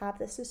people, have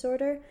this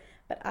disorder,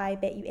 but I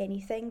bet you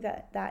anything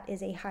that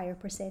is a higher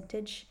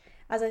percentage.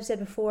 As I've said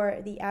before,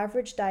 the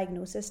average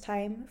diagnosis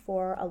time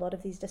for a lot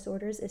of these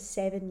disorders is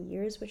 7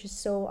 years, which is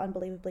so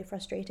unbelievably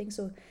frustrating.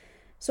 So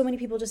many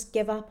people just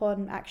give up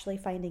on actually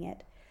finding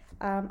it.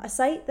 A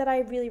site that I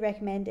really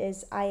recommend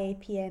is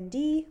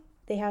IAPMD.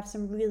 They have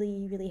some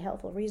really, really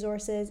helpful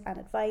resources and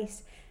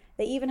advice.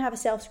 They even have a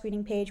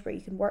self-screening page where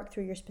you can work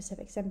through your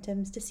specific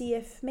symptoms to see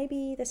if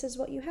maybe this is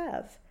what you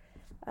have.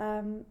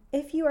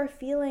 If you are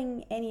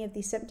feeling any of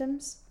these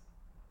symptoms,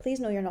 please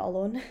know you're not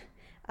alone.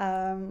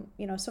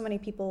 So many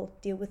people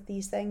deal with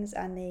these things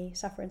and they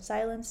suffer in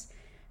silence.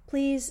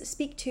 Please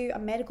speak to a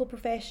medical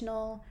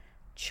professional,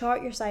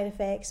 chart your side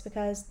effects,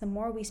 because the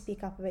more we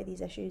speak up about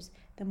these issues,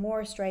 the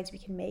more strides we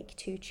can make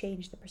to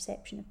change the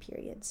perception of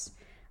periods.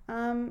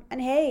 And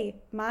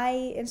hey,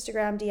 my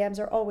Instagram DMs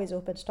are always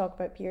open to talk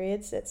about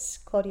periods. It's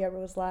Claudia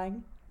Rose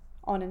Lang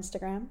on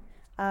Instagram.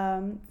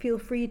 Feel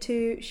free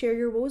to share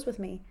your woes with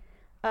me.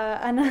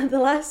 And the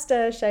last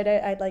shout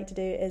out I'd like to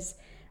do is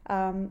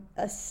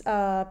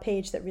a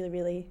page that really,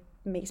 really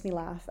makes me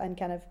laugh and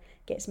kind of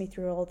gets me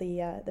through all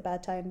the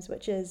bad times,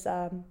 which is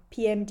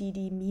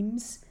PMDD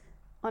memes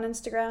on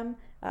Instagram.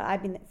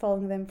 I've been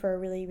following them for a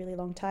really, really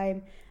long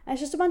time. And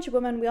it's just a bunch of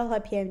women, we all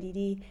have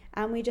PMDD,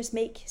 and we just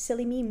make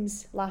silly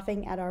memes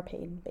laughing at our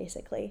pain,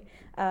 basically.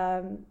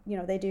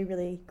 They do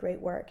really great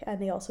work, and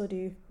they also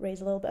do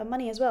raise a little bit of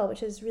money as well,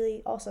 which is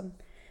really awesome.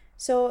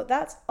 So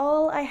that's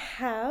all I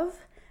have.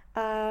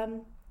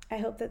 I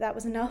hope that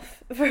was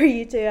enough for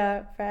you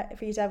to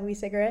have a wee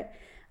cigarette.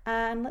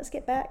 And let's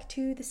get back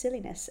to the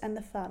silliness and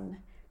the fun.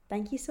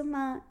 Thank you so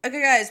much.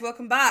 Okay guys,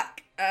 welcome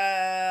back.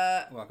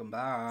 Welcome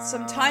back.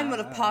 Some time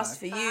will have passed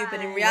for you, but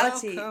in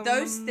reality,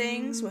 those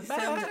things were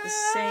filmed at the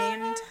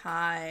same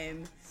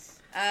time.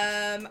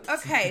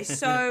 Okay,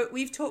 so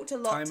we've talked a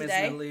lot Time today.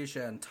 Time is an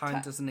illusion.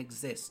 Time doesn't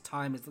exist.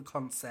 Time is the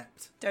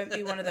concept. Don't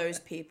be one of those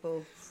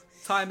people.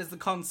 Time is the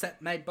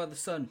concept made by the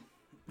sun.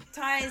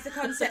 Time is the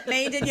concept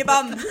made in your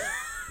bum.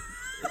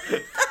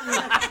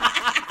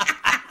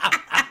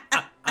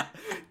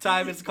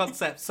 Time is the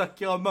concept. Suck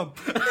your mum.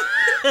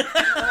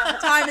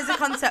 Time is a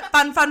concept.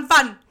 Fun, fun,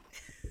 fun.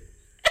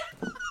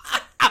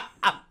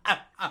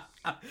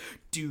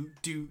 Do.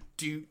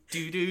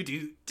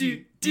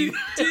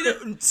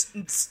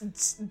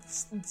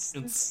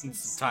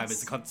 Time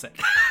is the concept.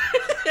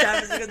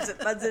 Time is a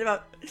concept. Fan's in your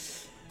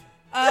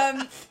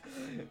mum.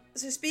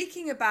 So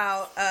speaking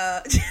about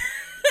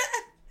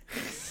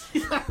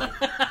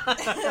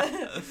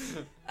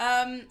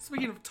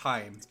Speaking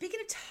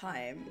of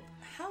time.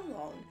 How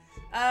long?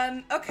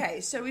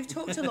 Okay, so we've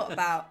talked a lot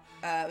about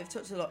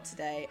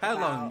today. How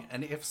long?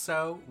 And if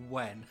so,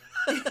 when?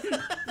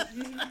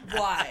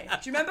 Why?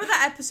 Do you remember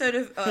that episode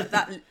of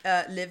that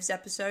Liv's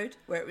episode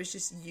where it was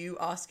just you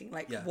asking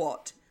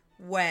what,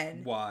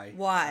 when,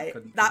 why?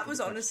 That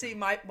was honestly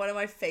one of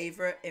my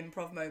favorite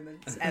improv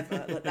moments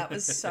ever. Like, that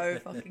was so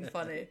fucking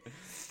funny.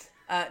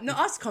 Not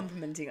us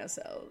complimenting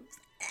ourselves.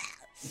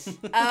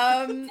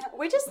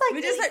 We're just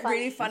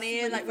really funny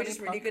and we're just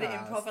really good at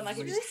improv, and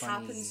it just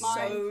funny. happens Smart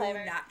so and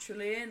clever.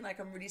 naturally, and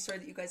I'm really sorry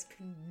that you guys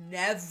can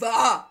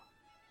never,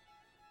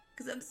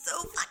 because I'm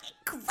so fucking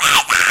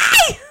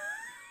crazy.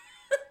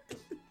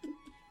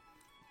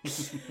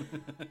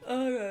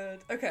 Oh god.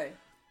 Okay,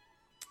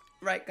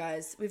 right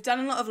guys, we've done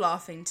a lot of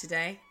laughing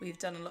today, we've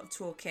done a lot of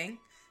talking,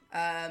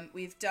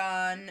 we've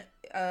learned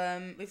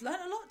a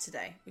lot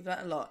today.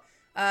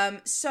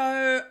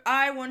 So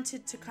I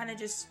wanted to kind of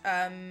just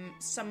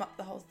sum up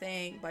the whole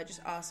thing by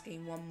just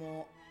asking one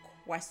more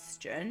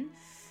question.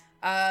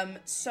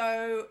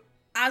 So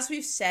as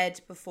we've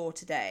said before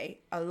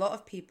today, a lot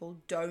of people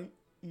don't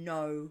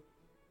know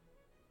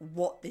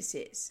what this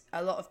is.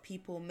 A lot of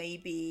people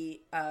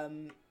maybe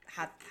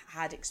have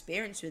had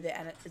experience with it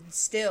and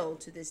still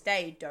to this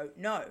day don't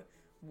know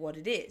what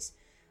it is.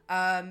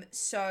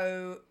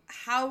 So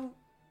how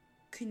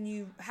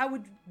how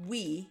would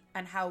we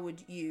and how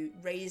would you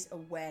raise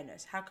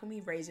awareness? How can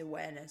we raise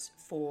awareness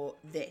for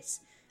this?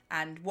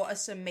 And what are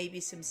some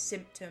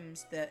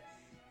symptoms that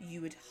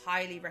you would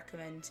highly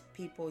recommend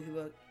people who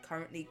are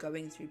currently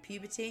going through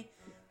puberty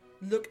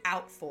look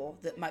out for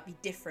that might be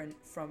different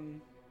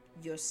from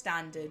your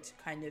standard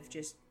kind of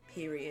just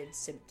period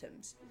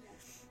symptoms?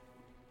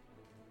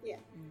 Yeah.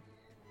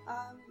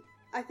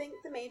 I think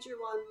the major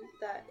one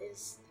that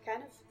is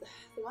kind of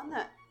the one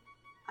that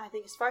I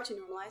think is far too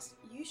normalised,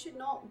 you should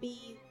not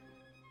be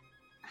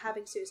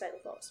having suicidal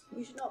thoughts.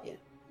 You should not be.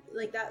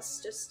 Like, that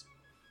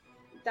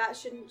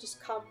shouldn't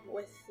just come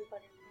with the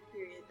fucking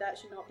period. That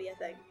should not be a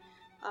thing.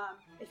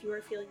 If you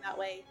are feeling that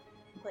way,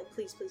 like,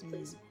 please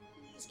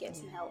get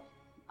some help.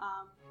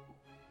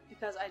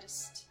 Because I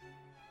just,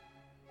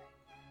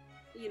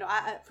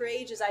 I for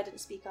ages I didn't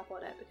speak up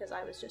on it because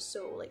I was just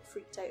so, like,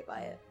 freaked out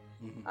by it.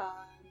 Mm-hmm.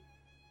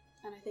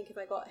 And I think if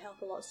I got help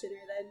a lot sooner,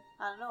 then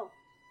I don't know,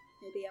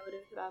 maybe I would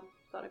have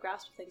gotten a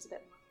grasp of things a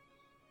bit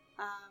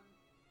more.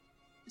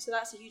 So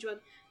that's a huge one.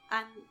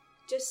 And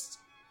just,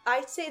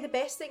 I'd say the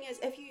best thing is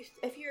if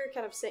you're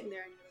kind of sitting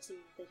there and you're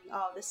listening and thinking,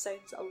 oh, this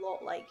sounds a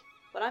lot like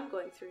what I'm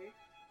going through,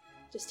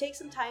 just take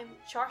some time,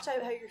 chart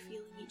out how you're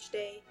feeling each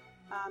day,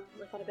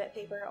 like on a bit of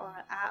paper or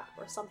an app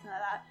or something like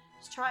that.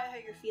 Just try out how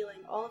you're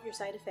feeling, all of your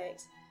side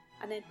effects,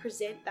 and then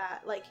present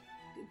that. Like,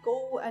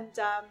 go and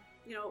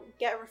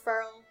get a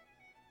referral.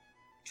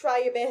 Try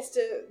your best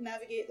to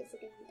navigate the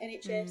freaking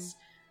NHS,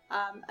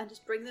 and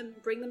just bring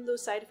them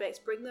those side effects,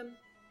 bring them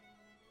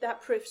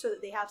that proof so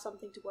that they have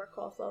something to work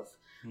off of,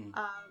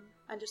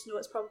 and just know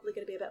it's probably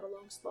going to be a bit of a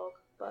long slog,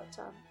 but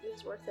it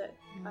is worth it,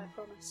 I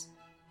promise.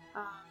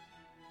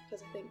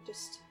 Because I think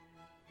just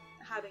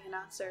having an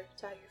answer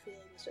to how you're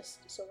feeling is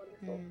just so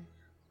wonderful.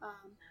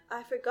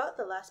 I forgot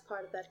the last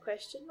part of that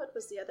question. What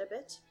was the other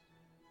bit?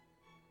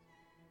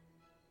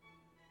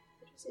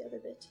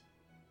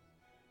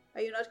 Are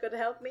you not going to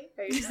help me?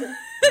 Are you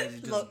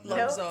just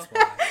Logs off.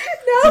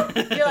 No,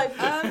 you're like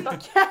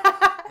fuck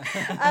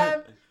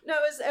yeah. No,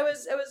 it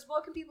was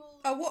what can people?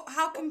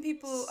 How can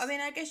people? I mean,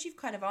 I guess you've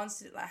kind of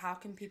answered it. Like, how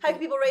can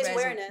people raise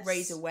awareness?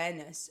 Raise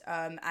awareness,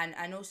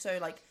 and also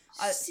like,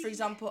 for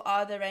example,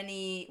 are there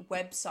any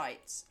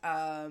websites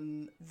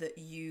that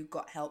you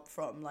got help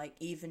from? Like,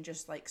 even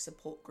just like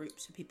support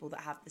groups for people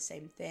that have the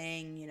same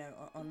thing,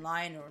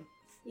 online or on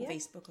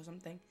Facebook or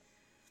something.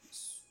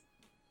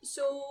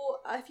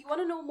 So, if you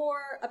want to know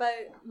more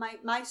about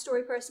my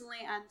story personally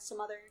and some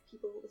other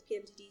people with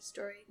PMDD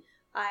story,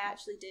 I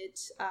actually did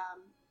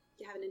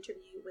have an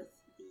interview with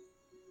the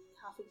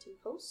Huffington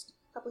Post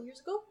a couple of years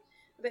ago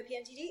about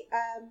PMDD,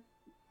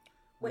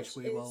 which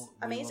we will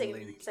amazing.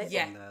 Link really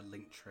insightful. in the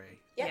link tree.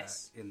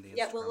 Yes. In the Instagram.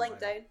 Yeah, we'll link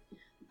down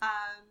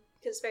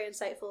because it's very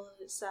insightful.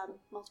 It's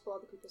multiple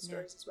other people's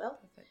stories as well.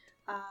 Perfect.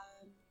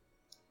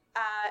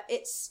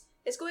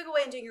 It's going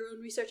away and doing your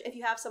own research if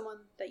you have someone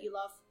that you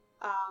love.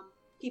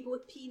 People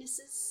with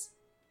penises.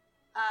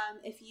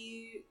 If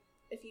you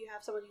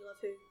have someone you love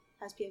who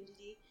has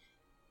PMDD,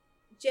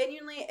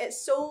 genuinely, it's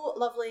so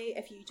lovely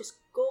if you just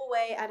go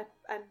away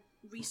and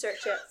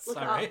research it. Look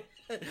it up.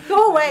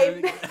 Go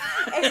away.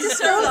 It's just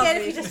so good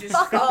if you just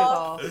fuck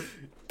off.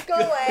 Go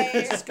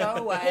away. Just go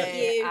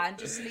away and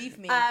just leave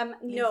me.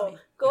 No,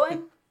 go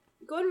and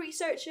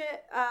research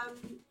it.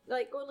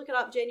 Like, go and look it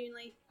up.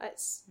 Genuinely,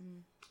 it's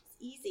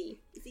easy.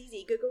 It's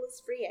easy. Google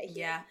is free. I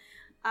hear.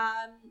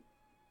 Yeah.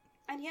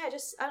 And yeah,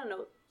 just, I don't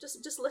know,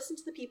 just listen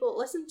to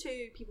listen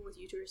to people with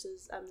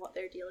uteruses and what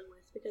they're dealing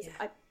with, because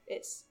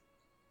it's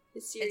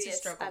serious. It's a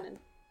struggle. And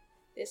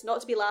it's not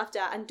to be laughed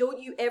at. And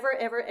don't you ever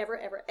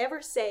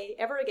say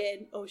ever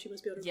again, oh, she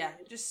must be on her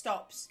period. Just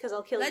stop. Because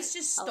I'll kill you. Let's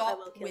just stop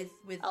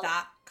with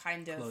that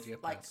kind of Claudia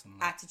like personally.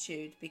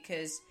 attitude,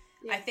 because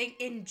I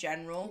think in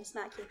general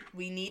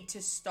we need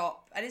to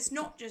stop. And it's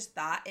not just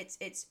that.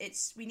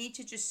 It's we need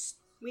to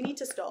stop. We need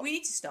to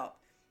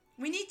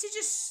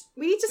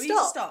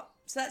stop.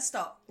 So let's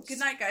stop. Good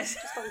night, guys.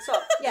 Just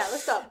stop. Yeah,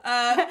 let's stop.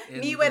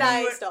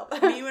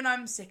 Stop. Me when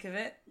I'm sick of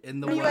it.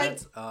 In the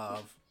words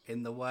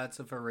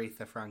of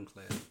Aretha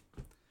Franklin.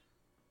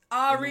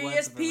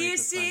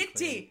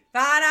 R-E-S-P-C-T.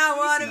 But I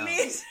want to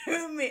meet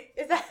to me.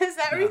 Is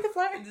that Aretha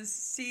Franklin? The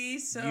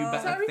seesaw. You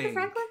Is that Aretha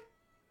Franklin?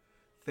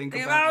 Think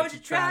about what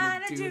you're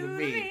trying to do to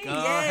me. Go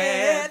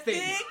ahead.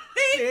 Think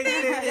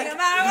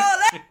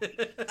about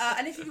it.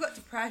 And if you've got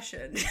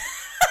depression.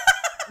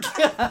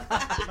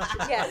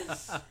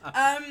 Yes.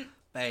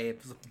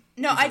 Babes.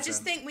 No, I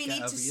just think we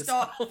need to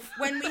stop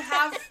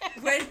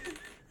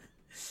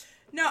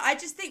No, I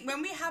just think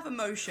when we have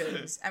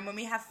emotions and when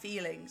we have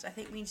feelings, I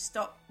think we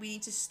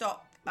need to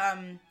stop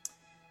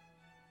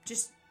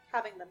just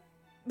having them.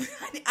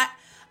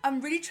 I'm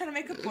really trying to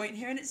make a point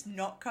here and it's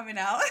not coming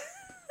out.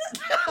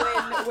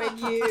 when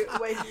you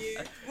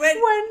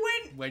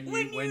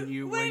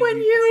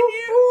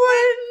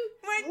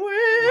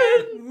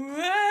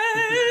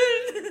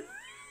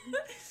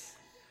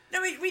No,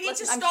 we need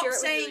to stop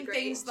saying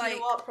things like,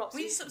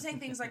 we need to stop saying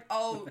things like,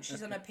 oh,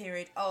 she's on her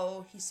period,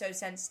 oh, he's so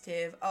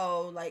sensitive,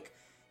 oh, like,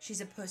 she's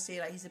a pussy,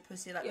 like, he's a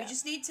pussy. Like, Yeah. we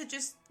just need to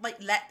just, like,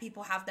 let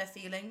people have their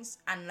feelings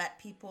and let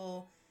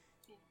people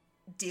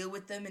deal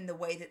with them in the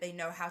way that they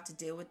know how to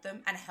deal with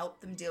them and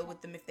help them deal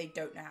with them if they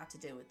don't know how to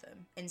deal with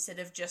them. Instead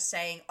of just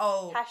saying,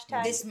 oh,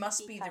 Hashtag this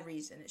must be the time.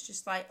 reason. It's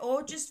just like,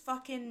 or just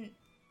fucking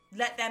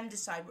let them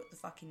decide what the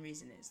fucking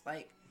reason is.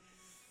 Like,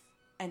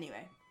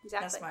 anyway,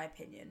 Exactly. that's my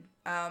opinion.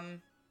 I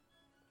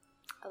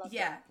love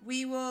Yeah, that.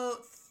 we will,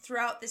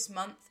 throughout this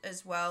month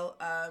as well,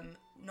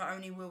 not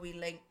only will we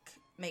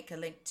make a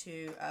link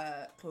to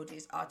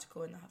Claudia's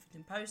article in the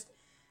Huffington Post,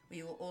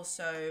 we will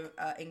also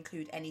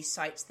include any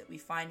sites that we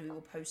find. We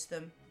will post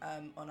them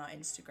on our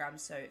Instagram,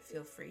 so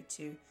feel free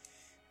to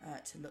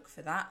look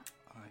for that.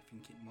 I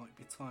think it might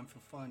be time for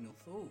final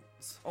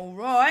thoughts. All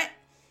right,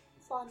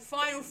 Fun.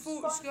 final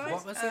thoughts, guys.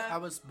 What was it I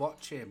was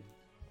watching?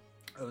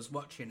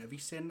 Have you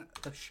seen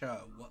the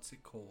show? What's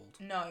it called?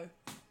 No.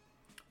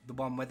 The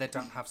one where they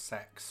don't have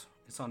sex.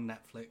 It's on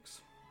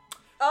Netflix.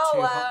 Oh,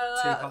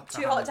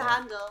 Too Hot to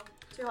Handle.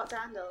 Too Hot to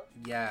Handle.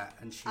 Yeah,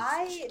 and she's...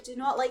 I do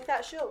not like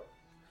that show.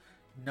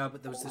 No,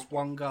 but there was this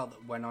one girl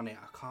that went on it.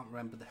 I can't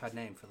remember her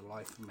name for the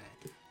life of me.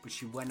 But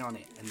she went on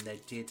it, and they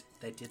did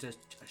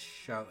a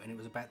show, and it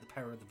was about the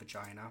power of the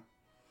vagina.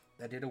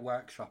 They did a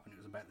workshop, and it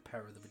was about the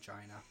power of the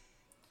vagina.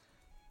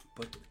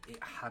 But it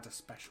had a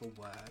special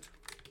word.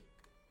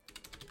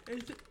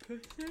 Is it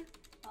pussy?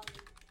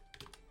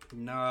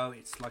 No,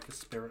 it's like a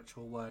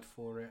spiritual word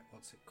for it.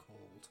 What's it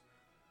called?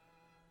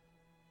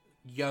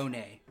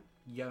 Yoni.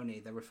 Yoni.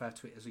 They refer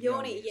to it as a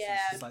yoni.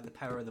 It's like the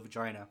power of the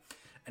vagina.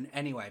 And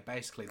anyway,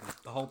 basically,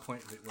 the whole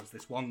point of it was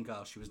this one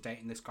girl, she was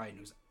dating this guy, and he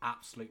was an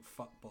absolute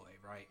fuckboy,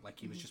 right? Like,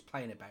 he was just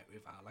playing about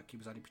with her, like, he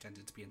was only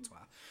pretending to be into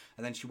her.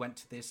 And then she went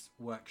to this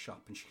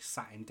workshop, and she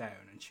sat him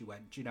down, and she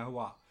went, do you know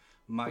what?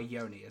 My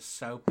yoni is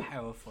so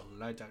powerful,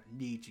 and I don't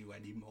need you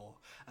anymore.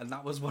 And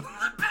that was one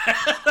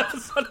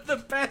of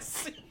the best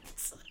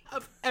scenes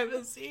I've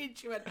ever seen.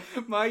 She went,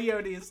 my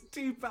yoni is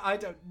too I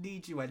don't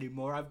need you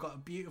anymore. I've got a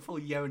beautiful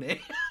yoni.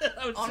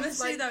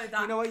 Honestly, though,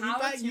 that you know what?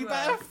 power You to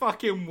better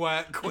fucking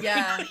work, Queen.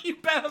 Yeah. You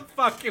better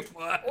fucking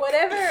work.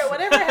 Whatever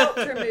helped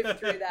her move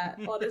through that,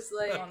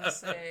 honestly.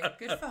 Honestly,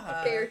 good for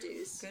her. Fair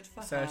dues. Good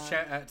for So her.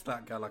 shout out to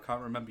that girl. I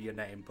can't remember your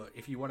name, but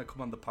if you want to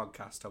come on the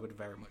podcast, I would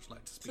very much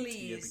like to speak to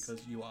you Please.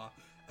 because you are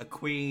a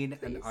queen,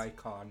 an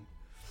icon.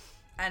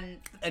 And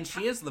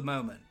she is the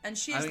moment. And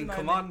she I is mean, the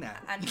come moment. on now.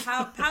 And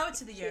power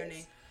to the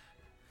yoni.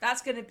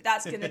 That's gonna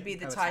be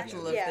the Power to the title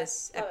yoni. of Yeah,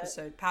 this love it.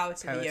 episode. Power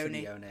to the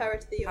yoni. Power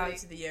to the Power Yoni.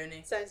 to the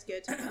yoni. Sounds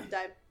good. I'm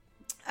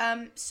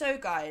down. So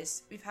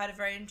guys, we've had a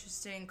very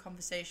interesting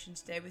conversation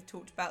today. We've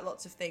talked about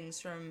lots of things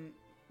from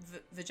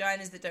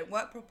vaginas that don't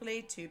work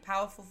properly to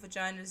powerful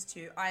vaginas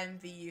to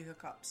IMVU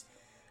hookups.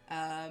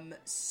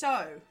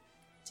 So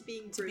To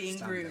being to being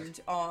Standard.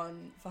 groomed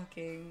on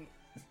fucking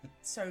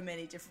so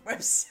many different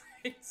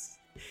websites.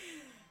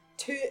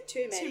 Too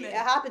many. many. It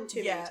happened too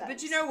many Yeah, times.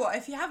 but you know what?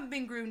 If you haven't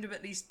been groomed of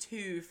at least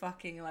 2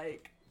 fucking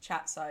like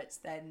chat sites,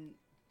 then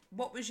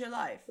what was your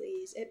life?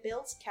 Please, it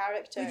builds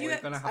character. Would you-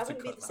 We're gonna I have to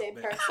wouldn't be cut the that same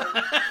bit. person.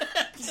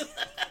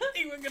 I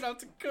think we're gonna have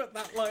to cut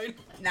that line.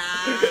 Nah,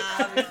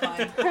 I'll be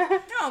fine.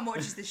 No one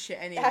watches this shit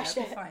anyway. I'll be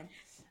Shit. fine.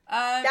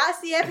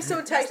 That's the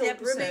episode That's the title.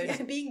 episode.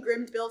 Grooming, being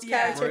groomed builds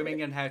Yeah. character.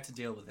 Grooming and how to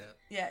deal with it.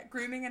 Yeah,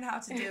 grooming and how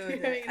to deal with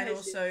Grooming it, and and how to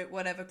also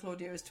whatever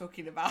Claudia was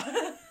talking about.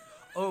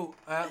 Oh,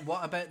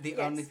 what about the Yes.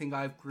 only thing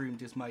I've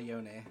groomed is my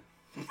yoni?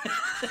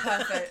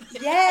 Perfect.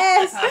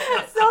 Yes,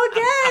 Perfect. so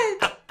good,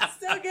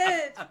 so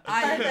good.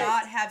 I do Perfect.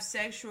 not have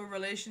sexual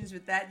relations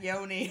with that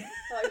yoni.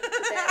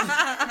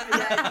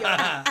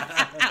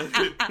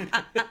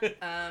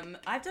 Yeah,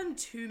 I've done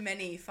too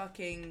many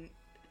fucking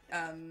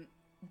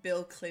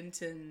Bill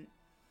Clinton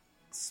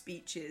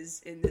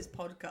speeches in this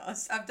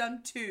podcast. I've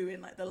done 2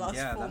 in like the last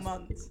 4 that's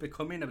months.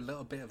 becoming a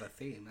little bit of a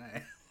theme, eh?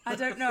 I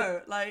don't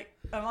know. Like,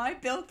 am I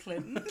Bill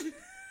Clinton?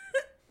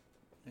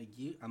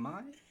 Am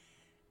I?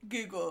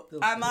 Google.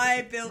 Bill Am Clinton.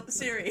 I Bill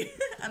Siri?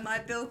 Am I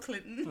Bill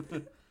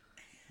Clinton?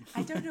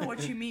 I don't know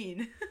what you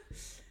mean.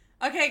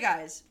 Okay,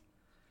 guys.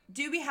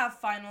 Do we have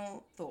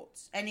final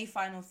thoughts? Any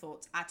final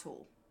thoughts at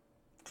all?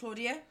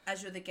 Claudia,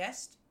 as you're the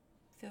guest,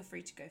 feel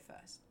free to go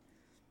first.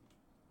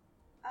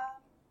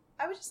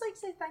 I would just like to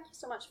say thank you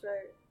so much for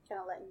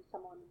kind of letting me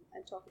come on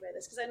and talk about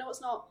this, because I know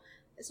it's not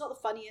the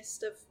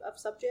funniest of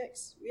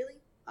subjects, really.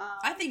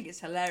 I think it's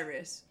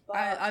hilarious. But-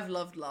 I've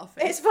loved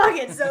laughing. It's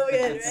fucking so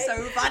good, right? It's so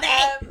funny.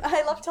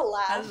 I love to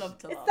laugh. I love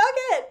to laugh. It's so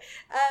good.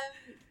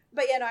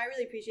 But yeah, no, I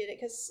really appreciate it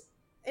because,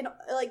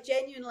 like,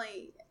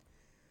 genuinely,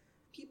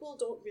 people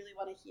don't really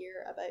want to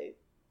hear about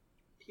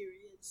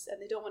periods, and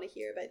they don't want to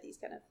hear about these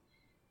kind of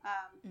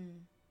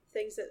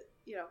things that,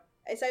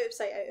 it's out of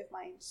sight, out of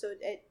mind. So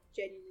it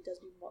genuinely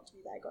does mean a lot to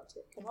me that I got to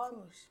come on,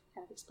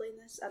 kind of explain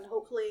this, and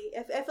hopefully,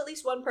 if at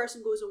least one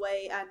person goes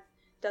away and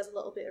does a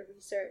little bit of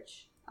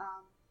research,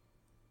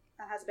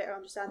 and has a better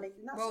understanding,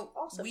 then that's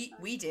awesome. we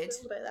I'm did.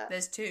 thrilled about that.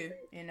 There's 2,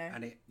 And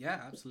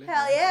absolutely.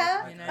 Hell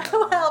yeah! You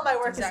know. Well, my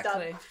work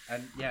exactly. is done.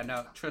 And yeah,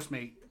 no, trust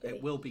me,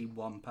 it will be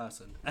one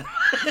person.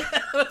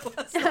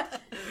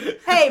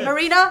 Hey,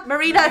 Marina,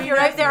 if you're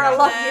out there, I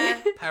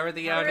love you. Power of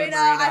the Yoni, Marina, Marina.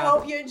 I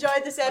hope you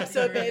enjoyed this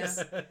episode,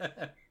 babes.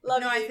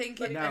 Love No, you. I think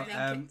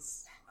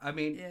it's. I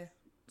mean, Yeah.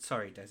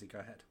 sorry, Desi, go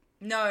ahead.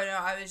 No,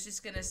 I was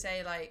just gonna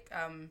say like,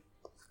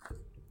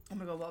 oh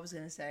my god, what I was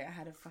gonna say? I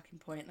had a fucking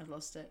point and I've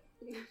lost it.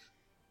 Oh my god.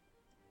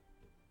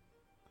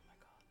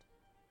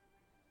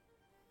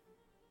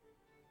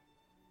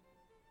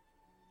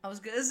 I was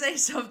gonna say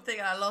something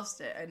and I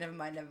lost it. Oh, never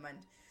mind.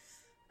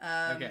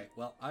 Okay,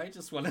 well, I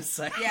just want to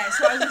say... Yeah,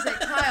 so I was gonna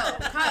say,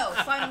 Kyle,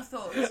 final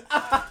thoughts.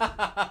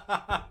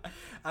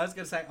 I was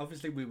going to say,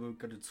 obviously we were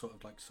going to sort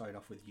of like sign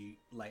off with you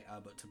later,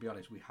 but to be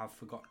honest, we have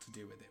forgot to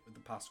do with it with the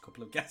past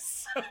couple of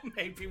guests, so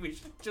maybe we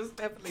should just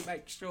definitely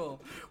make sure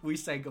we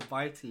say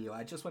goodbye to you.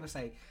 I just want to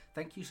say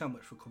thank you so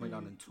much for coming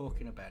on and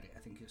talking about it. I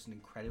think it's an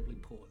incredibly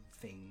important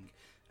thing,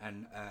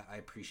 and I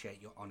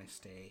appreciate your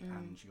honesty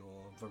and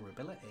your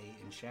vulnerability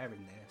in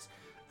sharing this,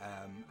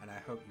 and I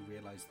hope you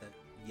realise that,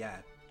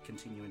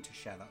 continuing to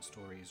share that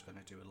story is going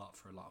to do a lot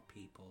for a lot of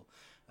people.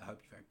 I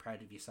hope you're very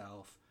proud of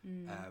yourself.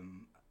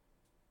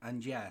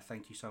 And yeah,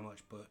 thank you so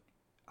much. But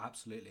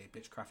absolutely,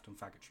 Bitchcraft and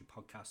Faggotry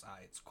Podcast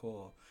at its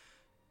core,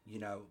 you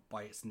know,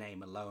 by its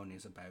name alone,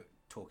 is about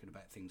talking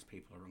about things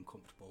people are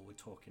uncomfortable with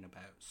talking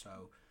about.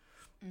 So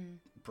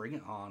bring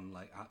it on,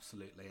 like,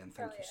 absolutely. And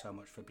thank you so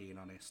much for being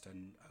honest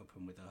and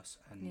open with us.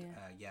 And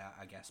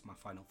I guess my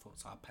final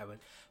thoughts are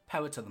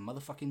power to the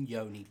motherfucking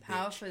Yoni, bitch.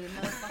 Power for the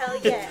motherfucking... Hell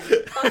yeah.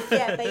 Fuck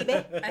yeah, baby.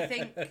 I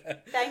think...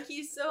 Thank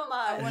you so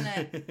much. I want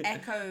to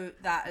echo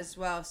that as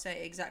well,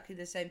 say exactly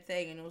the same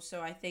thing. And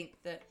also I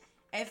think that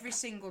every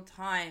single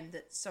time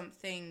that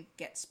something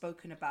gets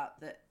spoken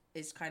about that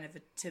is kind of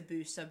a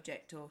taboo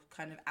subject or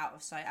kind of out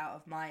of sight, out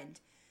of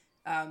mind,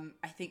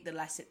 I think the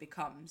less it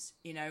becomes,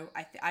 you know.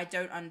 I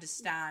don't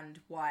understand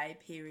why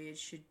periods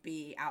should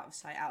be out of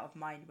sight, out of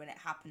mind when it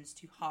happens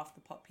to half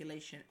the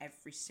population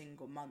every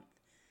single month,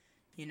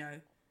 you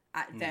know,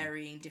 at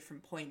varying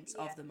different points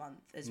of the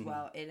month as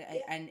well,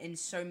 and in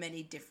so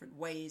many different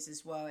ways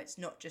as well. It's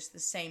not just the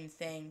same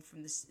thing for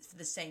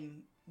the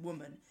same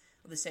woman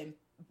or the same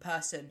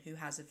person who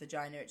has a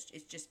vagina.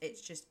 It's just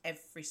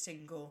every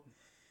single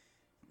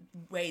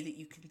way that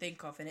you can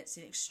think of, and it's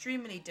an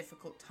extremely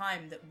difficult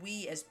time that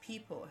we as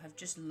people have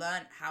just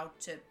learned how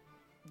to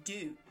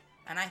do,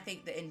 and I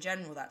think that in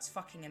general that's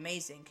fucking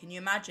amazing. Can you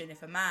imagine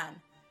if a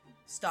man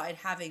started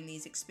having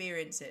these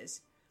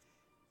experiences,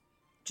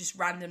 just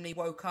randomly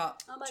woke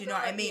up? Do you know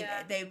what I mean?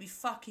 Yeah. They would be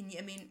fucking...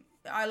 I mean,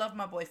 I love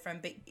my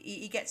boyfriend, but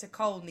he gets a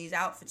cold and he's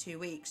out for 2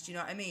 weeks. Do you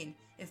know what I mean?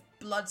 If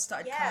blood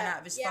started coming out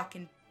of his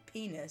fucking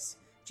penis,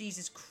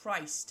 Jesus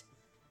Christ,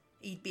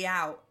 he'd be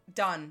out,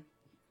 done,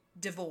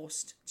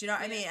 divorced. Do you know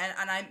what I mean?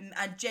 And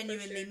I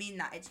genuinely mean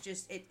that. It's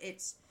just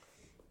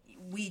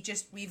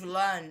we've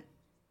learned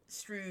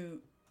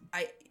through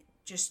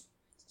just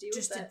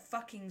to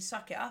fucking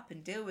suck it up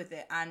and deal with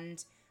it.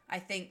 And I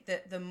think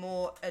that the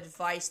more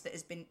advice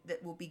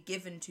that will be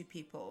given to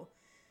people,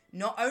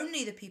 not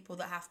only the people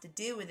that have to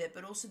deal with it,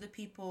 but also the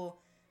people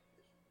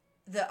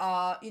that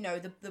are, you know,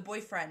 the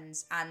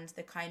boyfriends and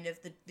the kind of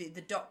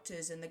the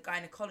doctors and the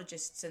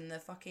gynecologists and the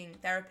fucking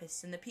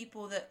therapists and the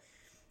people that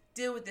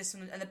deal with this,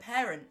 and the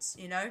parents,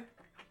 you know,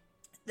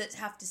 that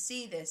have to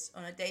see this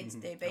on a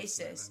day-to-day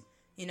basis. Absolutely.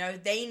 You know,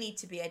 they need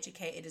to be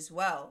educated as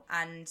well.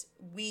 And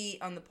we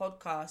on the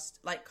podcast,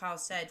 like Kyle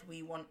said,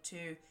 we want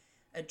to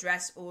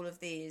address all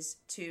of these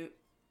to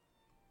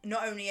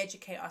not only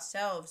educate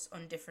ourselves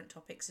on different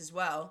topics as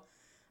well,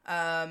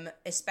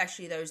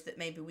 especially those that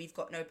maybe we've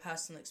got no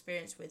personal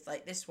experience with,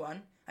 like this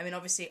one. I mean,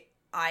 obviously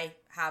I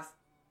have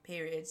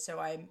periods, so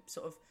I'm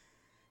sort of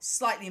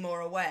slightly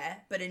more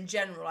aware, but in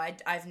general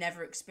I've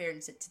never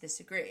experienced it to this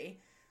degree,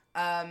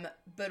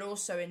 but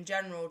also in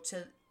general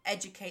to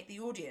educate the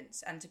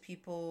audience and to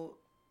people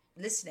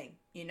listening,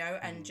 you know,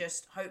 and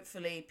just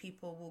hopefully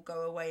people will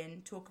go away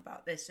and talk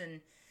about this,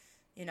 and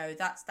you know,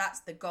 that's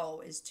the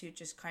goal, is to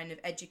just kind of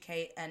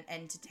educate and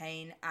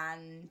entertain.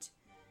 And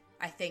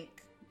I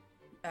think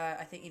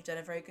you've done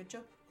a very good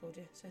job,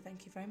 Claudia, so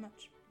thank you very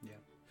much.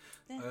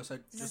 I also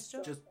just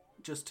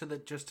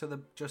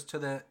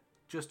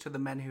to the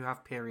men who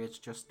have periods,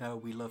 just know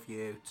we love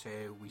you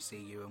too. We see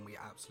you and we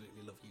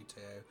absolutely love you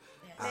too.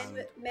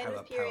 Men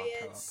with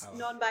periods,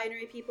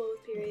 non-binary people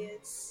with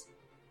periods,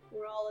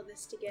 we're all in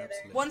this together.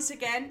 Absolutely. Once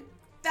again,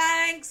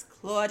 thanks,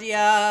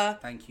 Claudia.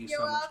 Thank you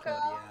so much,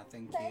 Claudia.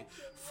 Thank you.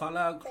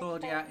 Follow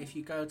Claudia. If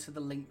you go to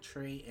the link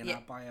tree in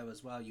our bio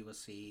as well, you will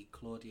see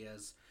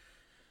Claudia's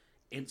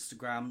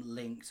Instagram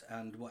linked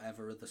and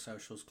whatever other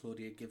socials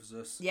Claudia gives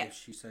us if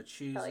she so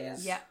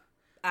chooses. Yeah.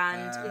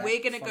 And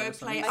we're going to go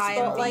play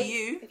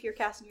IMVU. If you're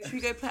casting your... Should we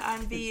go play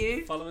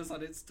IMVU? Follow us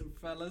on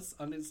fellas,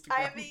 on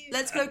Instagram. IMVU.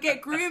 Let's go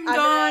get groomed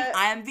on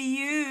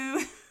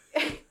IMVU.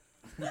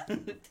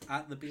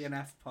 At the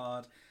BNF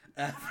pod.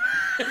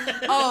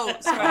 Oh,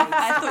 sorry.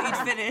 I thought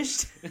you'd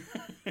finished.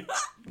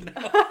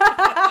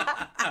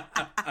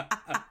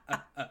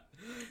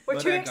 We're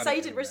But too I gotta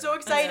excited. do We're it. so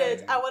excited.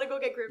 Okay. I want to go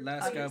get group.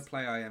 Let's go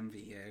play I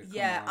Envy You. Come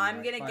Yeah, on, I'm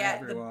like, gonna bye,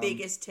 get everyone. the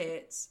biggest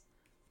tits.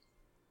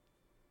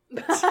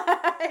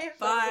 Bye.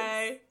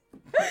 Bye.